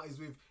 karma is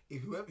with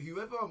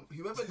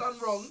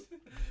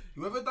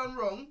whoever done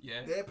wrong,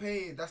 Yeah. they're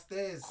paying. That's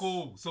theirs.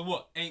 Cool. So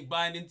what? Ain't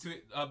buying into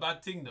it a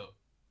bad thing though?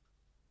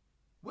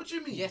 What do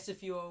you mean? Yes,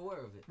 if you are aware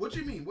of it. What do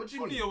you mean? What do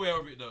you Fully mean? aware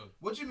of it though.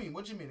 What do you mean?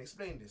 What do you mean?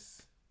 Explain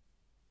this.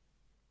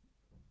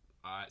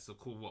 Alright, so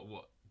cool.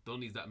 What?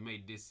 Donnies that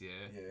made this, yeah,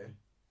 Yeah.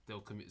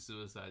 they'll commit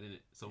suicide, innit?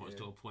 So much Yeah.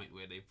 to a point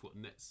where they put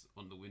nets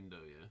on the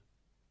window, yeah?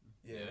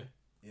 Yeah.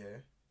 Yeah.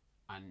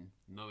 And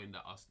knowing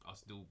that I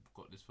still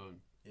got this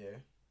phone. Yeah.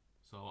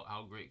 So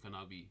how great can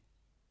I be?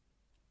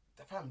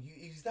 Fam,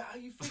 is that how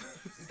you think?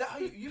 Is that how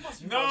you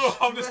must be? No,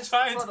 I'm just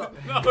trying to.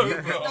 No, You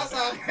think bro. that's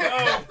how?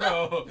 No,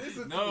 bro.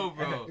 Listen to No, me.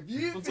 bro. If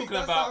you I'm think talking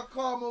that's about. how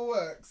karma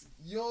works,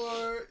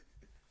 you're.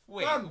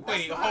 Wait, Fam,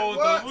 that's not how hold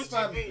it on. works, What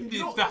fam. do you mean? You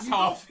don't- That's you how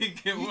I don't-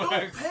 think it You don't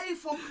works. pay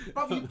for,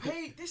 bruv, you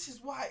pay. This is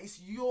why it's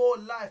your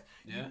life.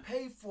 Yeah. You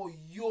pay for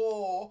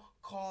your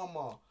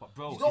karma. But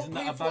bro, You don't isn't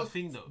that pay a bad for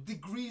thing though?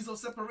 Degrees of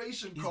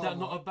separation. Is karma. that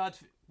not a bad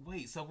thing?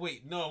 Wait,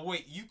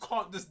 you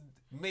can't just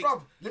make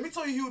Bruv, let me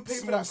tell you who would pay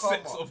for small that karma.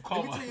 sects of Let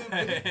karma. me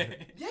tell you.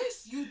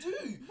 Yes, you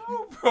do.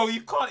 No, bro,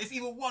 you can't. It's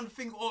either one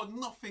thing or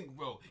nothing,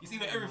 bro. It's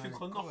either Oh everything my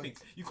or nothing.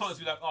 God. You can't just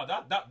be like, oh,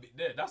 that bit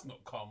there, that's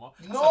not karma.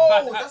 That's a No,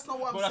 bad act. that's not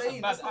what Bro, I'm that's a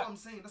saying. bad That's not what act. I'm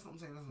saying. That's not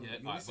what I'm saying. Yeah, You're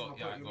alright, missing go- my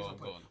yeah, point. You're go missing on,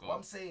 my go point. on, go What on.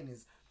 I'm saying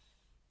is,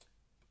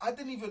 I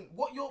didn't even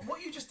what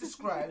you just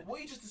described.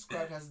 What you just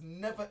described has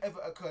never ever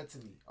occurred to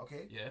me.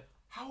 Okay. Yeah.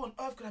 How on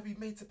earth could I be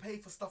made to pay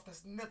for stuff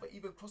that's never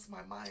even crossed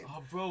my mind?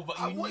 Oh, bro, but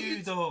I you want knew you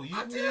to- though. You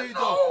I knew didn't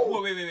though.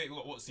 know. Wait.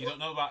 What? So you don't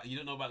know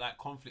about like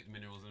conflict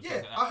minerals and Yeah,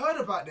 things like I that?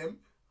 heard about them.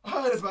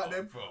 Bro,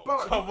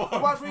 But come do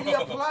on, I really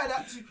bro. apply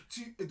that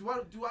to do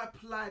I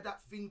apply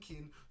that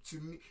thinking to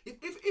me? If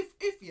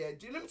yeah,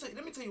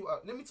 let me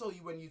tell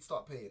you when you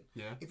start paying.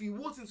 Yeah. If you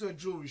walked into a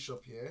jewelry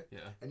shop here, Yeah.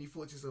 and you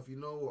thought to yourself, you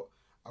know what,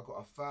 I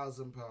got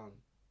 £1,000.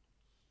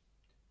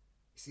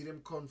 See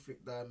them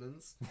conflict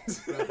diamonds?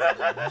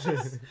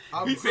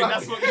 I'm He said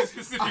that's what you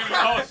specifically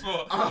asked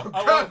for.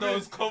 I want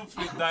those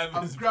conflict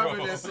diamonds, I'm grabbing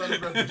bro. their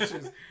sunburn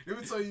bitches. Let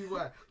me tell you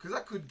why. Because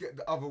I could get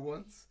the other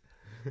ones.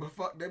 But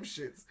fuck them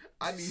shits.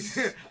 I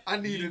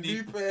need You a new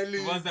need pair of the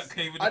Louis. ones that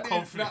came with I the need,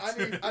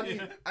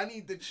 conflict. I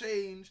need the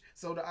change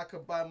so that I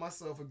can buy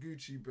myself a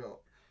Gucci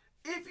belt.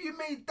 If you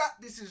made that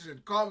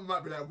decision, Carmen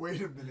might be like,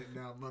 wait a minute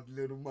now, my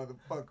little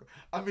motherfucker.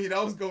 I mean,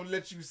 I was going to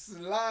let you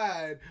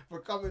slide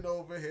for coming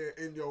over here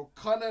in your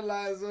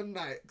colonizer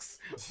Nikes.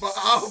 But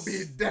I'll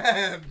be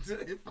damned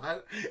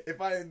if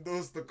I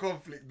endorse the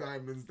conflict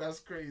diamonds. That's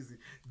crazy.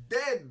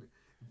 Then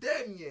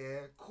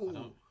yeah,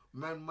 cool.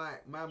 Man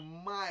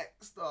might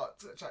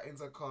start chatting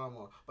to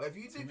Karma. But if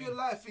you live your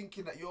life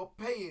thinking that you're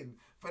paying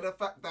for the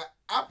fact that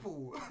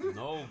Apple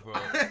No, bro.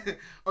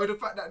 or the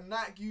fact that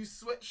Nike use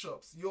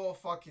sweatshops, you're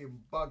fucking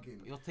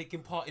bugging. You're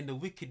taking part in the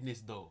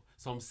wickedness, though.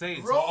 So I'm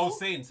saying. Bro. So I'm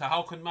saying. So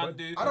how can man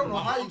do? I don't know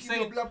how you I'm keep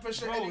your blood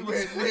pressure bro,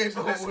 anywhere near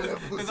normal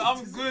levels. Because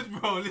I'm good,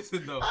 bro.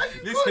 Listen though. How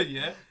you Listen, good?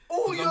 yeah.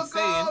 All 'Cause your I'm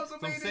saying- girls are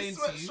I'm made in saying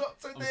to you-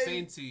 sweatshops I'm today.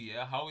 saying to you,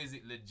 yeah. How is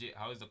it legit?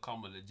 How is the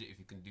karma legit if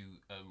you can do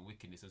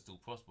wickedness and still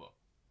prosper?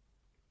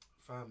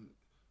 Fam,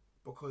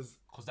 because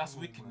That's oh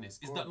my wickedness.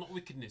 Is God. that not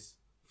wickedness?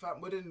 Fam,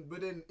 but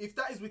then, if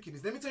that is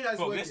wickedness, let me tell you how it's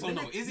Bro, working. yes or Let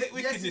no? me- Is it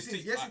wickedness Yes, it to-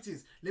 is. Yes, it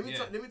is. Let me Yeah.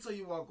 let me tell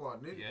you what, go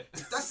on. Yeah.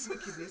 If that's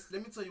wickedness,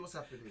 let me tell you what's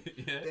happening.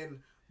 Yeah.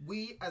 Then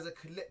we as a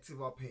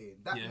collective are paying.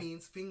 That Yeah.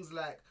 means things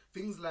like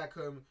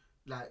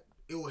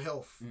ill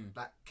health,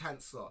 like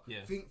cancer,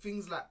 Yeah.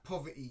 things like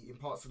poverty in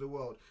parts of the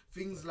world,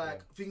 things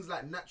like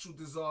natural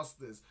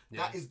disasters.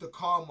 Yeah. That is the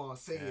karma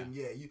saying,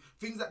 you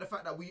things like the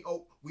fact that we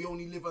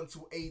only live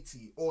until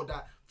 80, or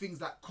that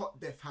things like cot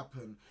death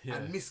happen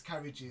and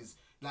miscarriages,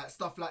 like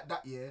stuff like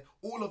that. Yeah,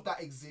 all of that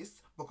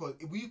exists because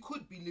we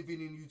could be living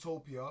in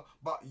utopia,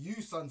 but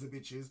you sons of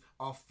bitches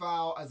are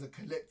foul as a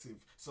collective.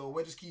 So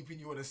we're just keeping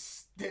you on a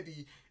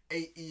steady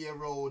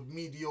 80-year-old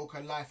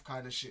mediocre life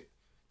kind of shit.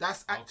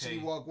 That's actually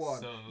Okay, what I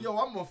want. so- Yo,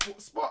 I'm gonna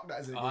spark that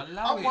as a Allow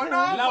it. I'm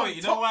Allow on it.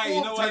 You know why?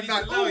 You know why?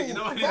 top Allow it. You tonight.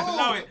 know why? Ooh,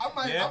 Allow it.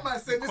 I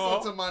might send this Car-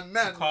 on to my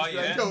nan. car, Like,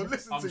 yeah. yo,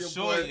 listen I'm to your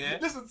sure, boy. yeah.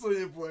 Listen to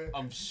your boy.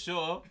 I'm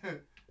sure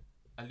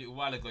a little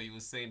while ago you were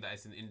saying that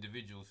it's an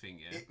individual thing,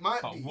 yeah. It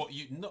might but be. what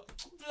you no,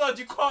 blood,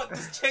 you can't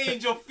just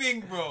change your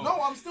thing, bro.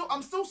 No, I'm still. Of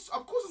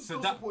course, I'm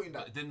still supporting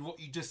that. But then what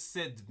you just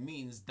said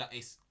means that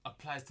it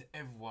applies to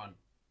everyone,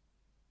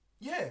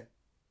 Yeah,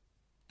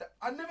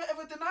 I never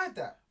ever denied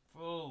that.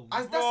 bro.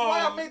 That's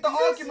why I made the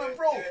argument,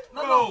 bro.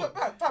 No,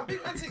 fam,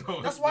 big man thing.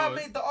 Go That's on, why go I on.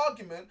 made the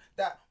argument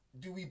that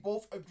do we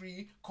both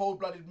agree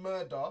cold-blooded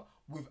murder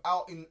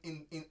without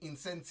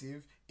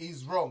incentive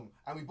is wrong,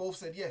 and we both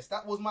said yes.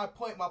 That was my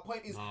point. My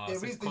point is Nah, there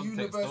it's is the context.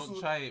 universal. Don't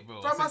try it,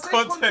 bro. Fam, I It's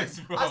said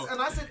context, bro.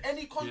 And I said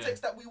any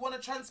context that we want to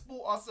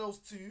transport ourselves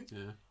to,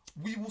 Yeah.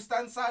 we will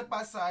stand side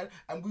by side,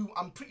 and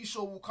I'm pretty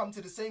sure we'll come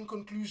to the same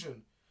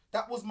conclusion.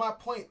 That was my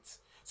point.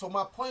 So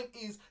my point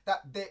is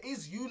that there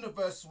is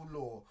universal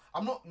law.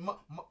 I'm not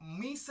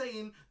me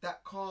saying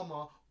that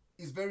karma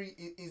is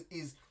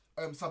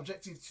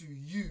subjective to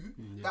you.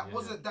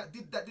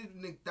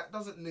 That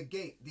doesn't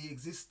negate the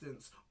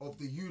existence of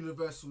the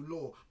universal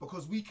law,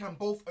 because we can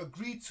both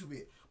agree to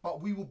it,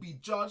 but we will be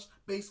judged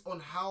based on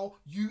how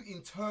you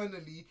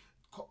internally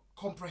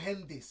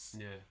comprehend this.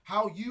 Yeah.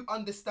 How you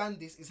understand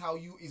this is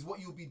what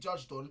you'll be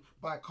judged on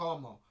by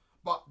karma.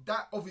 But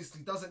that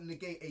obviously doesn't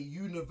negate a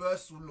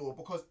universal law,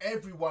 because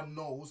everyone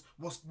knows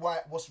what's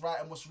right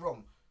and what's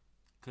wrong.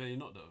 Clearly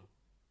not, though.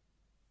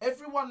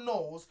 Everyone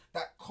knows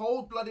that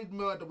cold-blooded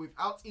murder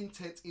without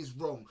intent is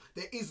wrong.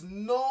 There is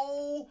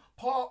no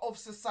part of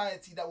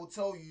society that will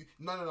tell you,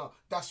 no,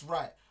 that's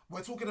right.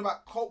 We're talking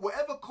about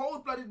whatever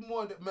cold-blooded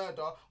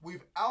murder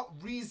without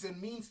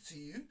reason means to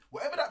you,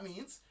 whatever that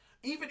means.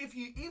 Even if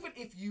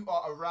you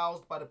are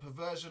aroused by the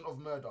perversion of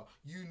murder,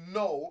 you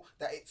know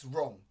that it's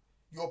wrong.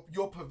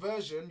 Your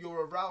perversion,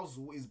 your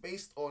arousal is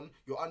based on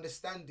your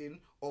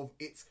understanding of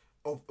its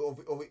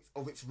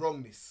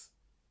wrongness.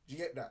 Do you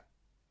get that?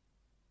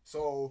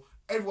 So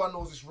everyone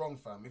knows it's wrong,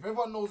 fam. If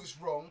everyone knows it's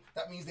wrong,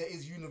 that means there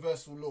is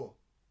universal law.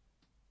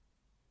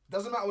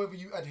 Doesn't matter whether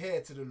you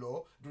adhere to the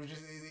law,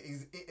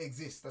 it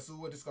exists. That's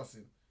all we're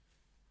discussing.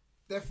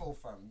 Therefore,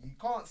 fam, you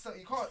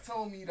can't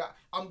tell me that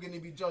I'm gonna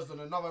be judged on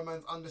another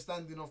man's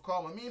understanding of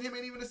karma. Me and him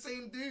ain't even the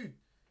same dude.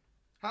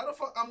 How the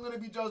fuck I'm gonna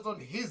be judged on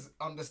his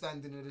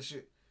understanding of the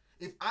shit?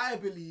 If I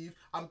believe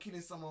I'm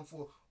killing someone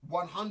for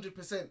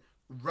 100%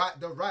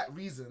 the right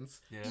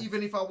reasons,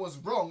 even if I was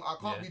wrong, I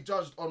can't be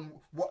judged on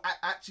what I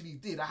actually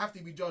did. I have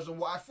to be judged on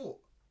what I thought.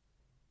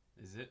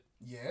 Is it?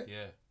 Yeah.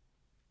 Yeah.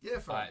 Yeah,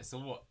 fam. Alright, so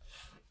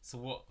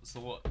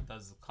what?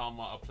 Does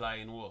karma apply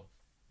in war?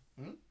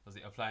 Does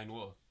it apply in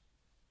war?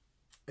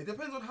 It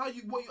depends on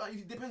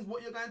it depends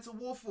what you're going to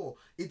war for.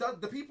 It does.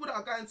 The people that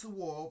are going to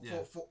war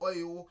for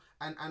oil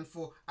and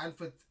for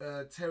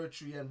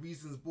territory and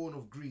reasons born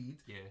of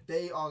greed.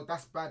 Yeah.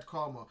 That's bad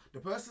karma. The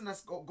person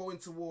that's going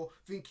to war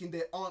thinking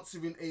they're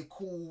answering a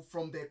call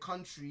from their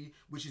country,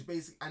 which is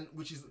basic and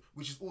which is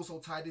also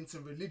tied into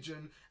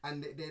religion,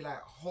 and they're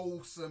like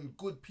wholesome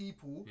good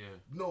people. Yeah.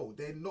 No,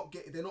 they're not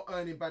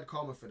earning bad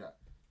karma for that.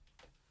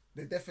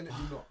 They're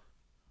definitely not.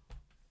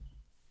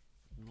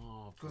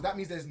 No, Because that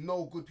means there's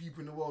no good people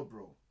in the world,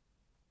 bro.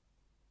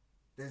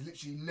 There's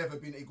literally never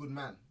been a good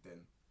man then.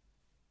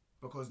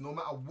 Because no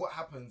matter what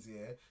happens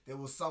here, there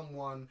was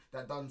someone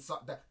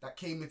that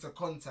came into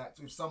contact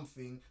with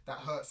something that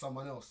hurt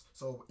someone else.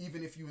 So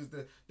even if you was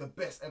the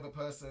best ever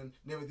person,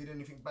 never did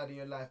anything bad in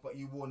your life, but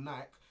you wore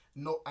Nike,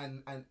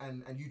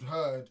 and you'd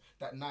heard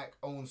that Nike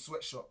owns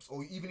sweatshops,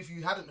 or even if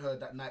you hadn't heard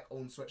that Nike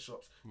owns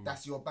sweatshops,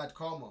 that's your bad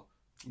karma.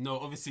 No,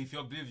 obviously, if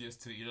you're oblivious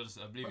to it, you're just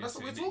oblivious. But that's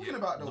to what it, we're talking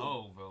about, though.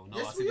 No, bro. No,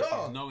 Yes, I said we if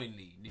are.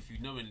 you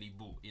knowingly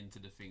bought into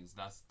the things,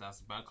 that's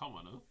bad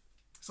karma, no?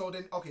 So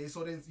then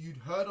you'd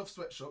heard of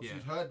sweatshops, Yeah.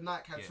 you'd heard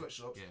Nike had Yeah.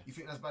 sweatshops, Yeah. you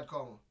think that's bad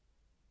karma.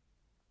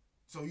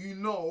 So you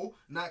know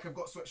Nike have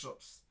got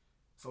sweatshops.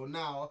 So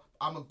now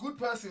I'm a good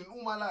person in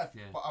all my life,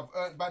 Yeah. but I've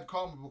earned bad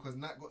karma because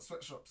Nike got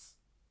sweatshops.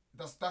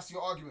 That's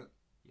your argument.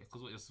 Yeah,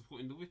 because what you're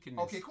supporting the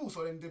wickedness. Okay, cool.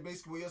 So then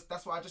basically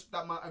that's why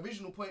my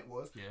original point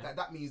was Yeah.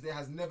 that means there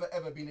has never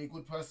ever been a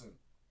good person.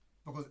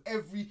 Because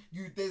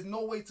there's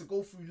no way to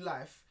go through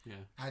life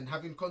and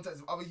having contact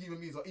with other human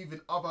beings or even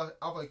other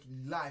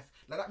life.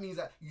 Like that means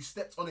that you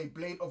stepped on a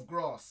blade of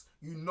grass.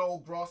 You know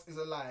grass is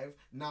alive.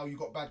 Now you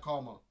got bad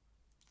karma.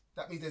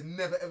 That means there's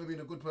never ever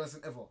been a good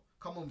person ever.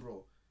 Come on,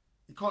 bro.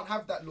 You can't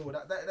have that law.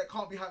 That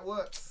can't be how it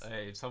works.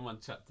 Hey, if someone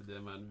chat to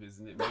them, man,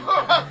 isn't it? Man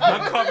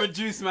can't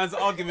reduce man's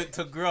argument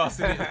to grass,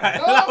 innit? Like,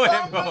 allow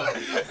it, bro.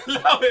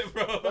 Allow it,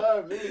 bro.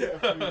 Let me get a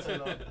fruit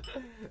teller.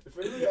 If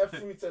we get a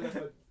fruit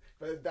teller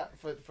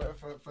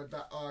for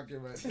that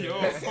argument. You're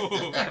a fool.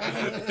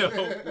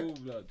 You're a fool,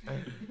 blood.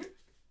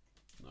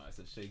 No, it's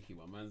a shaky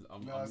one, man.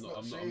 I'm not.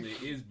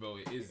 It is, bro.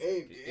 It is.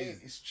 It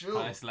is. It's true.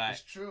 It's like,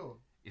 it's true.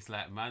 It's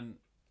like, man,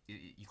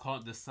 you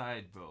can't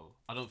decide, bro.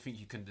 I don't think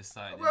you can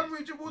decide. Well,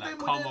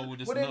 karma will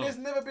just know. There's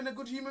never been a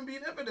good human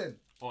being ever then.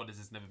 Or there's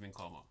just never been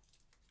karma.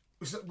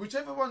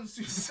 Whichever one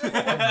suits your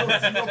vote.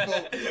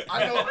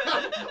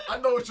 I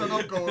know which one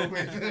I'm going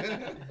with.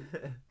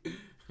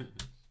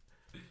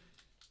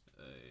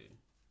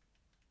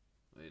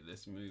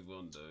 Let's move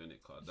on though,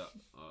 innit? Cause that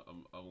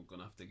I'm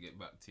gonna have to get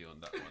back to you on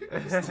that one.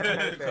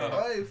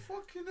 Hey,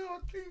 fucking hell! I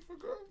clean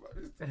forgot about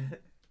this.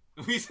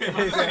 We say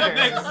the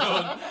next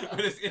one,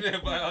 but it's in there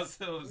by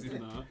ourselves, you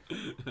know.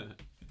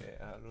 Yeah,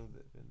 how long's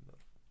it been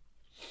though?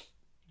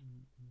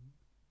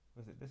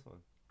 Was it this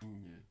one?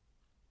 Yeah.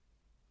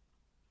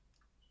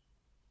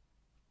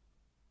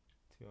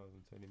 2 hours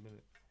and 20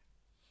 minutes.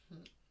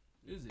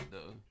 Is it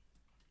though?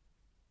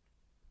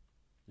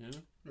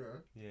 Yeah. Yeah.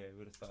 Yeah, we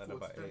would have started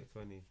about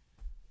 8:20.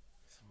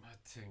 It's a mad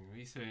thing. What are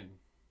you saying?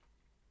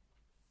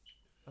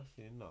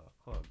 Actually, no, it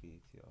can't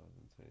be 2 hours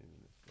and 20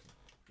 minutes. Bro.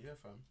 Yeah,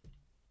 fam.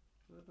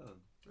 Well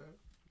done. Yeah.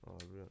 Oh,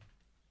 real.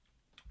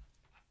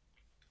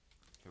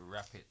 To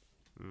wrap it.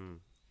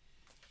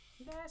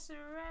 That's a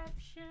rap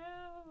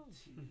show.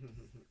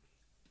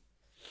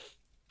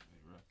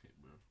 Wrap it,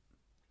 bro.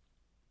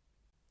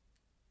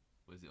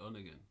 Was it on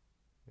again?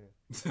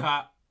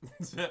 Yeah.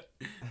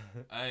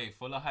 Hey,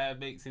 follow Higher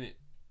Bakes in it.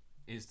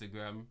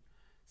 Instagram,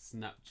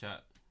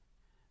 Snapchat,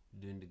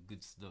 doing the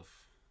good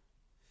stuff.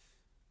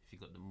 If you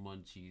got the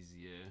munchies,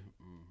 yeah,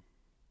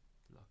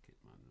 lucky.